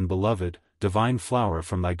 eternally and beloved, divine flower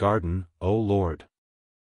from thy garden, O Lord?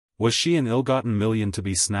 Was she an ill-gotten million to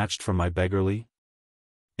be snatched from my beggarly?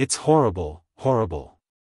 It's horrible, horrible.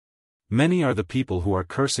 Many are the people who are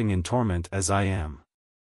cursing in torment as I am.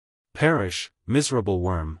 Perish, miserable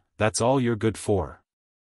worm, that's all you're good for.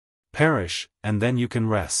 Perish, and then you can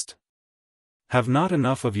rest. Have not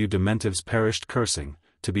enough of you dementives perished cursing,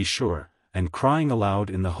 to be sure, and crying aloud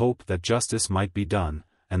in the hope that justice might be done,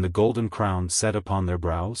 and the golden crown set upon their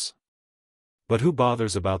brows? But who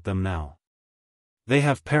bothers about them now? They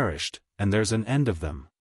have perished, and there's an end of them.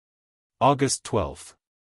 August 12th.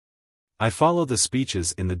 I follow the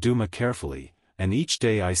speeches in the Duma carefully, and each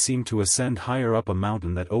day I seem to ascend higher up a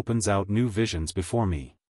mountain that opens out new visions before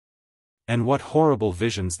me. And what horrible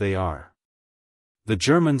visions they are! The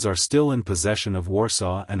Germans are still in possession of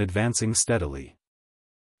Warsaw and advancing steadily.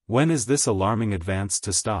 When is this alarming advance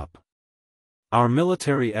to stop? Our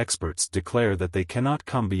military experts declare that they cannot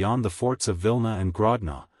come beyond the forts of Vilna and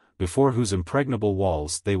Grodno, before whose impregnable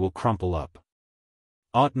walls they will crumple up.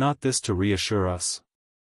 Ought not this to reassure us?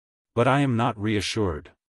 But I am not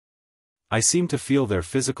reassured. I seem to feel their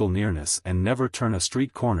physical nearness and never turn a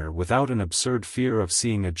street corner without an absurd fear of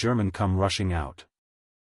seeing a German come rushing out.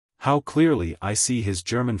 How clearly I see his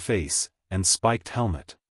German face, and spiked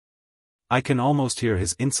helmet. I can almost hear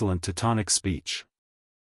his insolent Teutonic speech.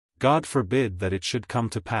 God forbid that it should come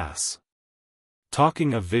to pass.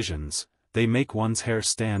 Talking of visions, they make one's hair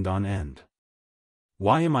stand on end.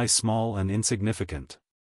 Why am I small and insignificant?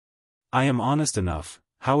 I am honest enough,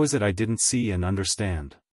 how is it I didn't see and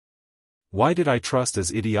understand? Why did I trust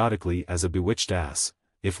as idiotically as a bewitched ass,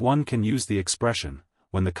 if one can use the expression,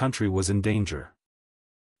 when the country was in danger?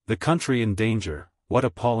 The country in danger, what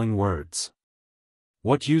appalling words!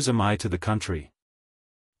 What use am I to the country?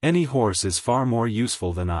 Any horse is far more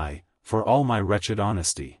useful than I, for all my wretched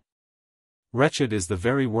honesty. Wretched is the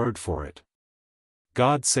very word for it.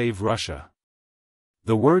 God save Russia.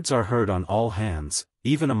 The words are heard on all hands,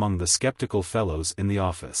 even among the skeptical fellows in the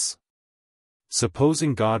office.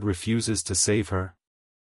 Supposing God refuses to save her?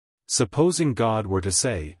 Supposing God were to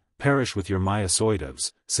say, perish with your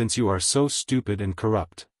Myosoidovs, since you are so stupid and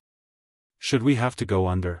corrupt. Should we have to go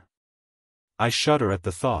under? I shudder at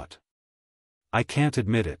the thought. I can't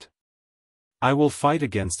admit it. I will fight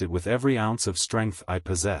against it with every ounce of strength I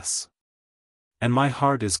possess. And my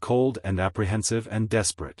heart is cold and apprehensive and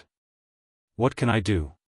desperate. What can I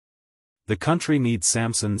do? The country needs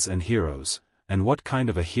Samsons and heroes, and what kind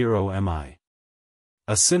of a hero am I?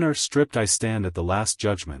 A sinner stripped I stand at the last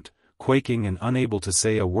judgment, quaking and unable to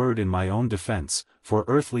say a word in my own defense, for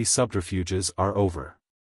earthly subterfuges are over.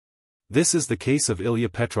 This is the case of Ilya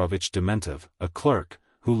Petrovich Dementov, a clerk,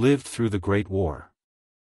 who lived through the Great War.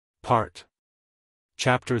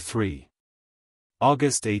 Chapter 3.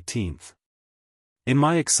 August 18th. In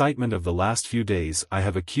my excitement of the last few days I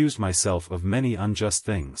have accused myself of many unjust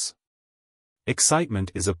things.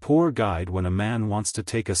 Excitement is a poor guide when a man wants to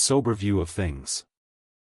take a sober view of things.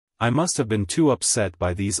 I must have been too upset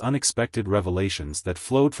by these unexpected revelations that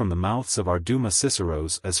flowed from the mouths of our Duma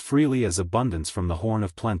Ciceros as freely as abundance from the horn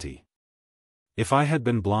of plenty. If I had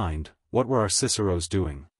been blind, what were our Ciceros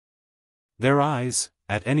doing? Their eyes,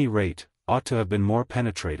 at any rate, ought to have been more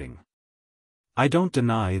penetrating. I don't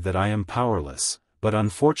deny that I am powerless, but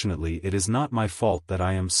unfortunately it is not my fault that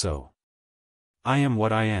I am so. I am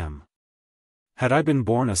what I am. Had I been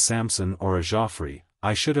born a Samson or a Joffrey,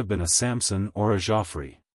 I should have been a Samson or a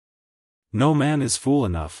Joffrey. No man is fool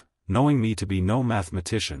enough, knowing me to be no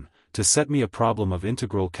mathematician, to set me a problem of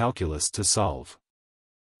integral calculus to solve.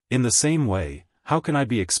 In the same way, how can I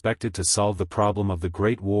be expected to solve the problem of the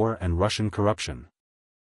Great War and Russian corruption?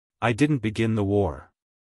 I didn't begin the war.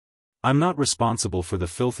 I'm not responsible for the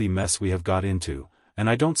filthy mess we have got into, and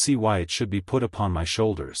I don't see why it should be put upon my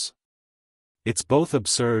shoulders. It's both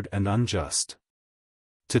absurd and unjust.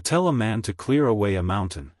 To tell a man to clear away a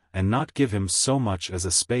mountain, and not give him so much as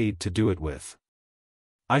a spade to do it with.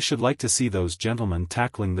 I should like to see those gentlemen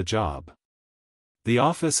tackling the job. The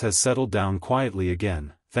office has settled down quietly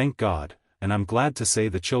again, thank God, and I'm glad to say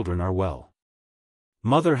the children are well.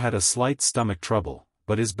 Mother had a slight stomach trouble,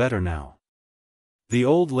 but is better now. The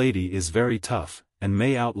old lady is very tough, and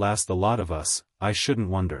may outlast the lot of us, I shouldn't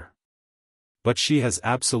wonder. But she has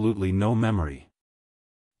absolutely no memory.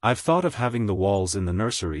 I've thought of having the walls in the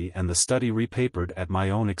nursery and the study repapered at my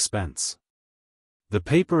own expense. The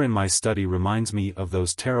paper in my study reminds me of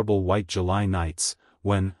those terrible white July nights,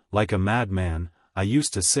 when, like a madman, I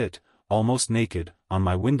used to sit, almost naked, on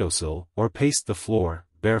my windowsill or pace the floor,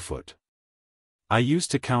 barefoot. I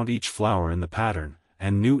used to count each flower in the pattern,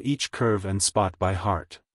 and knew each curve and spot by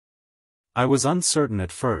heart. I was uncertain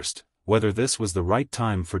at first, whether this was the right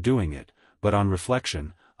time for doing it, but on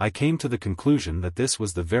reflection, I came to the conclusion that this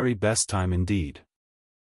was the very best time indeed.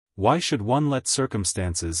 Why should one let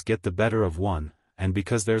circumstances get the better of one, and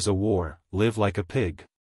because there's a war, live like a pig?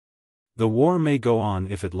 The war may go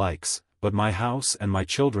on if it likes, but my house and my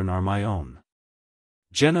children are my own.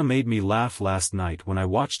 Jenna made me laugh last night when I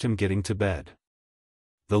watched him getting to bed.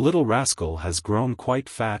 The little rascal has grown quite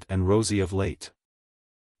fat and rosy of late.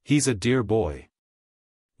 He's a dear boy.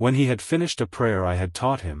 When he had finished a prayer I had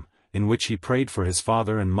taught him, in which he prayed for his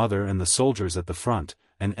father and mother and the soldiers at the front,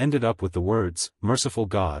 and ended up with the words, "Merciful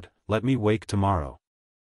God, let me wake tomorrow."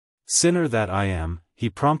 Sinner that I am, he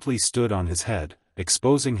promptly stood on his head,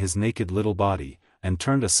 exposing his naked little body, and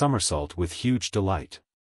turned a somersault with huge delight.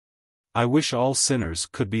 I wish all sinners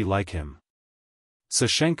could be like him.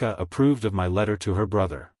 Sashenka approved of my letter to her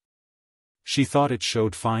brother. She thought it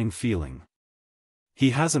showed fine feeling.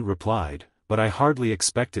 He hasn't replied, but I hardly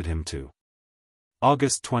expected him to.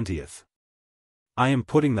 August 20th. I am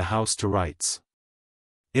putting the house to rights.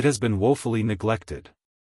 It has been woefully neglected.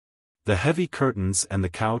 The heavy curtains and the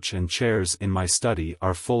couch and chairs in my study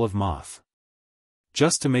are full of moth.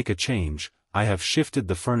 Just to make a change, I have shifted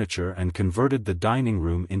the furniture and converted the dining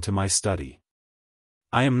room into my study.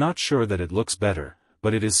 I am not sure that it looks better,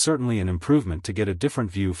 but it is certainly an improvement to get a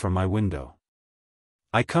different view from my window.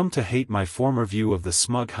 I come to hate my former view of the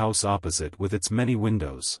smug house opposite with its many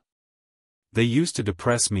windows. They used to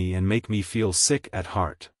depress me and make me feel sick at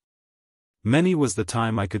heart. Many was the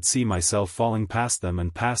time I could see myself falling past them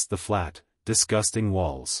and past the flat, disgusting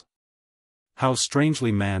walls. How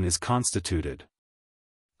strangely man is constituted.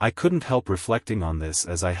 I couldn't help reflecting on this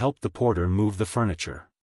as I helped the porter move the furniture.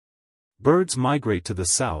 Birds migrate to the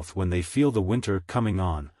south when they feel the winter coming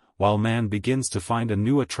on, while man begins to find a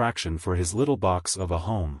new attraction for his little box of a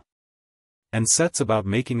home, and sets about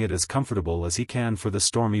making it as comfortable as he can for the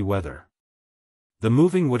stormy weather. The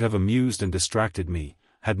moving would have amused and distracted me,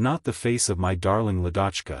 had not the face of my darling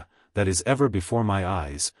Ladochka, that is ever before my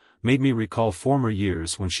eyes, made me recall former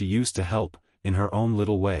years when she used to help, in her own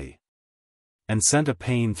little way, and sent a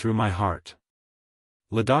pain through my heart.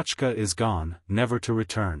 Ladochka is gone, never to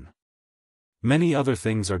return. Many other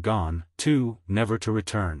things are gone, too, never to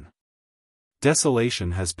return.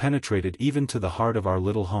 Desolation has penetrated even to the heart of our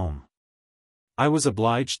little home. I was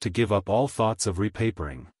obliged to give up all thoughts of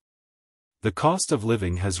repapering. The cost of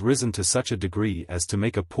living has risen to such a degree as to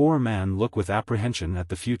make a poor man look with apprehension at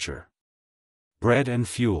the future. Bread and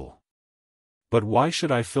fuel. But why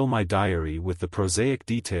should I fill my diary with the prosaic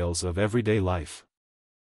details of everyday life?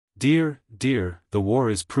 Dear, dear, the war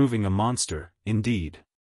is proving a monster, indeed.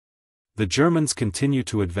 The Germans continue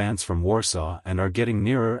to advance from Warsaw and are getting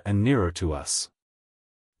nearer and nearer to us.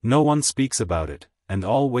 No one speaks about it, and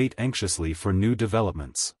all wait anxiously for new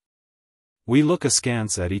developments. We look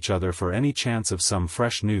askance at each other for any chance of some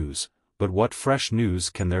fresh news, but what fresh news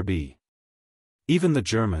can there be? Even the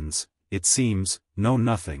Germans, it seems, know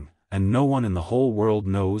nothing, and no one in the whole world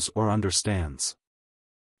knows or understands.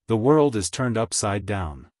 The world is turned upside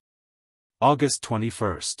down. August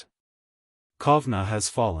 21st. Kovna has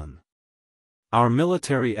fallen. Our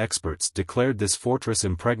military experts declared this fortress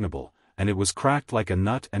impregnable, and it was cracked like a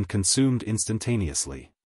nut and consumed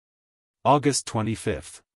instantaneously. August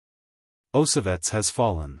 25th. Osovets has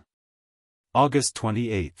fallen. August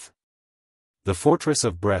 28th. The fortress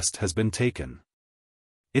of Brest has been taken.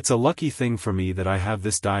 It's a lucky thing for me that I have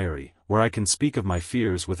this diary, where I can speak of my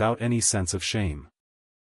fears without any sense of shame.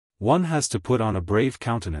 One has to put on a brave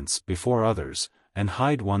countenance before others, and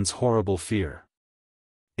hide one's horrible fear.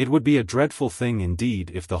 It would be a dreadful thing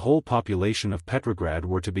indeed if the whole population of Petrograd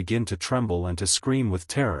were to begin to tremble and to scream with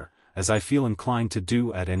terror, as I feel inclined to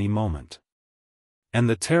do at any moment. And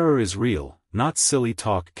the terror is real, not silly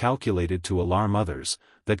talk calculated to alarm others,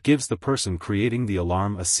 that gives the person creating the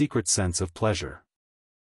alarm a secret sense of pleasure.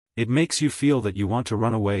 It makes you feel that you want to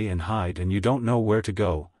run away and hide and you don't know where to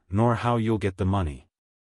go, nor how you'll get the money.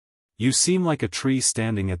 You seem like a tree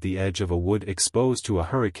standing at the edge of a wood exposed to a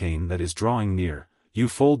hurricane that is drawing near. You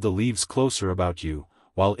fold the leaves closer about you,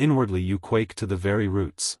 while inwardly you quake to the very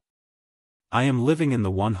roots. I am living in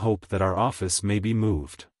the one hope that our office may be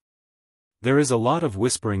moved. There is a lot of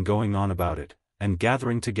whispering going on about it, and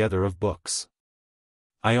gathering together of books.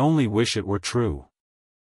 I only wish it were true.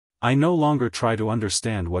 I no longer try to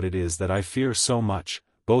understand what it is that I fear so much,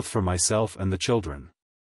 both for myself and the children.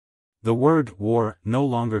 The word war no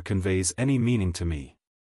longer conveys any meaning to me.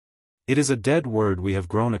 It is a dead word we have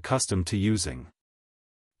grown accustomed to using.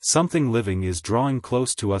 Something living is drawing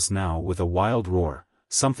close to us now with a wild roar,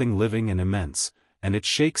 something living and immense, and it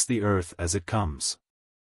shakes the earth as it comes.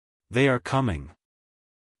 They are coming.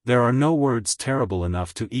 There are no words terrible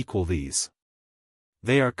enough to equal these.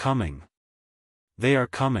 They are coming. They are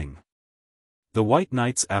coming. The white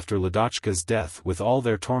nights after Ladochka's death with all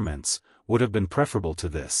their torments, would have been preferable to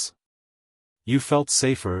this. You felt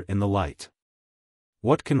safer in the light.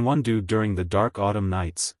 What can one do during the dark autumn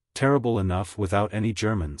nights, terrible enough without any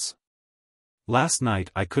Germans? Last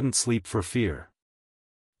night I couldn't sleep for fear.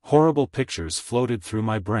 Horrible pictures floated through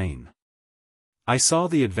my brain. I saw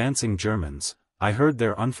the advancing Germans, I heard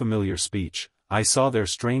their unfamiliar speech, I saw their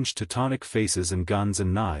strange Teutonic faces and guns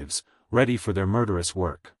and knives, ready for their murderous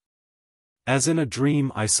work. As in a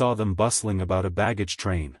dream I saw them bustling about a baggage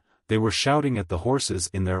train, they were shouting at the horses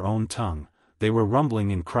in their own tongue, they were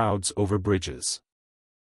rumbling in crowds over bridges.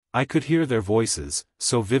 I could hear their voices,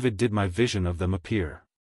 so vivid did my vision of them appear.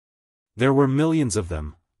 There were millions of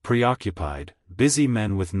them, preoccupied, busy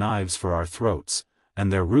men with knives for our throats,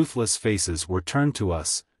 and their ruthless faces were turned to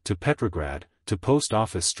us, to Petrograd, to Post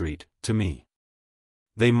Office Street, to me.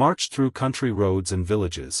 They marched through country roads and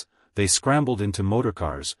villages, they scrambled into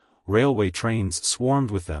motorcars, railway trains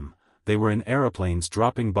swarmed with them, they were in aeroplanes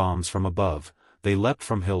dropping bombs from above, they leapt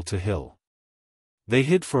from hill to hill. They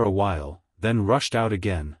hid for a while, then rushed out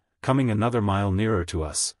again, coming another mile nearer to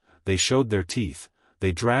us, they showed their teeth,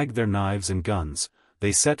 they dragged their knives and guns,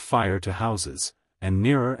 they set fire to houses, and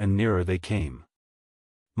nearer they came.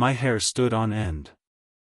 My hair stood on end.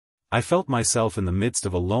 I felt myself in the midst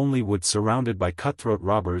of a lonely wood surrounded by cutthroat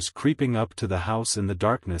robbers creeping up to the house in the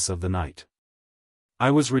darkness of the night. I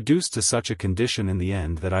was reduced to such a condition in the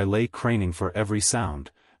end that I lay craning for every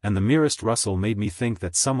sound, and the merest rustle made me think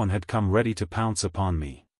that someone had come ready to pounce upon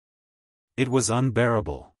me. It was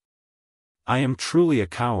unbearable. I am truly a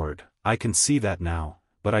coward, I can see that now,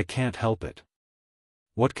 but I can't help it.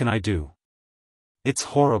 What can I do? It's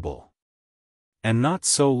horrible. And not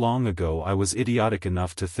so long ago I was idiotic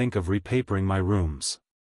enough to think of repapering my rooms.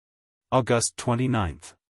 August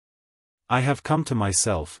 29th. I have come to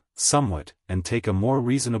myself, somewhat, and take a more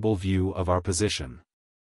reasonable view of our position.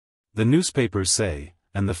 The newspapers say,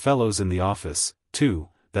 and the fellows in the office, too,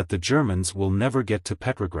 that the Germans will never get to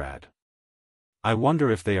Petrograd. I wonder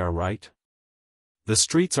if they are right? The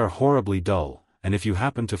streets are horribly dull, and if you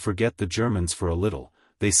happen to forget the Germans for a little,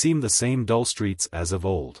 they seem the same dull streets as of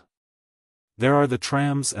old. There are the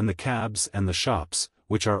trams and the cabs and the shops,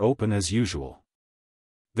 which are open as usual.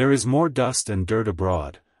 There is more dust and dirt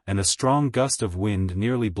abroad, and a strong gust of wind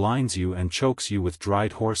nearly blinds you and chokes you with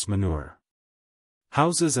dried horse manure.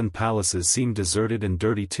 Houses and palaces seem deserted and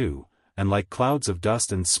dirty too, and like clouds of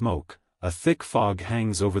dust and smoke, a thick fog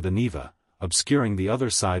hangs over the Neva, obscuring the other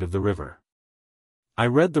side of the river. I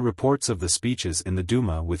read the reports of the speeches in the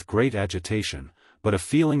Duma with great agitation, but a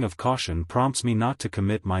feeling of caution prompts me not to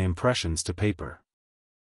commit my impressions to paper.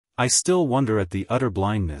 I still wonder at the utter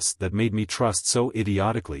blindness that made me trust so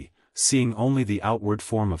idiotically, seeing only the outward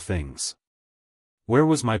form of things. Where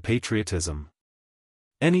was my patriotism?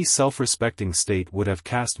 Any self-respecting state would have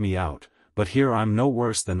cast me out, but here I'm no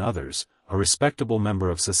worse than others, a respectable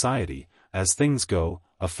member of society, as things go,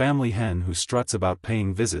 a family hen who struts about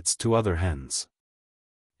paying visits to other hens.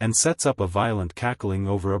 And sets up a violent cackling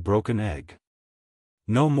over a broken egg.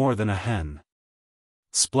 No more than a hen.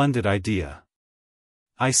 Splendid idea.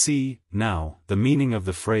 I see, now, the meaning of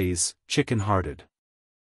the phrase, chicken-hearted.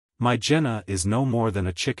 My Jenna is no more than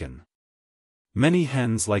a chicken. Many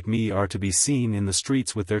hens like me are to be seen in the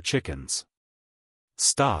streets with their chickens.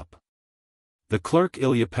 Stop. The clerk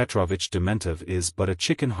Ilya Petrovich Dementov is but a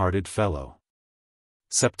chicken-hearted fellow.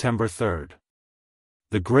 September 3rd.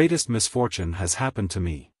 The greatest misfortune has happened to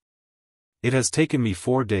me. It has taken me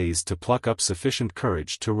 4 days to pluck up sufficient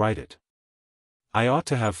courage to write it. I ought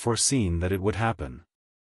to have foreseen that it would happen.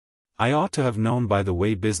 I ought to have known by the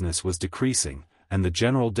way business was decreasing, and the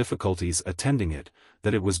general difficulties attending it,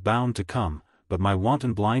 that it was bound to come, but my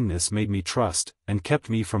wanton blindness made me trust, and kept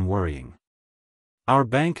me from worrying. Our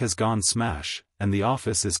bank has gone smash, and the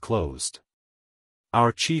office is closed.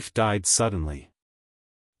 Our chief died suddenly.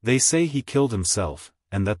 They say he killed himself,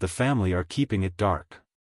 and that the family are keeping it dark.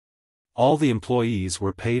 All the employees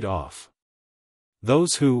were paid off.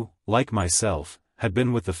 Those who, like myself, had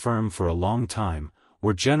been with the firm for a long time,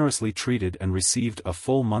 were generously treated and received a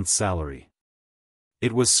full month's salary.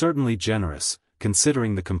 It was certainly generous,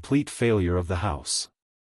 considering the complete failure of the house.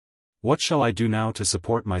 What shall I do now to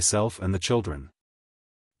support myself and the children?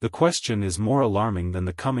 The question is more alarming than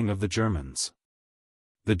the coming of the Germans.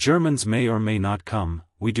 The Germans may or may not come,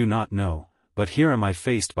 we do not know, but here am I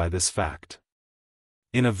faced by this fact.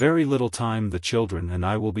 In a very little time the children and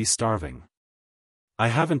I will be starving. I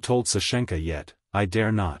haven't told Sashenka yet, I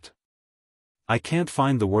dare not. I can't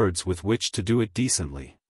find the words with which to do it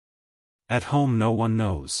decently. At home no one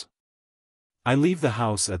knows. I leave the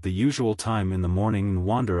house at the usual time in the morning and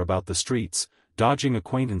wander about the streets, dodging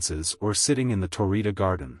acquaintances or sitting in the Torrita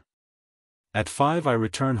garden. At 5 I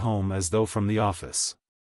return home as though from the office.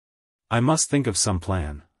 I must think of some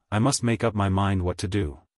plan, I must make up my mind what to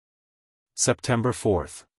do. September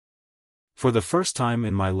 4th. For the first time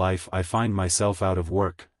in my life I find myself out of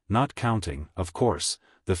work, not counting, of course,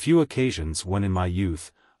 the few occasions when in my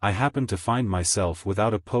youth, I happened to find myself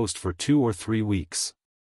without a post for 2 or 3 weeks.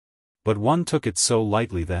 But one took it so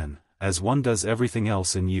lightly then, as one does everything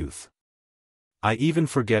else in youth. I even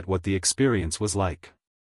forget what the experience was like.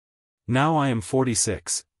 Now I am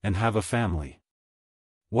 46, and have a family.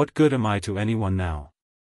 What good am I to anyone now?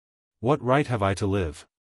 What right have I to live?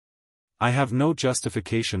 I have no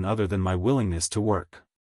justification other than my willingness to work.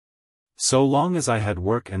 So long as I had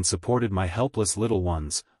work and supported my helpless little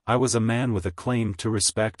ones, I was a man with a claim to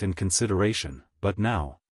respect and consideration, but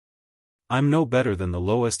now, I'm no better than the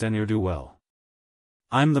lowest ne'er-do-well.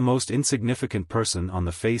 I'm the most insignificant person on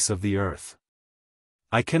the face of the earth.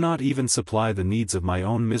 I cannot even supply the needs of my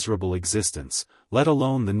own miserable existence, let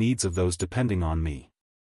alone the needs of those depending on me.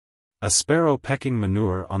 A sparrow pecking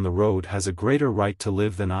manure on the road has a greater right to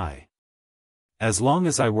live than I. As long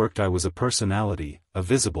as I worked I was a personality, a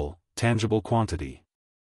visible, tangible quantity.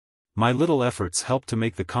 My little efforts helped to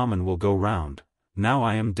make the commonweal go round. Now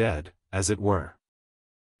I am dead, as it were.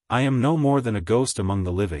 I am no more than a ghost among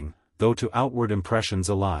the living, though to outward impressions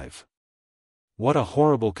alive. What a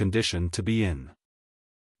horrible condition to be in.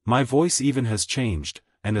 My voice even has changed,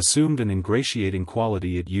 and assumed an ingratiating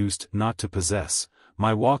quality it used not to possess.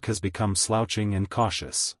 My walk has become slouching and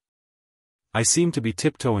cautious. I seem to be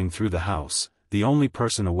tiptoeing through the house, the only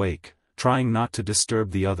person awake, trying not to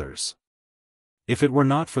disturb the others. If it were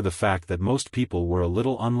not for the fact that most people were a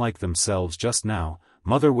little unlike themselves just now,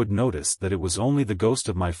 Mother would notice that it was only the ghost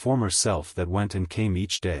of my former self that went and came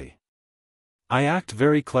each day. I act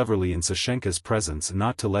very cleverly in Sashenka's presence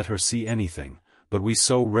not to let her see anything, but we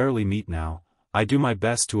so rarely meet now, I do my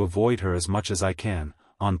best to avoid her as much as I can,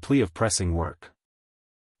 on plea of pressing work.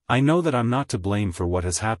 I know that I'm not to blame for what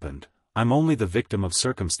has happened, I'm only the victim of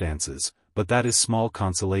circumstances, but that is small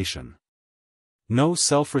consolation. No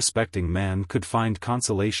self-respecting man could find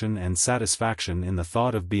consolation and satisfaction in the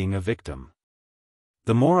thought of being a victim.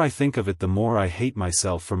 The more I think of it the more I hate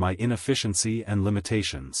myself for my inefficiency and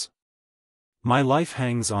limitations. My life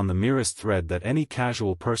hangs on the merest thread that any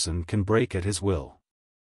casual person can break at his will.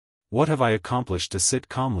 What have I accomplished to sit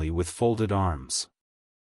calmly with folded arms?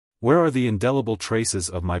 Where are the indelible traces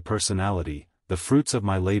of my personality, the fruits of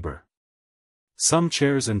my labor? Some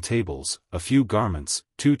chairs and tables, a few garments,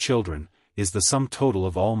 2 children, is the sum total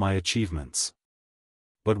of all my achievements.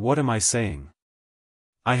 But what am I saying?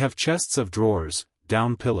 I have chests of drawers,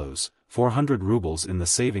 down pillows, 400 rubles in the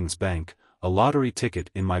savings bank, a lottery ticket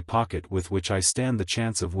in my pocket with which I stand the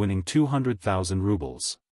chance of winning 200,000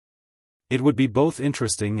 rubles. It would be both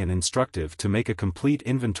interesting and instructive to make a complete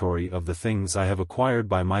inventory of the things I have acquired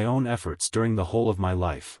by my own efforts during the whole of my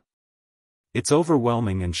life. It's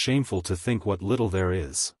overwhelming and shameful to think what little there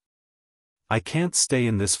is. I can't stay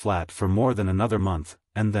in this flat for more than another month,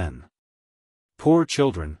 and then. Poor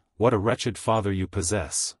children, what a wretched father you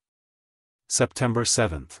possess. September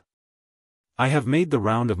 7th. I have made the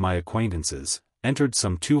round of my acquaintances, entered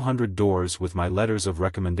some 200 doors with my letters of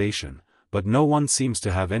recommendation, but no one seems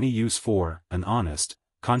to have any use for an honest,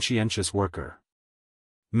 conscientious worker.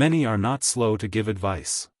 Many are not slow to give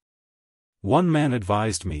advice. One man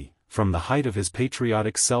advised me, from the height of his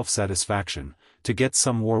patriotic self-satisfaction, to get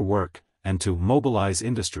some war work, and to mobilize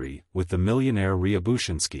industry with the millionaire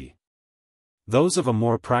Ryabushinsky. Those of a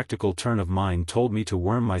more practical turn of mind told me to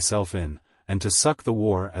worm myself in, and to suck the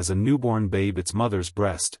war as a newborn babe its mother's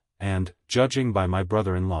breast, and, judging by my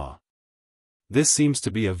brother-in-law, this seems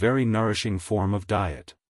to be a very nourishing form of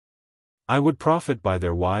diet. I would profit by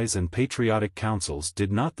their wise and patriotic counsels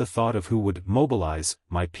did not the thought of who would mobilize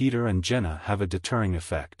my Peter and Jenna have a deterring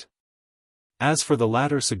effect. As for the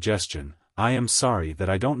latter suggestion, I am sorry that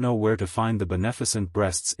I don't know where to find the beneficent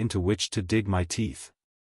breasts into which to dig my teeth.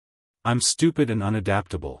 I'm stupid and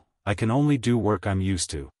unadaptable, I can only do work I'm used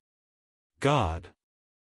to. God!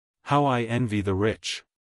 How I envy the rich!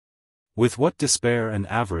 With what despair and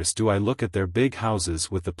avarice do I look at their big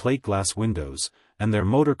houses with the plate-glass windows, and their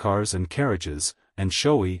motor-cars and carriages, and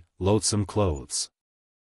showy, loathsome clothes.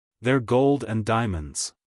 Their gold and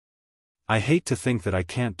diamonds. I hate to think that I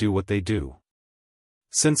can't do what they do.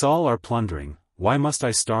 Since all are plundering, why must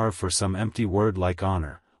I starve for some empty word like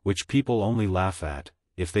honor, which people only laugh at,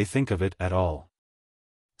 if they think of it at all?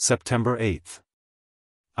 September 8th.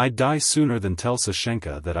 I'd die sooner than tell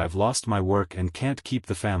Sashenka that I've lost my work and can't keep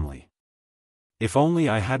the family. If only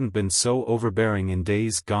I hadn't been so overbearing in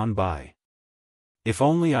days gone by. If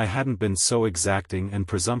only I hadn't been so exacting and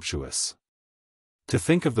presumptuous. To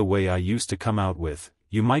think of the way I used to come out with,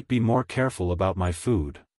 "You might be more careful about my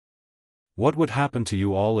food. What would happen to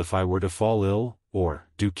you all if I were to fall ill, or,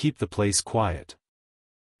 do keep the place quiet.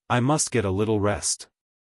 I must get a little rest."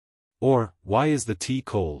 Or, why is the tea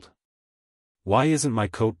cold? Why isn't my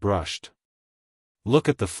coat brushed? Look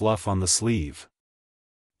at the fluff on the sleeve.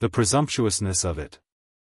 The presumptuousness of it.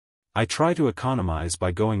 I try to economize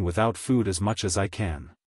by going without food as much as I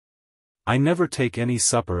can. I never take any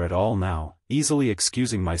supper at all now, easily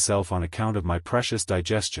excusing myself on account of my precious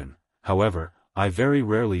digestion. However, I very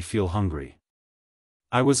rarely feel hungry.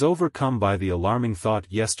 I was overcome by the alarming thought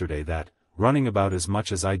yesterday that, running about as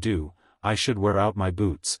much as I do, I should wear out my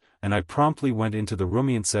boots, and I promptly went into the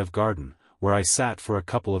Rumiantsev garden, where I sat for a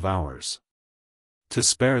couple of hours. To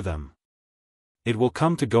spare them. It will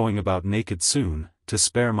come to going about naked soon, to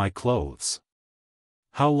spare my clothes.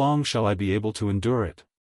 How long shall I be able to endure it?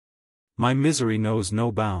 My misery knows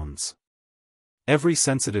no bounds. Every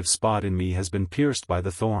sensitive spot in me has been pierced by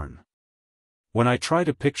the thorn. When I try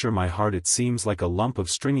to picture my heart it seems like a lump of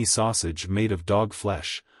stringy sausage made of dog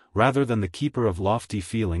flesh, rather than the keeper of lofty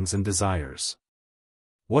feelings and desires.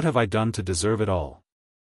 What have I done to deserve it all?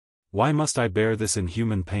 Why must I bear this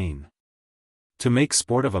inhuman pain? To make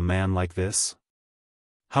sport of a man like this?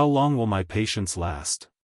 How long will my patience last?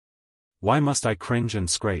 Why must I cringe and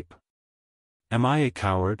scrape? Am I a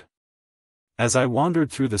coward? As I wandered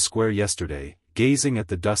through the square yesterday, gazing at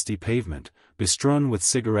the dusty pavement, bestrewn with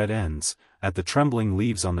cigarette ends, at the trembling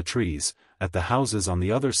leaves on the trees, at the houses on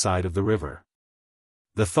the other side of the river,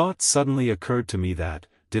 the thought suddenly occurred to me that,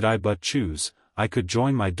 did I but choose, I could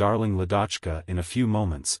join my darling Ladochka in a few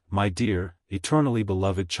moments, my dear, eternally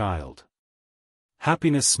beloved child.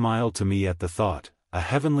 Happiness smiled to me at the thought. A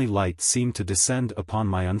heavenly light seemed to descend upon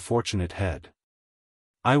my unfortunate head.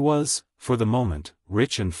 I was, for the moment,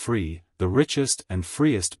 rich and free, the richest and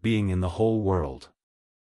freest being in the whole world.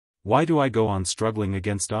 Why do I go on struggling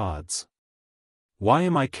against odds? Why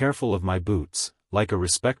am I careful of my boots, like a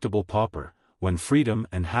respectable pauper, when freedom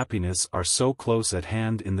and happiness are so close at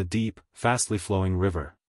hand in the deep, fastly flowing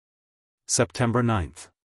river? September 9th.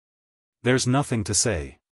 There's nothing to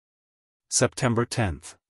say. September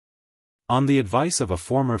 10th. On the advice of a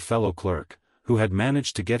former fellow clerk, who had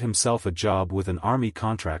managed to get himself a job with an army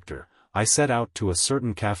contractor, I set out to a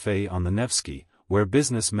certain café on the Nevsky, where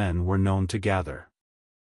businessmen were known to gather.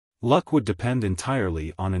 Luck would depend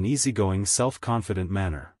entirely on an easygoing, self-confident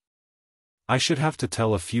manner. I should have to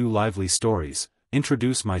tell a few lively stories,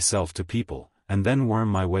 introduce myself to people, and then worm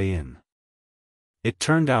my way in. It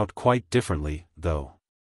turned out quite differently, though.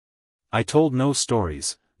 I told no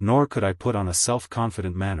stories, nor could I put on a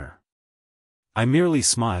self-confident manner. I merely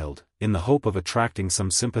smiled, in the hope of attracting some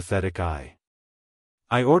sympathetic eye.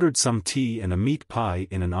 I ordered some tea and a meat pie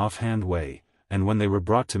in an offhand way, and when they were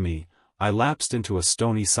brought to me, I lapsed into a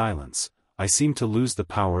stony silence. I seemed to lose the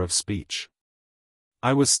power of speech.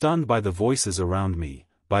 I was stunned by the voices around me,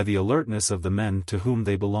 by the alertness of the men to whom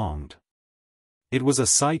they belonged. It was a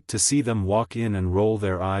sight to see them walk in and roll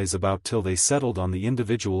their eyes about till they settled on the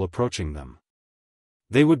individual approaching them.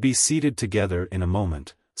 They would be seated together in a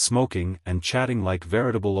moment, smoking and chatting like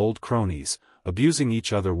veritable old cronies, abusing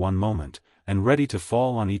each other one moment, and ready to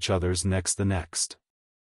fall on each other's necks the next.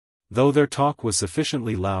 Though their talk was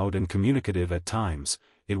sufficiently loud and communicative at times,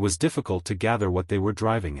 it was difficult to gather what they were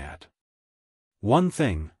driving at. One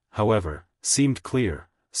thing, however, seemed clear: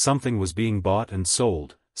 something was being bought and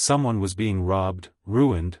sold, someone was being robbed,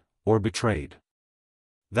 ruined, or betrayed.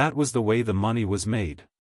 That was the way the money was made.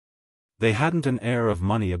 They hadn't an air of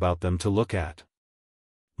money about them to look at.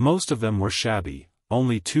 Most of them were shabby,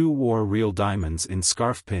 only 2 wore real diamonds in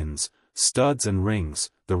scarf pins, studs and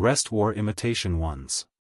rings, the rest wore imitation ones.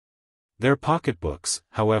 Their pocketbooks,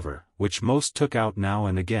 however, which most took out now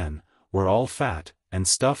and again, were all fat, and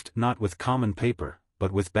stuffed not with common paper,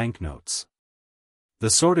 but with banknotes. The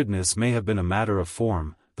sordidness may have been a matter of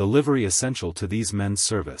form, the livery essential to these men's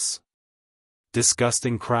service.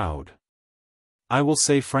 Disgusting crowd. I will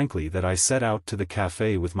say frankly that I set out to the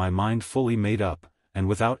café with my mind fully made up, and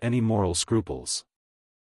without any moral scruples.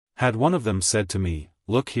 Had one of them said to me,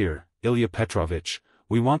 "Look here, Ilya Petrovich,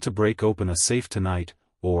 we want to break open a safe tonight,"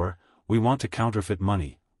 or, "We want to counterfeit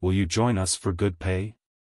money, will you join us for good pay?"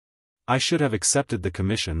 I should have accepted the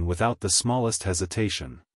commission without the smallest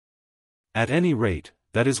hesitation. At any rate,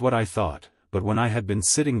 that is what I thought, but when I had been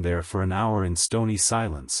sitting there for an hour in stony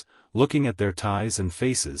silence, looking at their ties and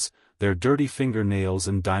faces, their dirty finger-nails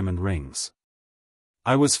and diamond rings,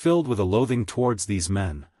 I was filled with a loathing towards these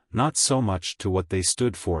men, not so much to what they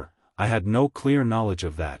stood for, I had no clear knowledge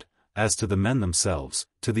of that, as to the men themselves,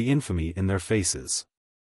 to the infamy in their faces.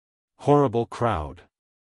 Horrible crowd.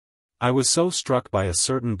 I was so struck by a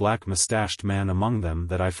certain black-mustached man among them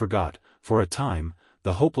that I forgot, for a time,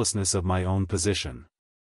 the hopelessness of my own position.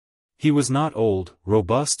 He was not old,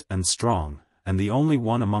 robust and strong, and the only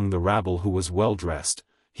one among the rabble who was well-dressed.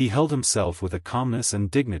 He held himself with a calmness and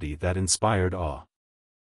dignity that inspired awe.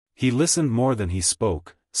 He listened more than he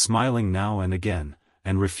spoke, smiling now and again,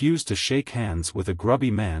 and refused to shake hands with a grubby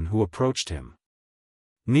man who approached him.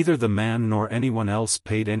 Neither the man nor anyone else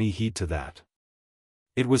paid any heed to that.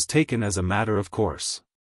 It was taken as a matter of course.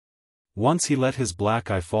 Once he let his black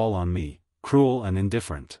eye fall on me, cruel and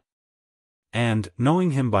indifferent. And,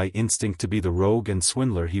 knowing him by instinct to be the rogue and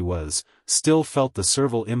swindler he was, still felt the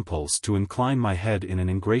servile impulse to incline my head in an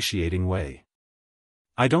ingratiating way.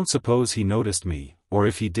 I don't suppose he noticed me, or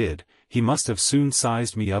if he did, he must have soon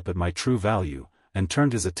sized me up at my true value, and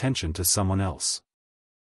turned his attention to someone else.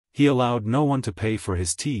 He allowed no one to pay for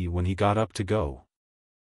his tea when he got up to go.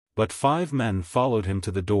 But 5 men followed him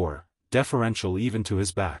to the door, deferential even to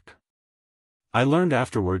his back. I learned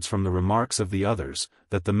afterwards from the remarks of the others,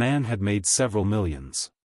 that the man had made several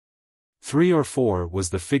millions. 3 or 4 was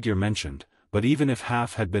the figure mentioned, but even if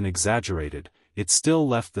half had been exaggerated, it still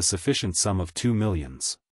left the sufficient sum of 2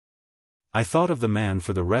 millions. I thought of the man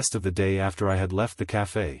for the rest of the day after I had left the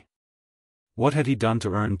café. What had he done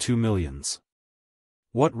to earn 2 millions?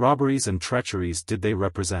 What robberies and treacheries did they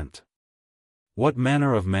represent? What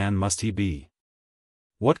manner of man must he be?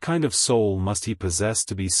 What kind of soul must he possess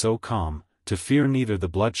to be so calm, to fear neither the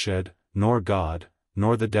bloodshed, nor God,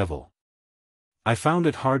 nor the devil? I found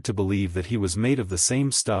it hard to believe that he was made of the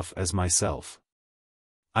same stuff as myself.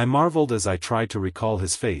 I marveled as I tried to recall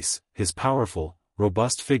his face, his powerful,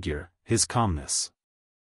 robust figure, his calmness.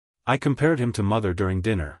 I compared him to Mother during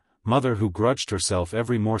dinner, Mother who grudged herself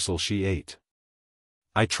every morsel she ate.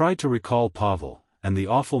 I tried to recall Pavel, and the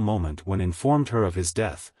awful moment when informed her of his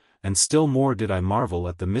death, and still more did I marvel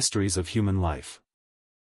at the mysteries of human life.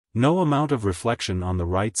 No amount of reflection on the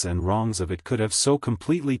rights and wrongs of it could have so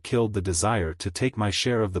completely killed the desire to take my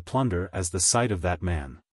share of the plunder as the sight of that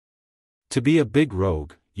man. To be a big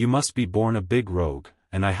rogue, you must be born a big rogue,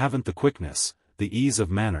 and I haven't the quickness, the ease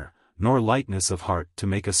of manner, nor lightness of heart to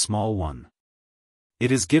make a small one.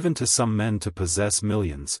 It is given to some men to possess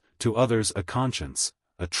millions, to others a conscience,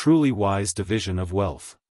 a truly wise division of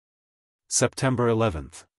wealth. September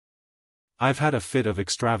 11th. I've had a fit of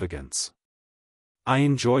extravagance. I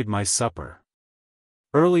enjoyed my supper.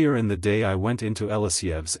 Earlier in the day I went into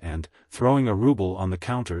Elisyev's and, throwing a ruble on the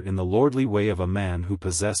counter in the lordly way of a man who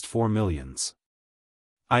possessed 4 millions,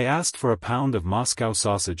 I asked for a pound of Moscow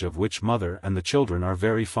sausage of which Mother and the children are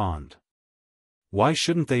very fond. Why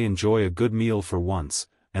shouldn't they enjoy a good meal for once,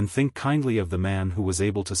 and think kindly of the man who was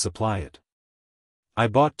able to supply it? I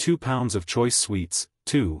bought 2 pounds of choice sweets,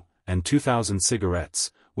 and 2,000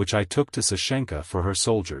 cigarettes, which I took to Sashenka for her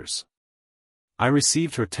soldiers. I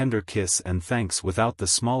received her tender kiss and thanks without the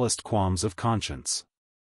smallest qualms of conscience.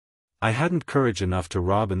 I hadn't courage enough to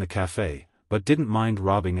rob in the café, but didn't mind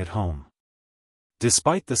robbing at home.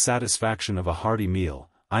 Despite the satisfaction of a hearty meal,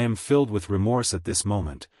 I am filled with remorse at this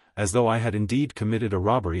moment, as though I had indeed committed a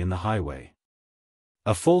robbery in the highway.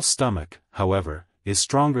 A full stomach, however, is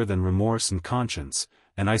stronger than remorse and conscience,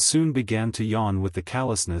 and I soon began to yawn with the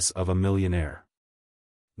callousness of a millionaire.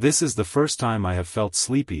 This is the first time I have felt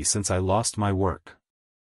sleepy since I lost my work.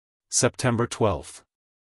 September 12th.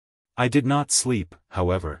 I did not sleep,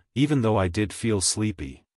 however, even though I did feel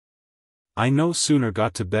sleepy. I no sooner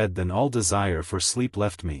got to bed than all desire for sleep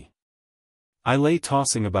left me. I lay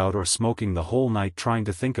tossing about or smoking the whole night trying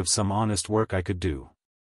to think of some honest work I could do.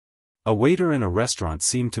 A waiter in a restaurant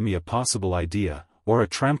seemed to me a possible idea, or a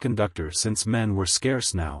tram conductor since men were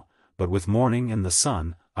scarce now, but with morning and the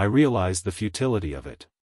sun, I realized the futility of it.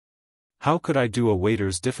 How could I do a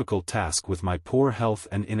waiter's difficult task with my poor health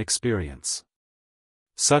and inexperience?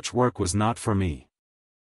 Such work was not for me.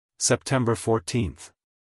 September 14th.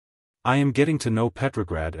 I am getting to know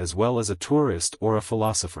Petrograd as well as a tourist or a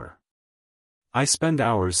philosopher. I spend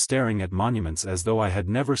hours staring at monuments as though I had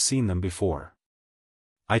never seen them before.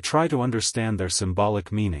 I try to understand their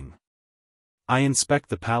symbolic meaning. I inspect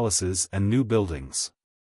the palaces and new buildings.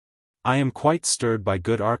 I am quite stirred by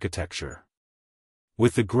good architecture.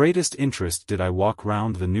 With the greatest interest did I walk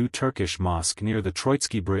round the new Turkish mosque near the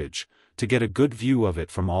Troitsky Bridge, to get a good view of it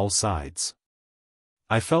from all sides.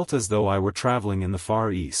 I felt as though I were traveling in the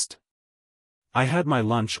Far East. I had my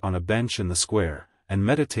lunch on a bench in the square, and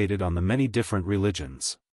meditated on the many different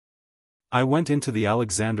religions. I went into the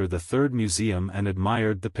Alexander III Museum and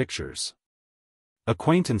admired the pictures.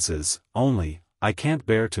 Acquaintances, only, I can't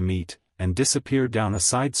bear to meet, and disappear down a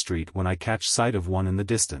side street when I catch sight of one in the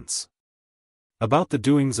distance. About the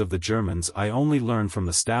doings of the Germans I only learn from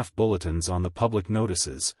the staff bulletins on the public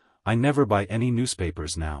notices. I never buy any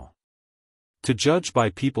newspapers now. To judge by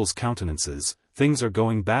people's countenances, things are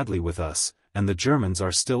going badly with us, and the Germans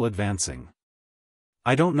are still advancing.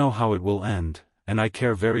 I don't know how it will end, and I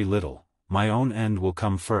care very little. My own end will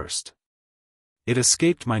come first. It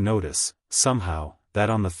escaped my notice, somehow, that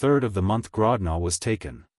on the 3rd of the month Grodno was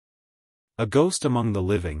taken. A ghost among the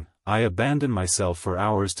living, I abandon myself for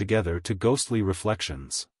hours together to ghostly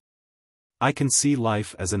reflections. I can see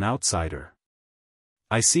life as an outsider.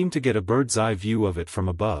 I seem to get a bird's-eye view of it from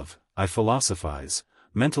above. I philosophize,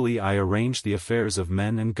 mentally I arrange the affairs of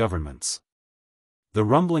men and governments. The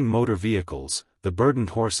rumbling motor vehicles, the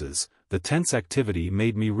burdened horses, the tense activity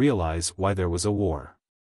made me realize why there was a war.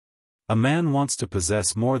 A man wants to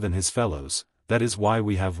possess more than his fellows, that is why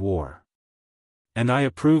we have war. And I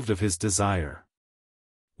approved of his desire.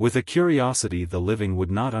 With a curiosity the living would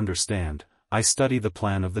not understand, I study the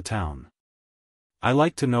plan of the town. I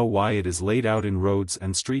like to know why it is laid out in roads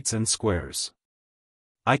and streets and squares.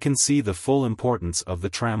 I can see the full importance of the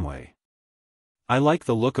tramway. I like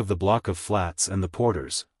the look of the block of flats and the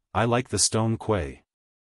porters. I like the stone quay.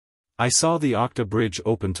 I saw the Okta Bridge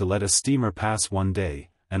open to let a steamer pass one day,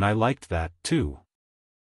 and I liked that, too.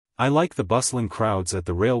 I like the bustling crowds at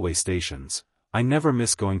the railway stations. I never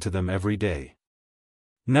miss going to them every day.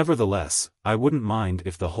 Nevertheless, I wouldn't mind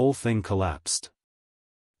if the whole thing collapsed.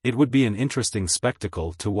 It would be an interesting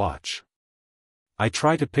spectacle to watch. I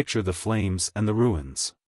try to picture the flames and the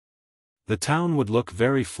ruins. The town would look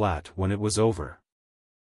very flat when it was over.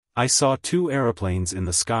 I saw 2 aeroplanes in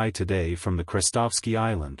the sky today from the Krestovsky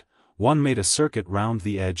Island. One made a circuit round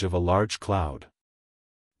the edge of a large cloud.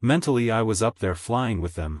 Mentally I was up there flying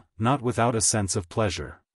with them, not without a sense of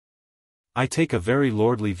pleasure. I take a very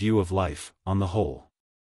lordly view of life, on the whole.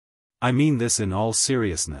 I mean this in all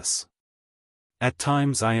seriousness. At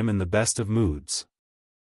times I am in the best of moods.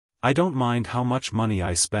 I don't mind how much money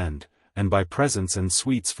I spend, and buy presents and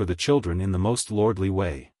sweets for the children in the most lordly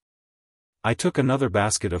way. I took another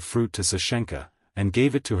basket of fruit to Sashenka, and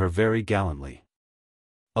gave it to her very gallantly.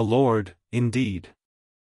 A lord, indeed.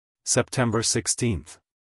 September 16th.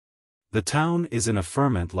 The town is in a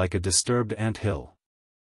ferment like a disturbed ant-hill.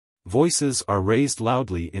 Voices are raised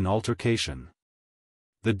loudly in altercation.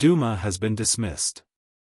 The Duma has been dismissed.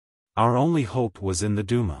 Our only hope was in the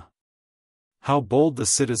Duma. How bold the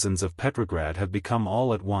citizens of Petrograd have become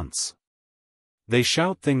all at once. They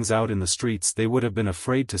shout things out in the streets they would have been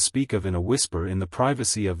afraid to speak of in a whisper in the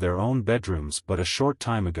privacy of their own bedrooms but a short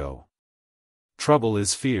time ago. Trouble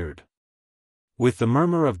is feared. With the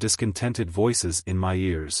murmur of discontented voices in my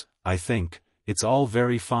ears, I think, it's all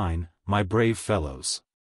very fine, my brave fellows.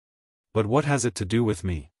 But what has it to do with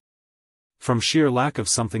me? From sheer lack of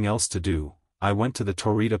something else to do, I went to the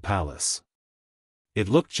Taurida Palace. It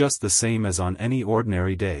looked just the same as on any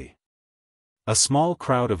ordinary day. A small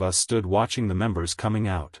crowd of us stood watching the members coming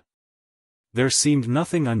out. There seemed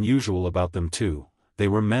nothing unusual about them too. They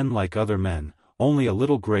were men like other men, only a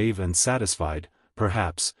little grave and satisfied,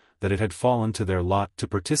 perhaps, that it had fallen to their lot to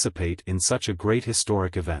participate in such a great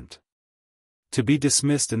historic event. To be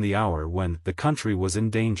dismissed in the hour when the country was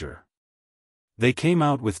in danger. They came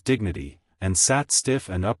out with dignity, and sat stiff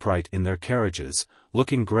and upright in their carriages,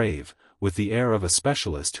 looking grave, with the air of a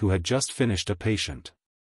specialist who had just finished a patient.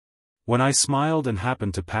 When I smiled and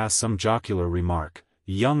happened to pass some jocular remark,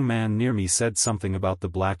 a young man near me said something about the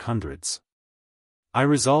Black Hundreds. I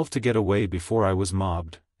resolved to get away before I was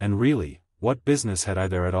mobbed, and really, what business had I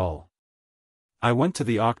there at all? I went to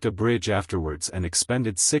the Okta bridge afterwards and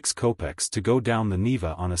expended 6 kopecks to go down the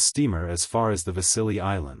Neva on a steamer as far as the Vasily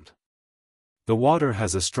Island. The water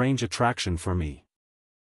has a strange attraction for me.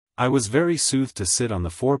 I was very soothed to sit on the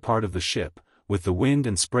forepart of the ship, with the wind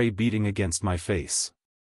and spray beating against my face.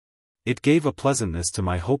 It gave a pleasantness to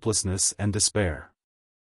my hopelessness and despair.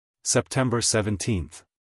 September 17th.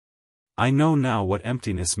 I know now what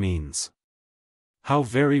emptiness means. How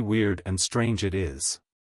very weird and strange it is.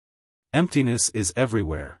 Emptiness is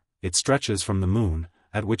everywhere. It stretches from the moon,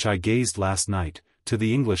 at which I gazed last night, to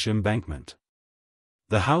the English embankment.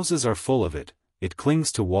 The houses are full of it, it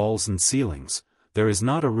clings to walls and ceilings, there is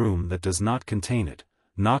not a room that does not contain it.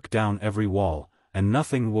 Knock down every wall, and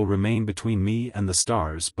nothing will remain between me and the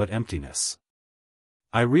stars but emptiness.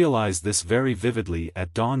 I realized this very vividly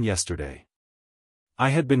at dawn yesterday. I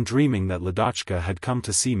had been dreaming that Ladochka had come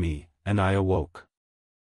to see me, and I awoke.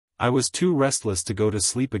 I was too restless to go to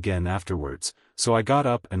sleep again afterwards, so I got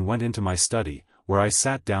up and went into my study, where I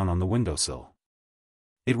sat down on the windowsill.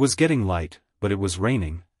 It was getting light, but it was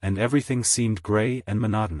raining, and everything seemed grey and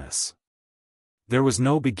monotonous. There was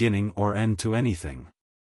no beginning or end to anything.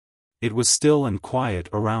 It was still and quiet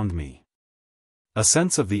around me. A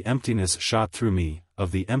sense of the emptiness shot through me,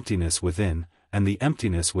 of the emptiness within, and the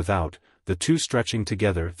emptiness without, the two stretching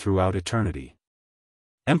together throughout eternity.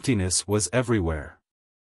 Emptiness was everywhere.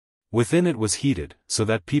 Within it was heated, so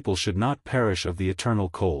that people should not perish of the eternal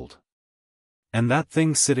cold. And that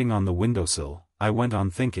thing sitting on the windowsill, I went on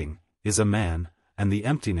thinking, is a man, and the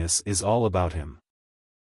emptiness is all about him.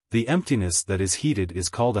 The emptiness that is heated is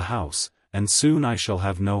called a house, and soon I shall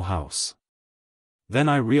have no house. Then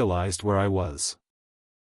I realized where I was.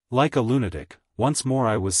 Like a lunatic, once more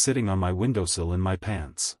I was sitting on my windowsill in my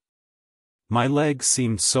pants. My legs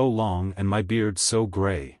seemed so long and my beard so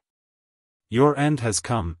grey. Your end has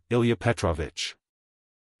come, Ilya Petrovitch.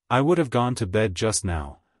 I would have gone to bed just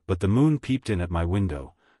now, but the moon peeped in at my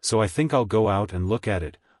window, so I think I'll go out and look at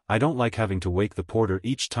it. I don't like having to wake the porter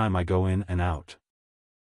each time I go in and out.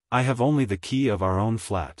 I have only the key of our own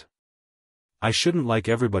flat. I shouldn't like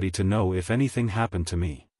everybody to know if anything happened to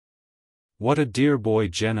me. What a dear boy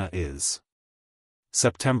Jenna is.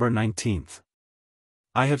 September 19th.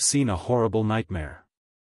 I have seen a horrible nightmare.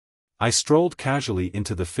 I strolled casually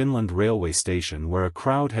into the Finland railway station where a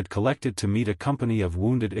crowd had collected to meet a company of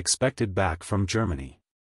wounded expected back from Germany.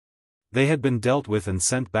 They had been dealt with and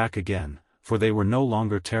sent back again, for they were no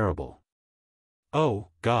longer terrible. Oh,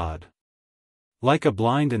 God! Like a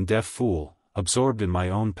blind and deaf fool, absorbed in my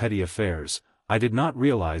own petty affairs, I did not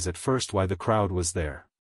realize at first why the crowd was there.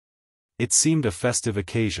 It seemed a festive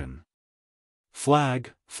occasion.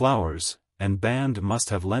 Flag, flowers, and band must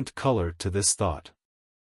have lent color to this thought.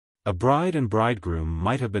 A bride and bridegroom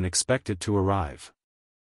might have been expected to arrive.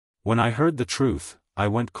 When I heard the truth, I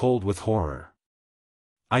went cold with horror.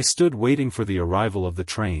 I stood waiting for the arrival of the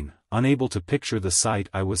train, unable to picture the sight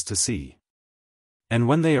I was to see. And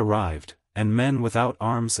when they arrived, and men without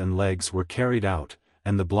arms and legs were carried out,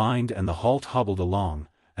 and the blind and the halt hobbled along,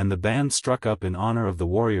 and the band struck up in honor of the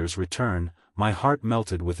warrior's return, my heart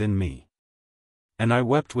melted within me. And I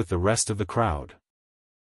wept with the rest of the crowd.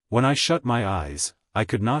 When I shut my eyes, I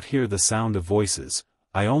could not hear the sound of voices,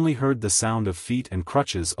 I only heard the sound of feet and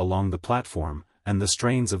crutches along the platform, and the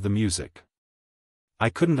strains of the music. I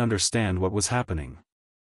couldn't understand what was happening.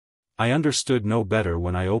 I understood no better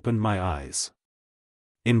when I opened my eyes.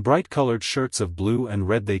 In bright-colored shirts of blue and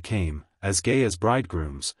red they came, as gay as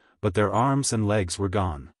bridegrooms, but their arms and legs were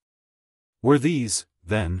gone. Were these,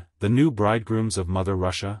 then, the new bridegrooms of Mother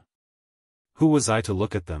Russia? Who was I to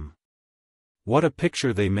look at them? What a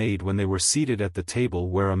picture they made when they were seated at the table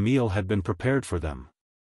where a meal had been prepared for them.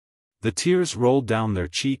 The tears rolled down their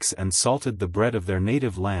cheeks and salted the bread of their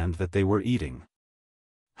native land that they were eating.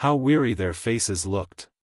 How weary their faces looked.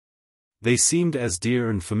 They seemed as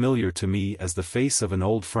dear and familiar to me as the face of an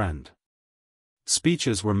old friend.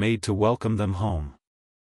 Speeches were made to welcome them home.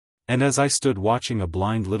 And as I stood watching a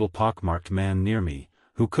blind little pockmarked man near me,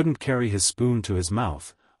 who couldn't carry his spoon to his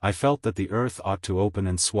mouth, I felt that the earth ought to open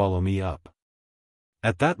and swallow me up.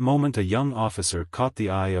 At that moment a young officer caught the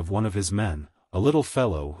eye of one of his men, a little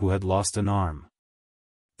fellow who had lost an arm.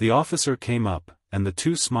 The officer came up, and the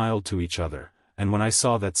two smiled to each other, and when I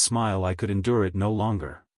saw that smile I could endure it no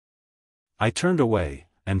longer. I turned away,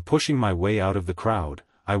 and pushing my way out of the crowd,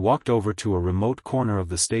 I walked over to a remote corner of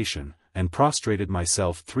the station, and prostrated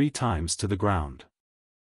myself 3 times to the ground.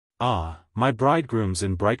 Ah, my bridegrooms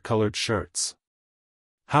in bright-colored shirts!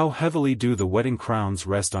 How heavily do the wedding crowns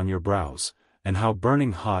rest on your brows, and how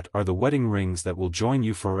burning hot are the wedding rings that will join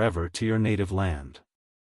you forever to your native land.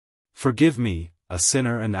 Forgive me, a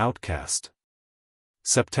sinner and outcast.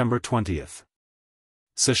 September 20th.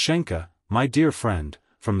 Sashenka, my dear friend,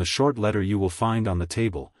 from the short letter you will find on the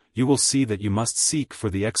table, you will see that you must seek for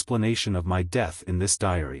the explanation of my death in this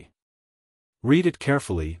diary. Read it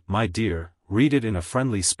carefully, my dear, read it in a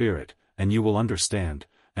friendly spirit, and you will understand,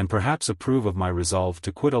 and perhaps approve of my resolve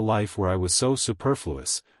to quit a life where I was so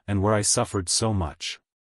superfluous, and where I suffered so much.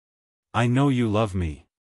 I know you love me.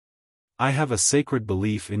 I have a sacred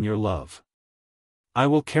belief in your love. I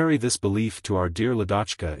will carry this belief to our dear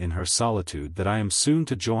Ladochka in her solitude that I am soon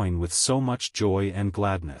to join with so much joy and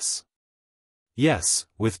gladness. Yes,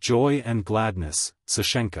 with joy and gladness,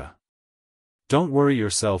 Sashenka. Don't worry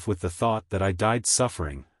yourself with the thought that I died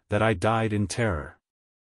suffering, that I died in terror.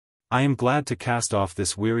 I am glad to cast off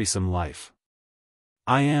this wearisome life.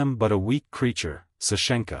 I am but a weak creature,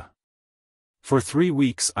 Sashenka. For 3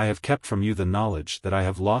 weeks I have kept from you the knowledge that I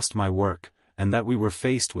have lost my work, and that we were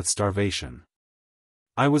faced with starvation.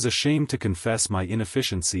 I was ashamed to confess my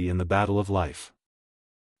inefficiency in the battle of life.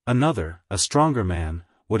 Another, a stronger man,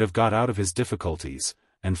 would have got out of his difficulties,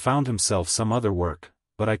 and found himself some other work,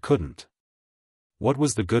 but I couldn't. What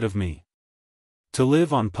was the good of me? To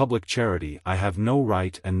live on public charity I have no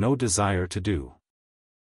right and no desire to do.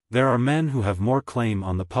 There are men who have more claim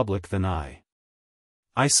on the public than I.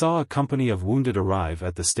 I saw a company of wounded arrive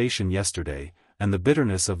at the station yesterday, and the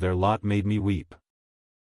bitterness of their lot made me weep.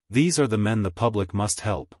 These are the men the public must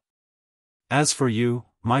help. As for you,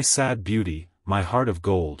 my sad beauty, my heart of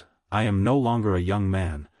gold, I am no longer a young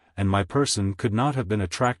man, and my person could not have been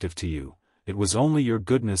attractive to you. It was only your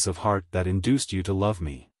goodness of heart that induced you to love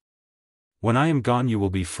me. When I am gone you will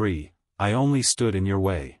be free, I only stood in your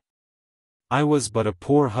way. I was but a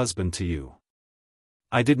poor husband to you.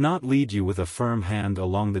 I did not lead you with a firm hand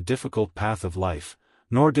along the difficult path of life,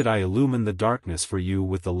 nor did I illumine the darkness for you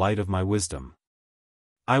with the light of my wisdom.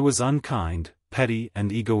 I was unkind, petty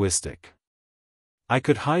and egoistic. I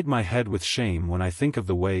could hide my head with shame when I think of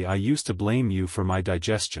the way I used to blame you for my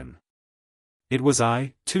digestion. It was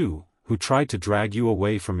I, too, who tried to drag you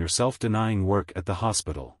away from your self-denying work at the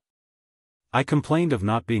hospital. I complained of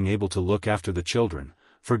not being able to look after the children,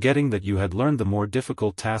 forgetting that you had learned the more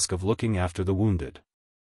difficult task of looking after the wounded.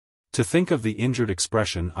 To think of the injured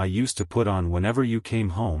expression I used to put on whenever you came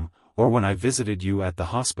home, or when I visited you at the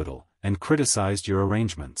hospital, and criticized your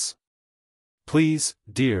arrangements. Please,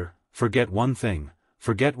 dear, forget one thing,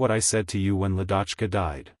 forget what I said to you when Ladochka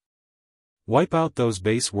died. Wipe out those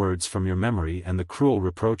base words from your memory and the cruel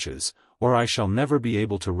reproaches, or I shall never be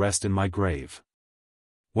able to rest in my grave.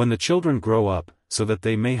 When the children grow up, so that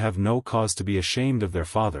they may have no cause to be ashamed of their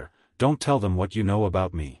father, don't tell them what you know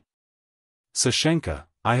about me. Sashenka,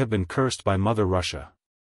 I have been cursed by Mother Russia.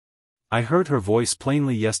 I heard her voice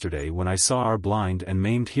plainly yesterday when I saw our blind and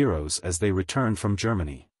maimed heroes as they returned from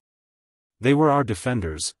Germany. They were our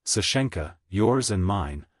defenders, Sashenka, yours and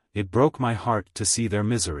mine. It broke my heart to see their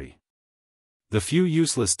misery. The few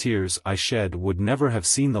useless tears I shed would never have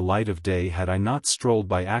seen the light of day had I not strolled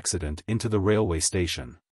by accident into the railway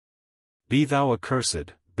station. Be thou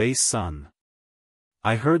accursed, base son.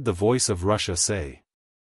 I heard the voice of Russia say.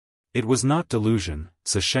 It was not delusion,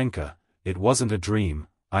 Sashenka, it wasn't a dream,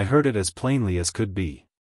 I heard it as plainly as could be.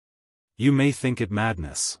 You may think it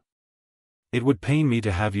madness. It would pain me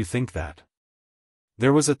to have you think that.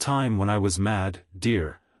 There was a time when I was mad,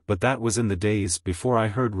 dear, but that was in the days before I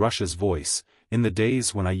heard Russia's voice, in the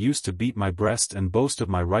days when I used to beat my breast and boast of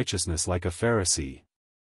my righteousness like a Pharisee.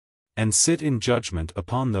 And sit in judgment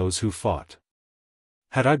upon those who fought.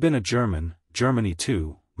 Had I been a German, Germany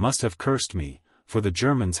too, must have cursed me, for the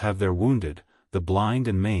Germans have their wounded, the blind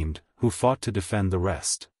and maimed, who fought to defend the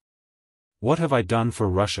rest. What have I done for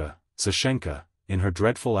Russia, Sashenka, in her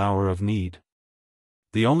dreadful hour of need?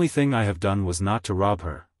 The only thing I have done was not to rob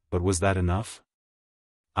her, but was that enough?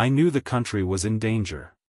 I knew the country was in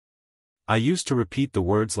danger. I used to repeat the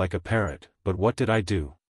words like a parrot, but what did I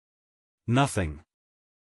do? Nothing.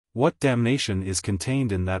 What damnation is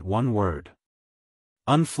contained in that one word?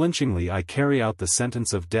 Unflinchingly I carry out the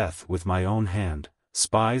sentence of death with my own hand.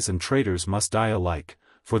 Spies and traitors must die alike,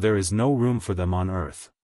 for there is no room for them on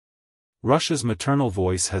earth. Russia's maternal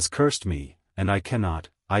voice has cursed me, and I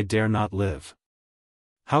dare not live.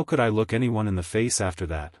 How could I look anyone in the face after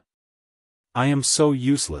that? I am so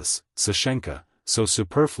useless, Sashenka, so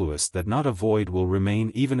superfluous that not a void will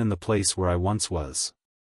remain even in the place where I once was.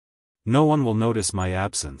 No one will notice my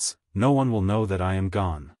absence, no one will know that I am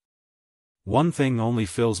gone. One thing only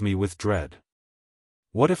fills me with dread.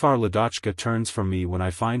 What if our Ladochka turns from me when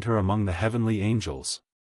I find her among the heavenly angels?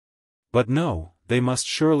 But no, they must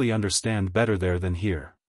surely understand better there than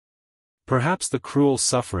here. Perhaps the cruel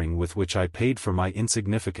suffering with which I paid for my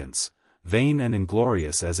insignificance, vain and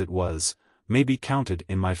inglorious as it was, may be counted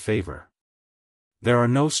in my favor. There are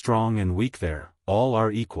no strong and weak there, all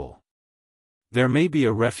are equal. There may be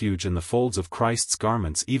a refuge in the folds of Christ's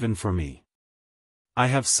garments even for me. I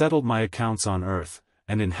have settled my accounts on earth,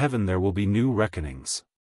 and in heaven there will be new reckonings.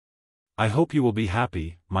 I hope you will be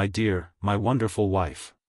happy, my dear, my wonderful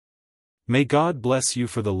wife. May God bless you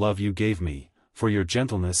for the love you gave me, for your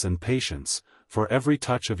gentleness and patience, for every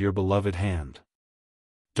touch of your beloved hand.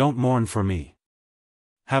 Don't mourn for me.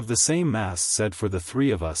 Have the same Mass said for the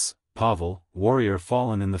three of us, Pavel, warrior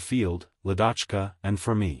fallen in the field, Ladochka, and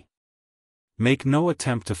for me. Make no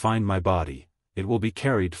attempt to find my body, it will be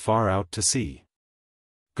carried far out to sea.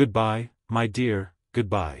 Goodbye, my dear,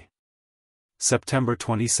 goodbye. September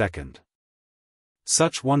 22nd.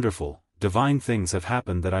 Such wonderful, divine things have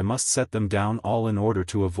happened that I must set them down all in order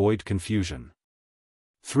to avoid confusion.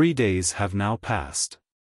 3 days have now passed.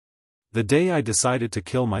 The day I decided to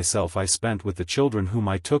kill myself I spent with the children whom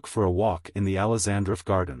I took for a walk in the Alexandrov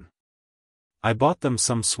garden. I bought them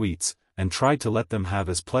some sweets, and tried to let them have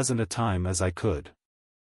as pleasant a time as I could.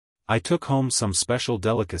 I took home some special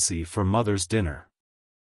delicacy for Mother's dinner.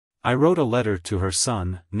 I wrote a letter to her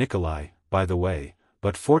son, Nikolai, by the way,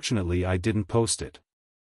 but fortunately I didn't post it.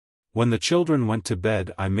 When the children went to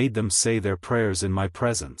bed I made them say their prayers in my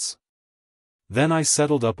presence. Then I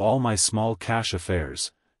settled up all my small cash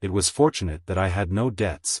affairs, it was fortunate that I had no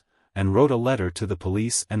debts, and wrote a letter to the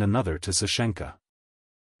police and another to Sashenka.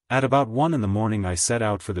 At about 1 in the morning I set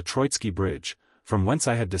out for the Troitsky Bridge, from whence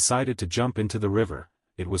I had decided to jump into the river.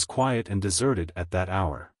 It was quiet and deserted at that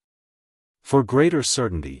hour. For greater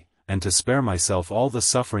certainty, and to spare myself all the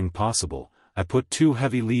suffering possible, I put 2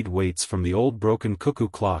 heavy lead weights from the old broken cuckoo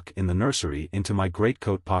clock in the nursery into my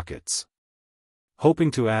greatcoat pockets,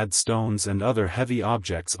 hoping to add stones and other heavy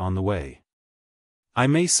objects on the way. I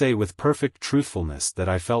may say with perfect truthfulness that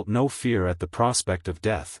I felt no fear at the prospect of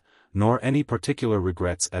death, nor any particular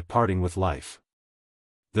regrets at parting with life.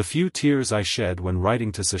 The few tears I shed when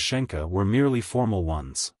writing to Sashenka were merely formal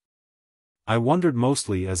ones. I wondered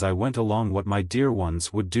mostly as I went along what my dear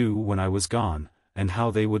ones would do when I was gone, and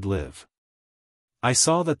how they would live. I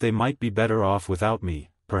saw that they might be better off without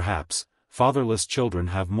me, perhaps. Fatherless children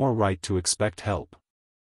have more right to expect help.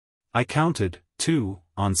 I counted, too,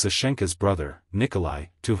 on Sashenka's brother, Nikolai,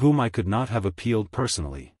 to whom I could not have appealed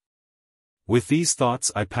personally. With these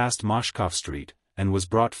thoughts I passed Moshkov Street, and was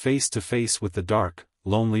brought face to face with the dark,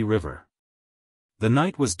 lonely river. The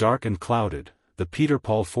night was dark and clouded, the Peter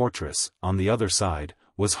Paul fortress, on the other side,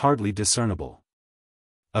 was hardly discernible.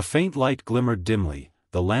 A faint light glimmered dimly,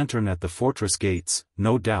 the lantern at the fortress gates,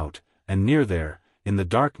 no doubt, and near there, in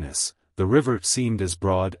the darkness, the river seemed as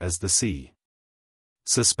broad as the sea.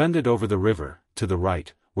 Suspended over the river, to the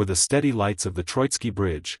right, were the steady lights of the Troitsky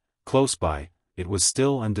Bridge. Close by, it was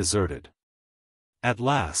still and deserted. At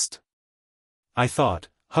last, I thought,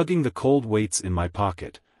 hugging the cold weights in my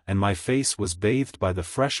pocket, and my face was bathed by the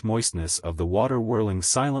fresh moistness of the water whirling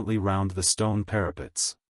silently round the stone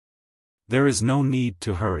parapets. There is no need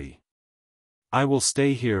to hurry. I will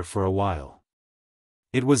stay here for a while.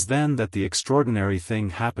 It was then that the extraordinary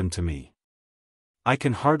thing happened to me. I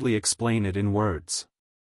can hardly explain it in words.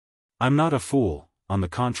 I'm not a fool, on the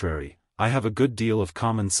contrary, I have a good deal of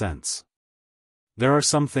common sense. There are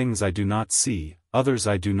some things I do not see, others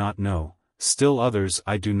I do not know, still others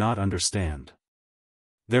I do not understand.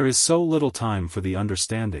 There is so little time for the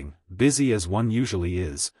understanding, busy as one usually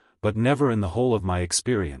is, but never in the whole of my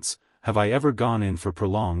experience, have I ever gone in for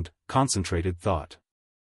prolonged, concentrated thought.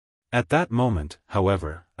 At that moment,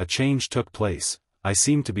 however, a change took place, I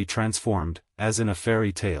seemed to be transformed, as in a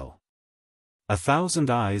fairy tale. 1,000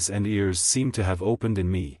 eyes and ears seemed to have opened in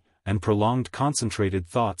me, and prolonged concentrated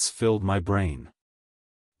thoughts filled my brain.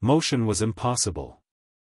 Motion was impossible.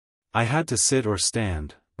 I had to sit or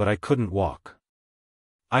stand, but I couldn't walk.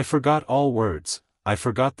 I forgot all words, I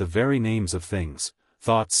forgot the very names of things.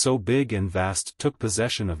 Thoughts so big and vast took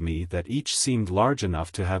possession of me that each seemed large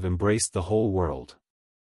enough to have embraced the whole world.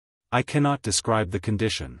 I cannot describe the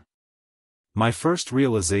condition. My first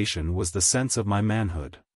realization was the sense of my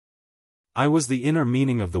manhood. I was the inner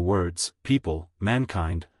meaning of the words, people,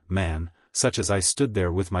 mankind, man, such as I stood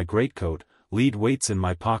there with my greatcoat, lead weights in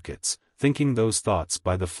my pockets, thinking those thoughts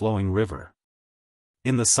by the flowing river.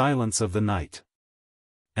 In the silence of the night.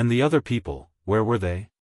 And the other people, where were they?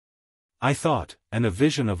 I thought, and a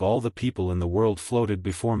vision of all the people in the world floated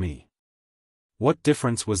before me. What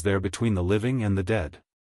difference was there between the living and the dead?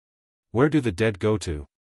 Where do the dead go to?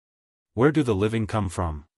 Where do the living come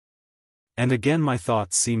from? And again my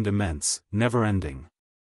thoughts seemed immense, never-ending.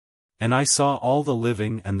 And I saw all the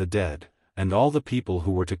living and the dead, and all the people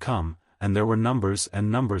who were to come, and there were numbers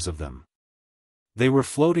and numbers of them. They were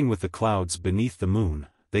floating with the clouds beneath the moon,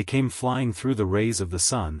 they came flying through the rays of the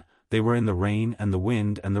sun, they were in the rain and the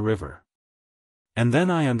wind and the river. And then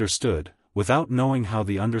I understood, without knowing how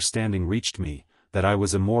the understanding reached me, that I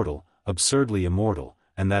was immortal, absurdly immortal,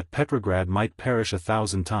 and that Petrograd might perish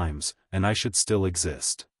 1,000 times, and I should still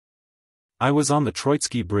exist. I was on the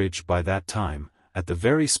Troitsky Bridge by that time, at the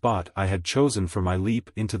very spot I had chosen for my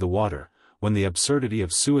leap into the water, when the absurdity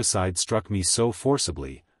of suicide struck me so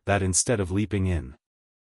forcibly, that instead of leaping in,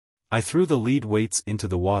 I threw the lead weights into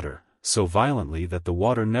the water, so violently that the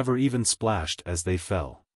water never even splashed as they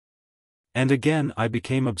fell. And again I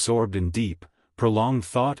became absorbed in deep, prolonged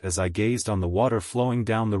thought as I gazed on the water flowing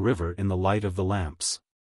down the river in the light of the lamps.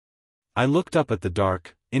 I looked up at the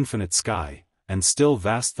dark, infinite sky, and still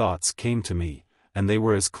vast thoughts came to me, and they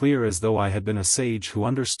were as clear as though I had been a sage who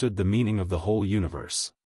understood the meaning of the whole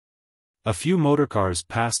universe. A few motorcars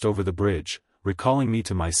passed over the bridge, recalling me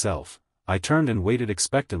to myself. I turned and waited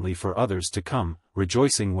expectantly for others to come,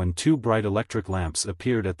 rejoicing when 2 bright electric lamps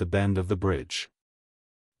appeared at the bend of the bridge.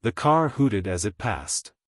 The car hooted as it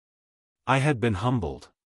passed. I had been humbled.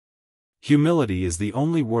 Humility is the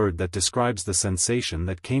only word that describes the sensation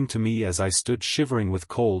that came to me as I stood shivering with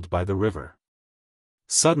cold by the river.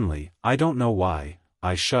 Suddenly, I don't know why,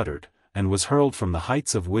 I shuddered, and was hurled from the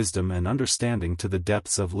heights of wisdom and understanding to the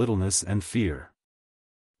depths of littleness and fear.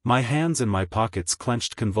 My hands and my pockets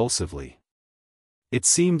clenched convulsively. It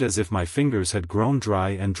seemed as if my fingers had grown dry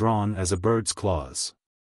and drawn as a bird's claws.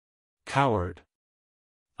 Coward!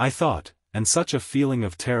 I thought, and such a feeling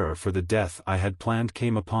of terror for the death I had planned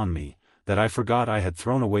came upon me, that I forgot I had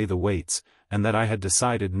thrown away the weights, and that I had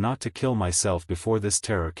decided not to kill myself before this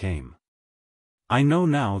terror came. I know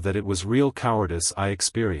now that it was real cowardice I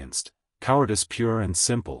experienced, cowardice pure and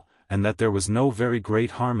simple, and that there was no very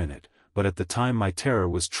great harm in it, but at the time my terror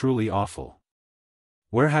was truly awful.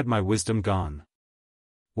 Where had my wisdom gone?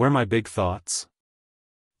 Where my big thoughts?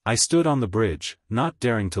 I stood on the bridge, not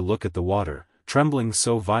daring to look at the water, trembling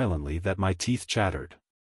so violently that my teeth chattered.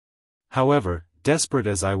 However, desperate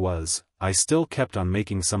as I was, I still kept on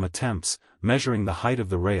making some attempts, measuring the height of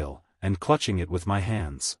the rail, and clutching it with my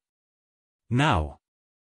hands. Now!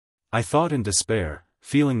 I thought in despair,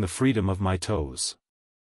 feeling the freedom of my toes.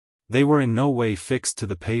 They were in no way fixed to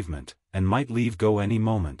the pavement, and might leave go any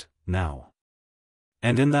moment, now.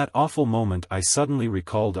 And in that awful moment I suddenly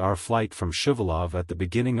recalled our flight from Shivalov at the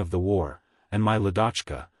beginning of the war, and my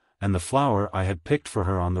Ladochka, and the flower I had picked for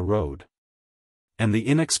her on the road. And the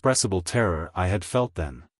inexpressible terror I had felt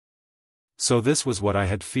then. So this was what I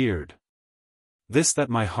had feared. This that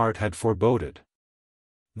my heart had foreboded.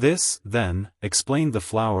 This, then, explained the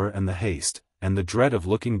flower and the haste, and the dread of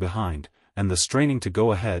looking behind, and the straining to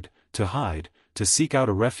go ahead, to hide, to seek out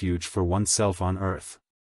a refuge for oneself on earth.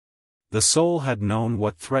 The soul had known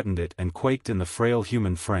what threatened it and quaked in the frail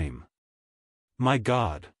human frame. My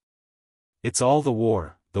God! It's all the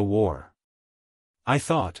war, the war. I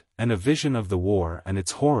thought, and a vision of the war and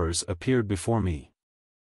its horrors appeared before me.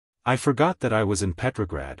 I forgot that I was in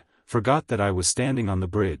Petrograd, forgot that I was standing on the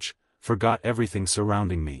bridge, forgot everything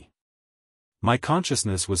surrounding me. My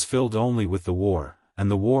consciousness was filled only with the war, and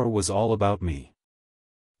the war was all about me.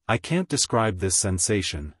 I can't describe this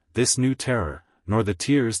sensation, this new terror, nor the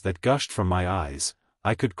tears that gushed from my eyes.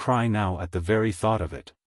 I could cry now at the very thought of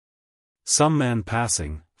it. Some man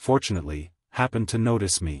passing, fortunately, happened to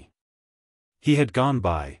notice me. He had gone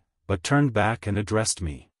by, but turned back and addressed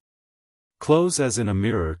me. Close as in a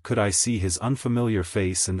mirror could I see his unfamiliar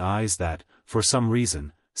face and eyes that, for some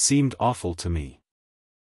reason, seemed awful to me.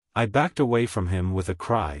 I backed away from him with a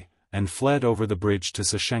cry, and fled over the bridge to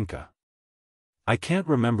Sashenka. I can't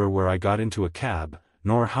remember where I got into a cab,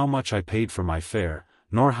 nor how much I paid for my fare,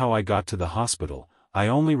 nor how I got to the hospital. I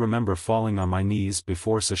only remember falling on my knees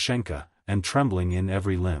before Sashenka, and trembling in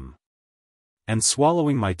every limb. And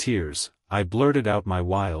swallowing my tears, I blurted out my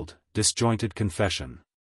wild, disjointed confession.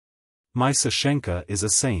 My Sashenka is a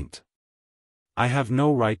saint. I have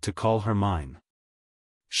no right to call her mine.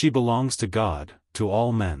 She belongs to God, to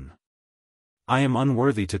all men. I am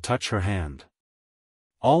unworthy to touch her hand.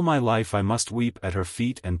 All my life I must weep at her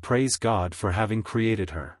feet and praise God for having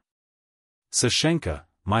created her. Sashenka,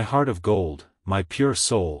 my heart of gold, my pure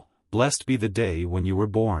soul, blessed be the day when you were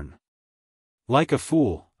born. Like a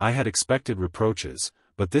fool, I had expected reproaches,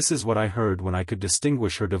 but this is what I heard when I could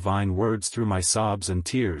distinguish her divine words through my sobs and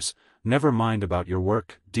tears. Never mind about your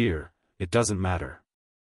work, dear, it doesn't matter.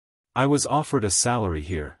 I was offered a salary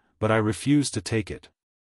here, but I refused to take it.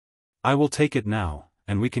 I will take it now,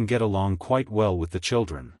 and we can get along quite well with the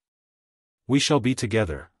children. We shall be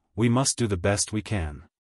together, we must do the best we can.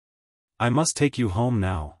 I must take you home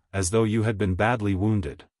now, as though you had been badly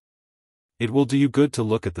wounded. It will do you good to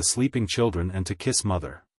look at the sleeping children and to kiss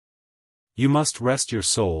mother. You must rest your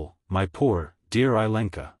soul, my poor, dear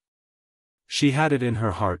Ilenka. She had it in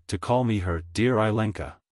her heart to call me her dear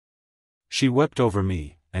Ilenka. She wept over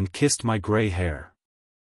me, and kissed my grey hair.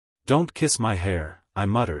 Don't kiss my hair, I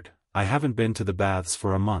muttered, I haven't been to the baths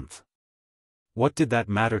for a month. What did that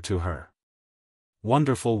matter to her?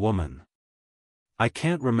 Wonderful woman. I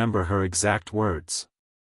can't remember her exact words.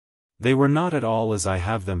 They were not at all as I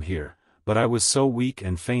have them here, but I was so weak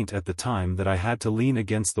and faint at the time that I had to lean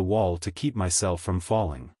against the wall to keep myself from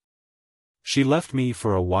falling. She left me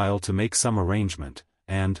for a while to make some arrangement,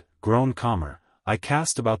 and, grown calmer, I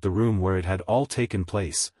cast about the room where it had all taken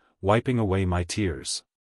place, wiping away my tears.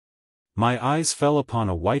 My eyes fell upon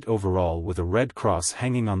a white overall with a red cross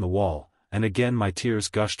hanging on the wall, and again my tears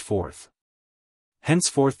gushed forth.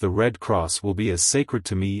 Henceforth the red cross will be as sacred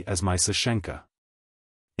to me as my Sashenka.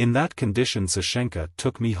 In that condition Sashenka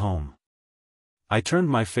took me home. I turned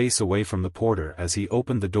my face away from the porter as he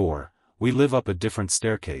opened the door. We live up a different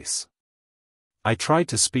staircase. I tried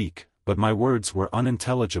to speak, but my words were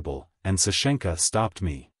unintelligible, and Sashenka stopped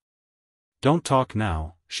me. Don't talk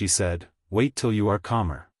now, she said, wait till you are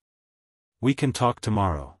calmer. We can talk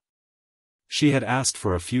tomorrow. She had asked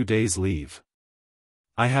for a few days' leave.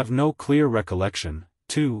 I have no clear recollection,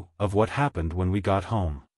 too, of what happened when we got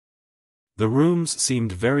home. The rooms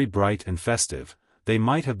seemed very bright and festive, they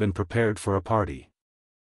might have been prepared for a party.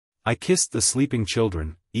 I kissed the sleeping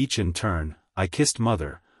children, each in turn, I kissed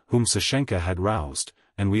mother, whom Sashenka had roused,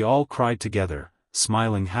 and we all cried together,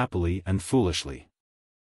 smiling happily and foolishly.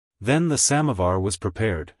 Then the samovar was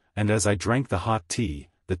prepared, and as I drank the hot tea,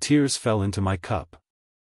 the tears fell into my cup.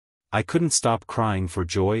 I couldn't stop crying for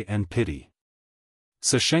joy and pity.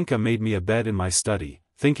 Sashenka made me a bed in my study,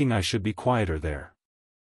 thinking I should be quieter there.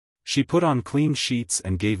 She put on clean sheets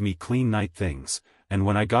and gave me clean night things, and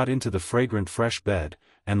when I got into the fragrant fresh bed,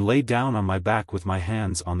 and lay down on my back with my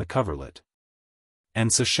hands on the coverlet.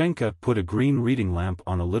 And Sashenka put a green reading lamp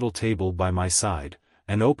on a little table by my side,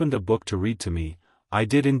 and opened a book to read to me, I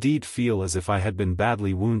did indeed feel as if I had been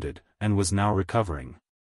badly wounded, and was now recovering.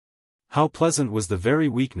 How pleasant was the very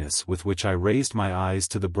weakness with which I raised my eyes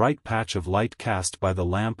to the bright patch of light cast by the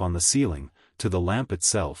lamp on the ceiling, to the lamp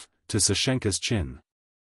itself, to Sashenka's chin.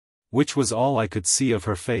 Which was all I could see of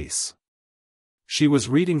her face. She was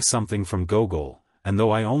reading something from Gogol, and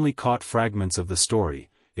though I only caught fragments of the story,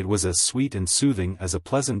 it was as sweet and soothing as a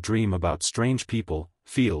pleasant dream about strange people,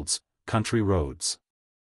 fields, country roads.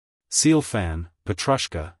 Seal fan,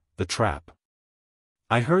 Petrushka, the trap.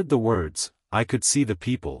 I heard the words, I could see the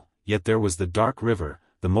people, yet there was the dark river,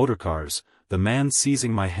 the motorcars, the man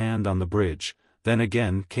seizing my hand on the bridge, then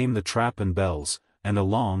again came the trap and bells, and a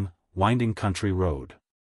long, winding country road.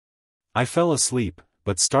 I fell asleep,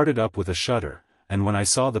 but started up with a shudder, and when I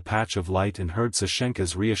saw the patch of light and heard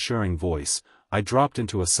Sashenka's reassuring voice, I dropped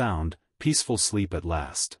into a sound, peaceful sleep at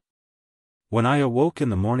last. When I awoke in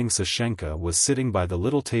the morning Sashenka was sitting by the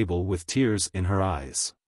little table with tears in her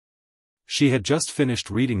eyes. She had just finished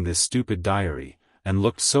reading this stupid diary, and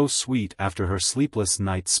looked so sweet after her sleepless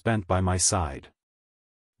night spent by my side.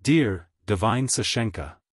 Dear, divine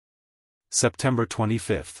Sashenka. September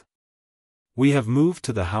 25th. We have moved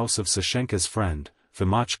to the house of Sashenka's friend,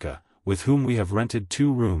 Fimachka, with whom we have rented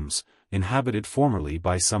 2 rooms, inhabited formerly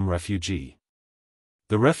by some refugee.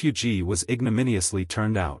 The refugee was ignominiously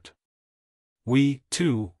turned out. We,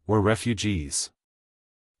 too, were refugees.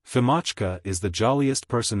 Fimachka is the jolliest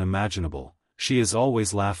person imaginable, she is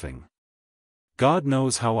always laughing. God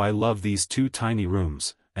knows how I love these 2 tiny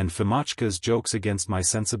rooms, and Fimachka's jokes against my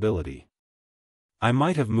sensibility. I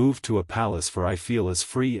might have moved to a palace for I feel as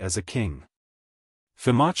free as a king.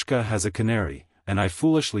 Fimachka has a canary, and I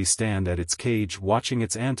foolishly stand at its cage watching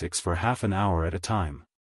its antics for half an hour at a time.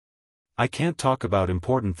 I can't talk about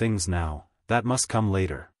important things now, that must come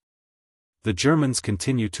later. The Germans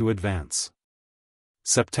continue to advance.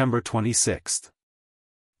 September 26th.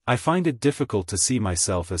 I find it difficult to see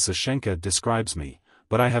myself as Sashenka describes me,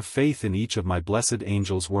 but I have faith in each of my blessed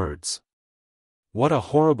angel's words. What a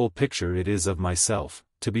horrible picture it is of myself,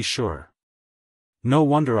 to be sure. No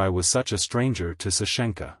wonder I was such a stranger to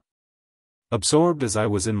Sashenka. Absorbed as I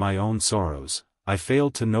was in my own sorrows, I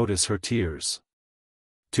failed to notice her tears.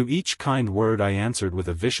 To each kind word I answered with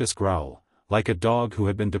a vicious growl, like a dog who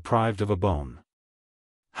had been deprived of a bone.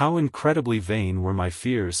 How incredibly vain were my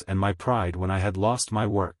fears and my pride when I had lost my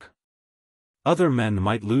work. Other men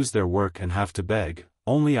might lose their work and have to beg,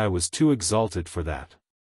 only I was too exalted for that.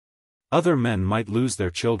 Other men might lose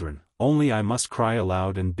their children, only I must cry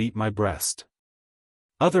aloud and beat my breast.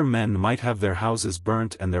 Other men might have their houses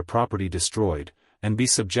burnt and their property destroyed, and be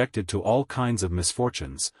subjected to all kinds of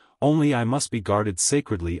misfortunes, only I must be guarded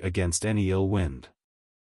sacredly against any ill wind.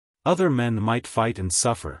 Other men might fight and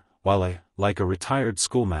suffer, while I, like a retired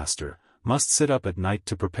schoolmaster, must sit up at night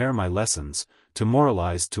to prepare my lessons, to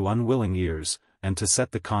moralize to unwilling ears, and to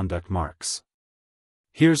set the conduct marks.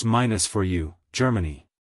 Here's minus for you, Germany.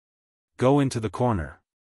 Go into the corner.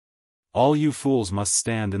 All you fools must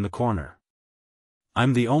stand in the corner.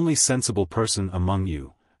 I'm the only sensible person among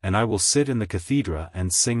you, and I will sit in the cathedra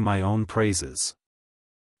and sing my own praises.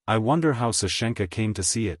 I wonder how Sashenka came to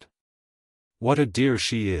see it. What a dear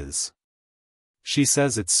she is. She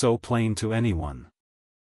says it's so plain to anyone.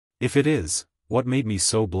 If it is, what made me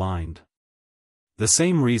so blind? The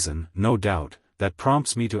same reason, no doubt, that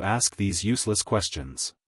prompts me to ask these useless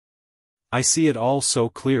questions. I see it all so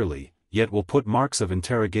clearly, yet will put marks of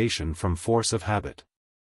interrogation from force of habit.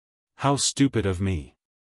 How stupid of me.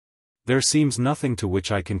 There seems nothing to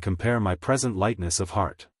which I can compare my present lightness of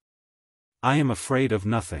heart. I am afraid of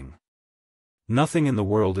nothing. Nothing in the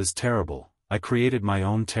world is terrible, I created my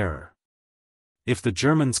own terror. If the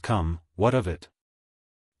Germans come, what of it?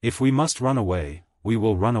 If we must run away, we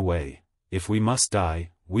will run away, if we must die,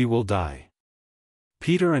 we will die.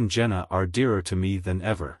 Peter and Jenna are dearer to me than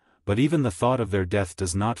ever, but even the thought of their death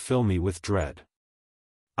does not fill me with dread.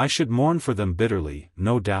 I should mourn for them bitterly,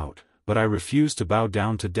 no doubt, but I refuse to bow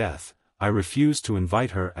down to death, I refuse to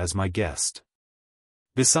invite her as my guest.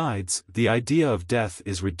 Besides, the idea of death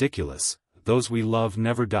is ridiculous, those we love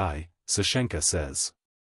never die, Sashenka says.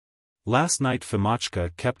 Last night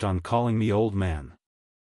Fimochka kept on calling me old man.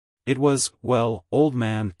 It was, well, old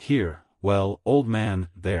man, here, well, old man,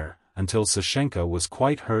 there, until Sashenka was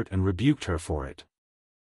quite hurt and rebuked her for it.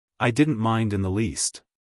 I didn't mind in the least.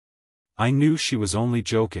 I knew she was only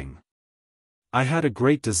joking. I had a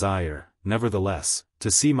great desire, nevertheless,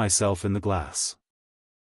 to see myself in the glass.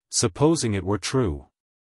 Supposing it were true.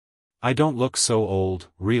 I don't look so old,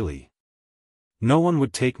 really. No one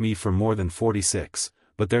would take me for more than 46,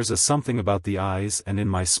 but there's a something about the eyes and in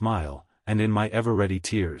my smile, and in my ever-ready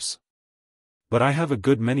tears. But I have a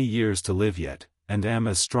good many years to live yet, and am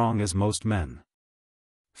as strong as most men.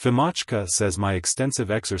 Fimochka says my extensive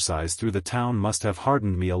exercise through the town must have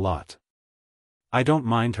hardened me a lot. I don't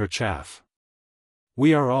mind her chaff.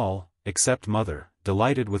 We are all, except Mother,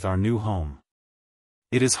 delighted with our new home.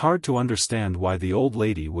 It is hard to understand why the old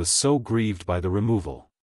lady was so grieved by the removal.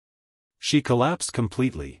 She collapsed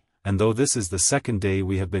completely, and though this is the second day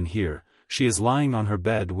we have been here, she is lying on her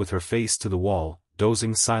bed with her face to the wall,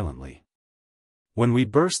 dozing silently. When we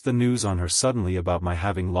burst the news on her suddenly about my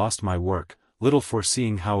having lost my work, little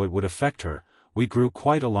foreseeing how it would affect her, we grew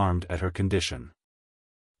quite alarmed at her condition.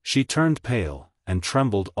 She turned pale, and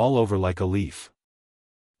trembled all over like a leaf.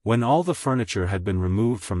 When all the furniture had been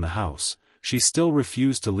removed from the house, she still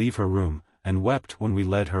refused to leave her room, and wept when we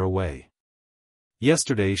led her away.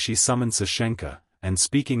 Yesterday she summoned Sashenka, and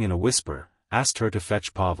speaking in a whisper, asked her to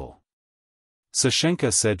fetch Pavel.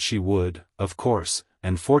 Sashenka said she would, of course,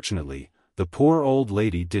 and fortunately, the poor old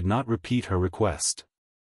lady did not repeat her request.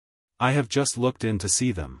 I have just looked in to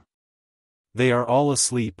see them. They are all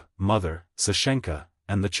asleep, Mother, Sashenka,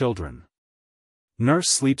 and the children. Nurse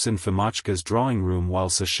sleeps in Fimochka's drawing room while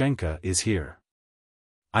Sashenka is here.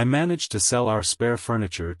 I managed to sell our spare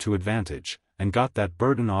furniture to advantage, and got that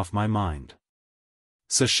burden off my mind.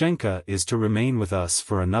 Sashenka is to remain with us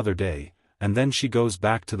for another day, and then she goes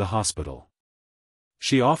back to the hospital.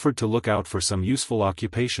 She offered to look out for some useful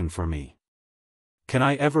occupation for me. Can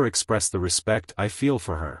I ever express the respect I feel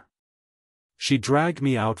for her? She dragged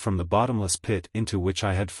me out from the bottomless pit into which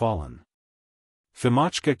I had fallen.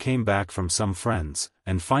 Fimochka came back from some friends,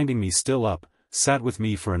 and finding me still up, sat with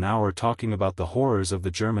me for an hour talking about the horrors of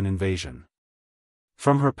the German invasion.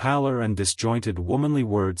 From her pallor and disjointed womanly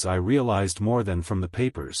words I realized more than from the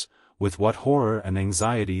papers, with what horror and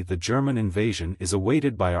anxiety the German invasion is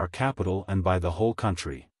awaited by our capital and by the whole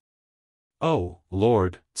country. Oh,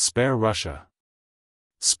 Lord, spare Russia.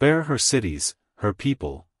 Spare her cities, her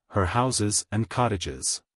people, her houses and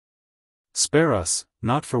cottages. Spare us,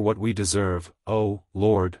 not for what we deserve, O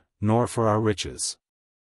Lord, nor for our riches.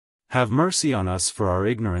 Have mercy on us for our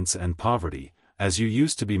ignorance and poverty, as you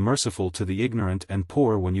used to be merciful to the ignorant and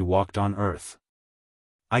poor when you walked on earth.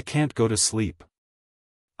 I can't go to sleep.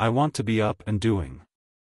 I want to be up and doing.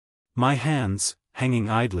 My hands, hanging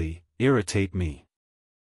idly, irritate me.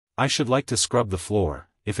 I should like to scrub the floor,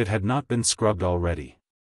 if it had not been scrubbed already.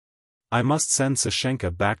 I must send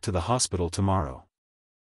Sashenka back to the hospital tomorrow.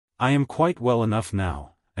 I am quite well enough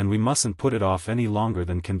now, and we mustn't put it off any longer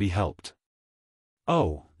than can be helped.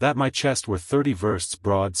 Oh, that my chest were 30 versts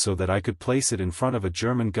broad so that I could place it in front of a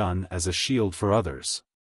German gun as a shield for others.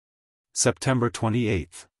 September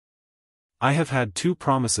 28. I have had 2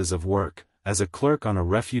 promises of work, as a clerk on a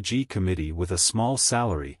refugee committee with a small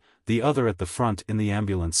salary, the other at the front in the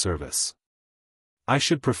ambulance service. I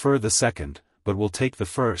should prefer the second, but will take the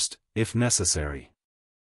first, if necessary.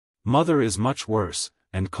 Mother is much worse,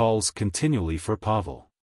 and calls continually for Pavel.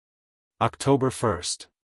 October 1st.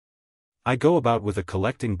 I go about with a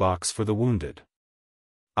collecting box for the wounded.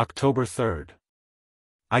 October 3rd.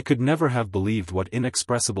 I could never have believed what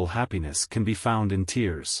inexpressible happiness can be found in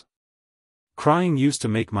tears. Crying used to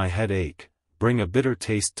make my head ache, bring a bitter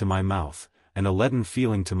taste to my mouth, and a leaden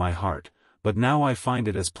feeling to my heart, but now I find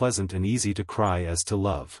it as pleasant and easy to cry as to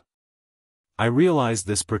love. I realized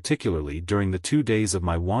this particularly during the 2 days of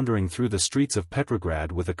my wandering through the streets of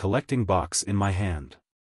Petrograd with a collecting box in my hand.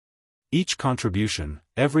 Each contribution,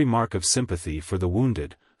 every mark of sympathy for the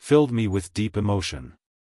wounded, filled me with deep emotion.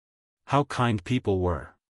 How kind people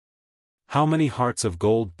were! How many hearts of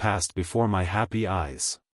gold passed before my happy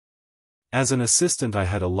eyes! As an assistant I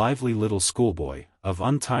had a lively little schoolboy, of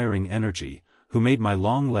untiring energy, who made my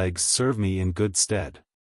long legs serve me in good stead.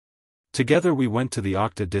 Together we went to the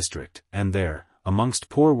Okta district, and there, amongst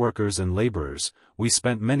poor workers and laborers, we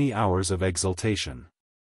spent many hours of exultation.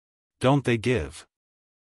 Don't they give?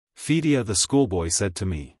 Fedya the schoolboy said to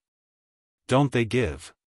me. Don't they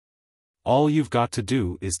give? All you've got to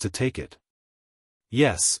do is to take it.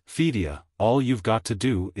 Yes, Fedya, all you've got to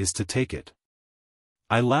do is to take it.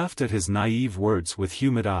 I laughed at his naive words with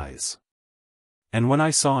humid eyes. And when I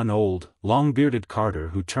saw an old, long-bearded carter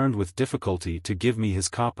who turned with difficulty to give me his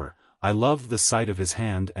copper, I loved the sight of his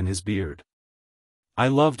hand and his beard. I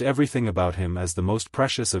loved everything about him as the most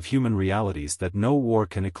precious of human realities that no war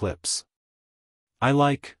can eclipse. I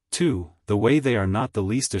like, too, the way they are not the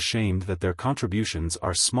least ashamed that their contributions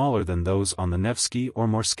are smaller than those on the Nevsky or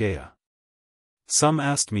Morskaya. Some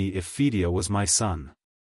asked me if Fedya was my son.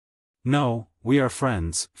 No, we are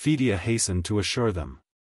friends, Fedya hastened to assure them.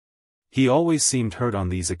 He always seemed hurt on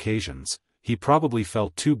these occasions, he probably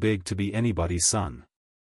felt too big to be anybody's son.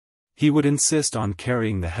 He would insist on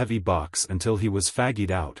carrying the heavy box until he was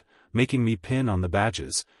faggied out, making me pin on the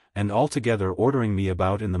badges, and altogether ordering me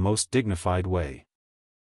about in the most dignified way.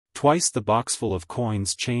 Twice the boxful of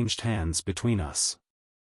coins changed hands between us.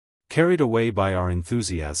 Carried away by our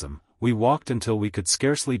enthusiasm, we walked until we could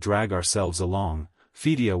scarcely drag ourselves along.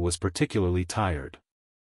 Fedya was particularly tired.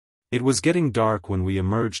 It was getting dark when we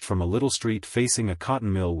emerged from a little street facing a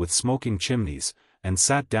cotton mill with smoking chimneys, and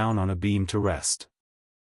sat down on a beam to rest.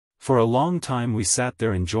 For a long time we sat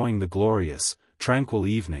there enjoying the glorious, tranquil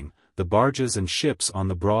evening, the barges and ships on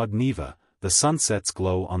the broad Neva, the sunset's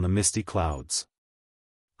glow on the misty clouds.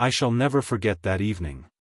 I shall never forget that evening.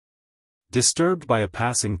 Disturbed by a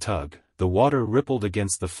passing tug, the water rippled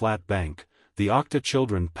against the flat bank. The Okta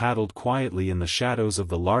children paddled quietly in the shadows of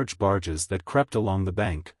the large barges that crept along the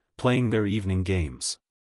bank, playing their evening games.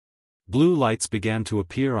 Blue lights began to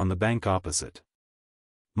appear on the bank opposite.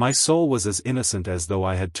 My soul was as innocent as though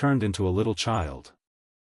I had turned into a little child.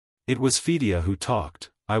 It was Fedya who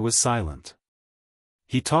talked, I was silent.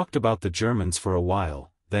 He talked about the Germans for a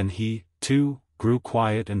while, then he, too, grew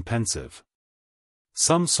quiet and pensive.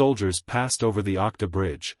 Some soldiers passed over the Okta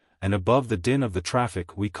bridge, and above the din of the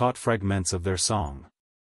traffic we caught fragments of their song.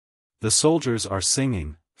 The soldiers are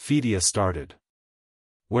singing, Fedya started.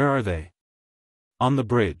 Where are they? On the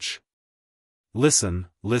bridge. Listen,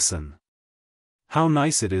 listen. How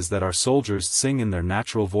nice it is that our soldiers sing in their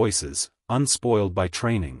natural voices, unspoiled by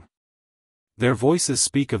training. Their voices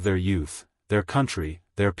speak of their youth, their country,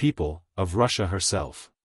 their people, of Russia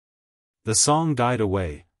herself. The song died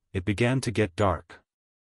away, it began to get dark.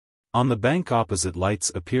 On the bank opposite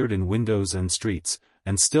lights appeared in windows and streets,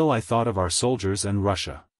 and still I thought of our soldiers and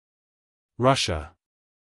Russia. Russia.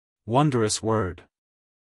 Wondrous word.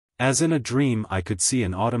 As in a dream I could see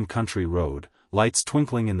an autumn country road, lights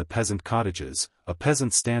twinkling in the peasant cottages, a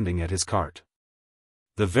peasant standing at his cart.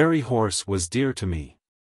 The very horse was dear to me.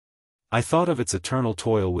 I thought of its eternal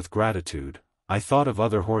toil with gratitude, I thought of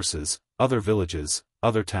other horses, other villages,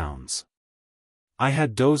 other towns. I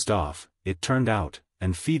had dozed off, it turned out,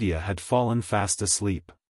 and Fedya had fallen fast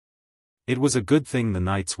asleep. It was a good thing the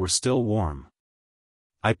nights were still warm.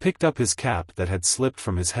 I picked up his cap that had slipped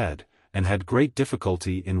from his head, and had great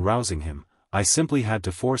difficulty in rousing him. I simply had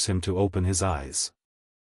to force him to open his eyes.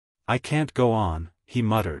 I can't go on, he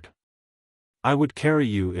muttered. I would carry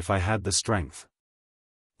you if I had the strength.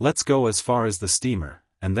 Let's go as far as the steamer,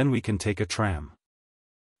 and then we can take a tram.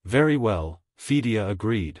 Very well, Fedya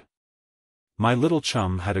agreed. My little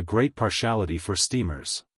chum had a great partiality for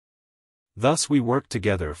steamers. Thus we worked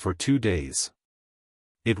together for 2 days.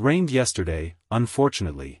 It rained yesterday,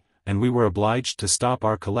 unfortunately, and we were obliged to stop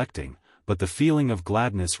our collecting, but the feeling of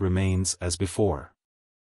gladness remains as before.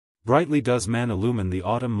 Brightly does man illumine the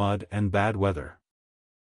autumn mud and bad weather.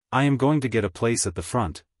 I am going to get a place at the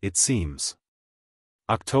front, it seems.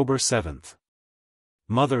 October 7th.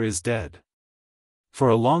 Mother is dead. For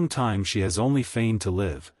a long time she has only feigned to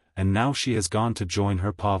live, and now she has gone to join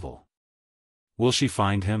her Pavel. Will she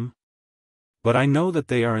find him? But I know that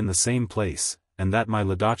they are in the same place, and that my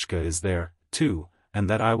Ladochka is there, too, and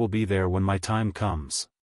that I will be there when my time comes.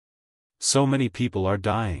 So many people are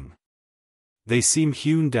dying. They seem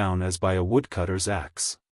hewn down as by a woodcutter's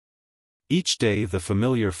axe. Each day the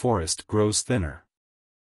familiar forest grows thinner.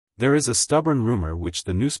 There is a stubborn rumor which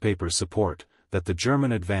the newspapers support, that the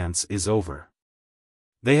German advance is over.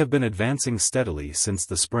 They have been advancing steadily since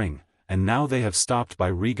the spring, and now they have stopped by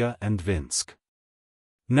Riga and Vinsk.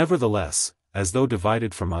 Nevertheless, as though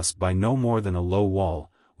divided from us by no more than a low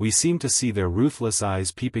wall, we seem to see their ruthless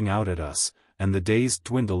eyes peeping out at us, and the days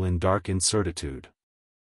dwindle in dark incertitude.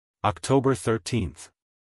 October 13th.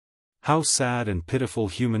 How sad and pitiful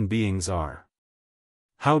human beings are.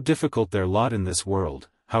 How difficult their lot in this world,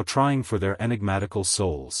 how trying for their enigmatical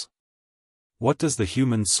souls. What does the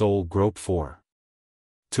human soul grope for?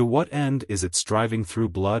 To what end is it striving through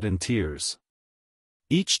blood and tears?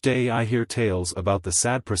 Each day I hear tales about the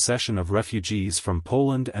sad procession of refugees from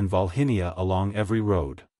Poland and Volhynia along every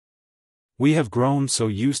road. We have grown so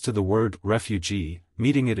used to the word refugee,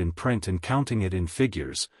 meeting it in print and counting it in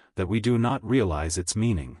figures, that we do not realize its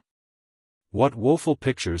meaning. What woeful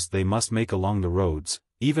pictures they must make along the roads,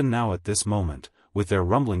 even now at this moment, with their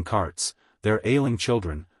rumbling carts, their ailing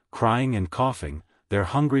children, crying and coughing, their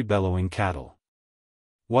hungry bellowing cattle.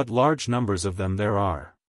 What large numbers of them there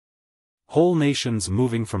are. Whole nations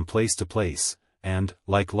moving from place to place, and,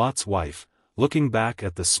 like Lot's wife, looking back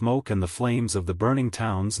at the smoke and the flames of the burning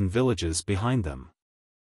towns and villages behind them.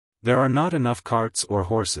 There are not enough carts or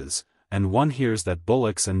horses, and one hears that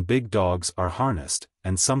bullocks and big dogs are harnessed,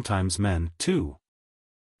 and sometimes men, too.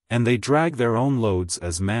 And they drag their own loads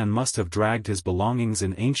as man must have dragged his belongings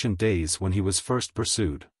in ancient days when he was first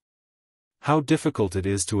pursued. How difficult it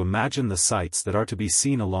is to imagine the sights that are to be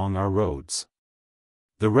seen along our roads.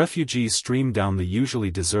 The refugees stream down the usually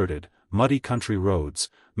deserted, muddy country roads,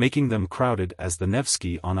 making them crowded as the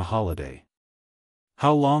Nevsky on a holiday.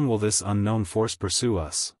 How long will this unknown force pursue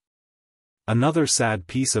us? Another sad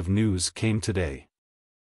piece of news came today.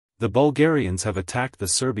 The Bulgarians have attacked the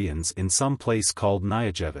Serbians in some place called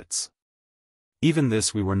Nyajevets. Even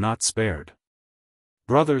this we were not spared.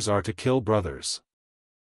 Brothers are to kill brothers.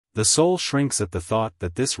 The soul shrinks at the thought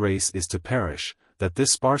that this race is to perish, that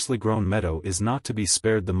this sparsely grown meadow is not to be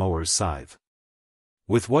spared the mower's scythe.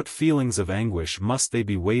 With what feelings of anguish must they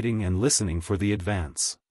be waiting and listening for the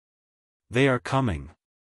advance? They are coming.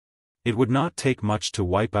 It would not take much to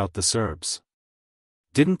wipe out the Serbs.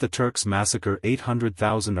 Didn't the Turks massacre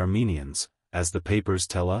 800,000 Armenians, as the papers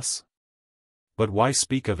tell us? But why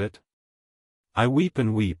speak of it? I weep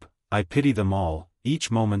and weep, I pity them all.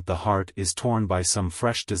 Each moment the heart is torn by some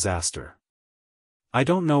fresh disaster. I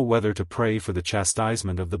don't know whether to pray for the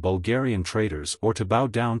chastisement of the Bulgarian traitors or to bow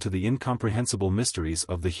down to the incomprehensible mysteries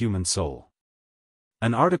of the human soul.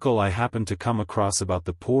 An article I happened to come across about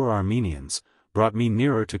the poor Armenians brought me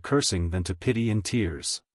nearer to cursing than to pity and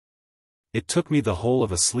tears. It took me the whole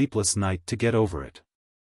of a sleepless night to get over it.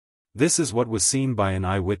 This is what was seen by an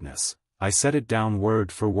eyewitness. I set it down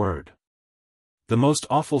word for word. The most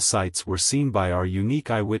awful sights were seen by our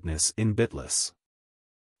unique eyewitness in Bitlis.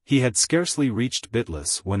 He had scarcely reached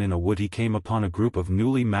Bitlis when in a wood he came upon a group of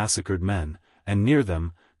newly massacred men, and near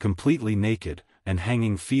them, completely naked, and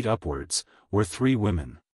hanging feet upwards, were 3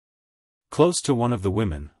 women. Close to one of the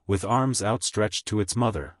women, with arms outstretched to its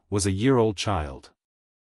mother, was a year-old child.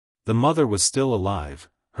 The mother was still alive,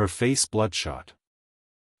 her face bloodshot.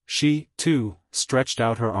 She, too, stretched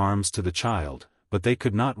out her arms to the child, but they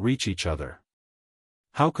could not reach each other.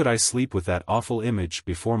 How could I sleep with that awful image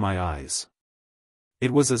before my eyes?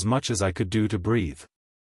 It was as much as I could do to breathe.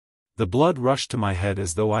 The blood rushed to my head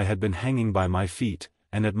as though I had been hanging by my feet,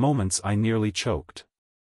 and at moments I nearly choked.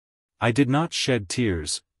 I did not shed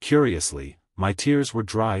tears. Curiously, my tears were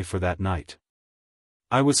dry for that night.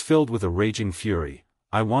 I was filled with a raging fury.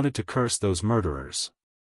 I wanted to curse those murderers.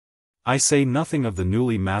 I say nothing of the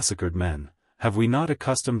newly massacred men. Have we not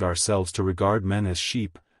accustomed ourselves to regard men as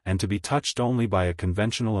sheep, and to be touched only by a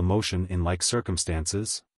conventional emotion in like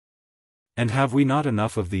circumstances? And have we not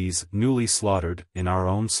enough of these, newly slaughtered, in our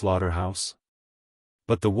own slaughterhouse?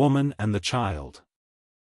 But the woman and the child.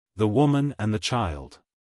 the woman and the child.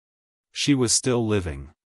 She was still living.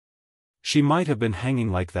 She might have been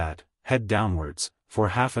hanging like that, head downwards, for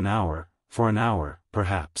half an hour, for an hour,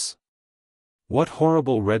 perhaps. What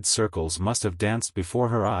horrible red circles must have danced before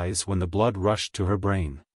her eyes when the blood rushed to her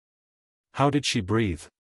brain. How did she breathe?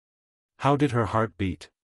 How did her heart beat?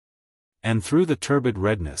 And through the turbid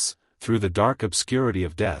redness, through the dark obscurity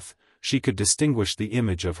of death, she could distinguish the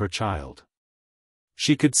image of her child.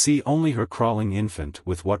 She could see only her crawling infant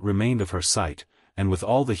with what remained of her sight, and with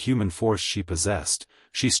all the human force she possessed,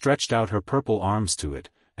 she stretched out her purple arms to it,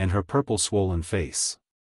 and her purple swollen face.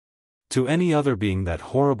 To any other being that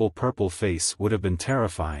horrible purple face would have been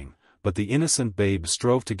terrifying, but the innocent babe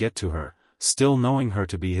strove to get to her, still knowing her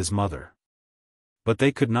to be his mother. But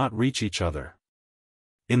they could not reach each other.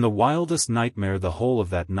 In the wildest nightmare the whole of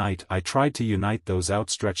that night I tried to unite those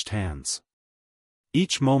outstretched hands.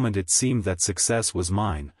 Each moment it seemed that success was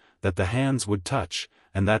mine, that the hands would touch,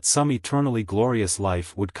 and that some eternally glorious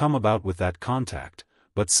life would come about with that contact,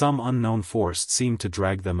 but some unknown force seemed to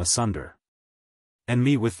drag them asunder. And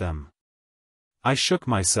me with them. I shook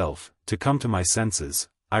myself, to come to my senses.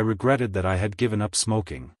 I regretted that I had given up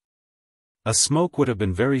smoking. A smoke would have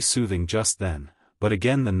been very soothing just then, but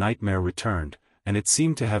again the nightmare returned, and it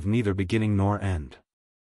seemed to have neither beginning nor end.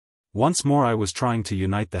 Once more I was trying to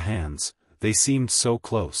unite the hands, they seemed so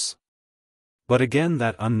close. But again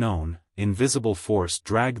that unknown, invisible force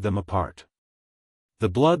dragged them apart. The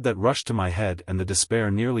blood that rushed to my head and the despair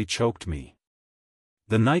nearly choked me.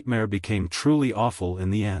 The nightmare became truly awful in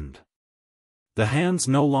the end. The hands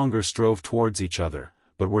no longer strove towards each other,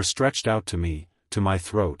 but were stretched out to me, to my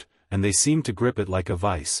throat, and they seemed to grip it like a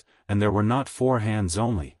vice, and there were not 4 hands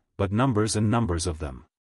only, but numbers and numbers of them.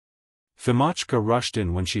 Fimochka rushed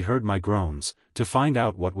in when she heard my groans, to find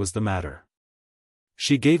out what was the matter.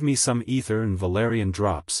 She gave me some ether and valerian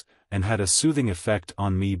drops, and had a soothing effect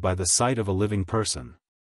on me by the sight of a living person.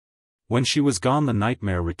 When she was gone the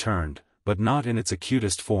nightmare returned, but not in its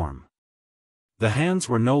acutest form. The hands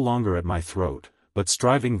were no longer at my throat, but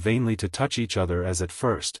striving vainly to touch each other as at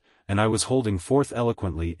first, and I was holding forth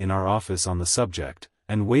eloquently in our office on the subject,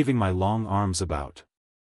 and waving my long arms about.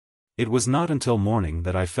 It was not until morning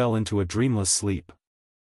that I fell into a dreamless sleep.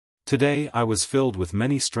 Today I was filled with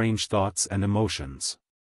many strange thoughts and emotions.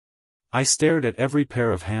 I stared at every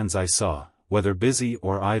pair of hands I saw, whether busy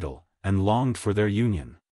or idle, and longed for their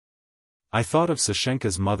union. I thought of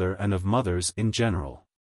Sashenka's mother and of mothers in general.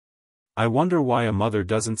 I wonder why a mother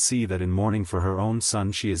doesn't see that in mourning for her own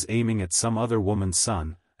son she is aiming at some other woman's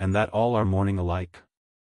son, and that all are mourning alike.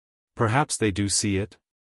 Perhaps they do see it.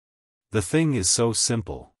 The thing is so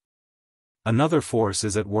simple. Another force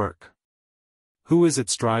is at work. Who is it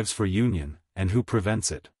strives for union, and who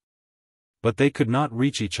prevents it? But they could not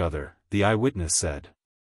reach each other, the eyewitness said.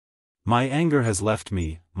 My anger has left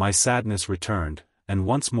me, my sadness returned, and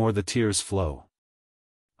once more the tears flow.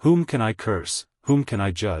 Whom can I curse, whom can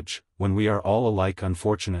I judge, when we are all alike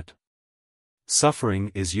unfortunate?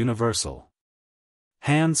 Suffering is universal.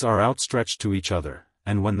 Hands are outstretched to each other,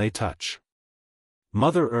 and when they touch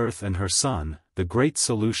Mother Earth and her Son, the great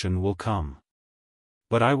solution will come.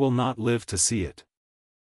 But I will not live to see it.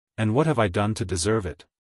 And what have I done to deserve it?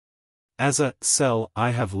 As a cell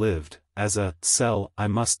I have lived, as a cell I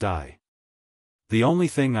must die. The only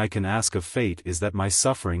thing I can ask of fate is that my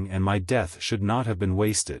suffering and my death should not have been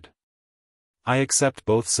wasted. I accept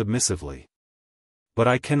both submissively. But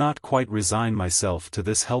I cannot quite resign myself to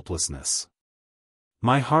this helplessness.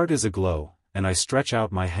 My heart is aglow, and I stretch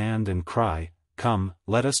out my hand and cry, "Come,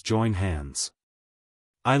 let us join hands.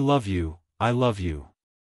 I love you, I love you."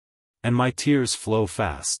 And my tears flow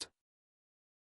fast.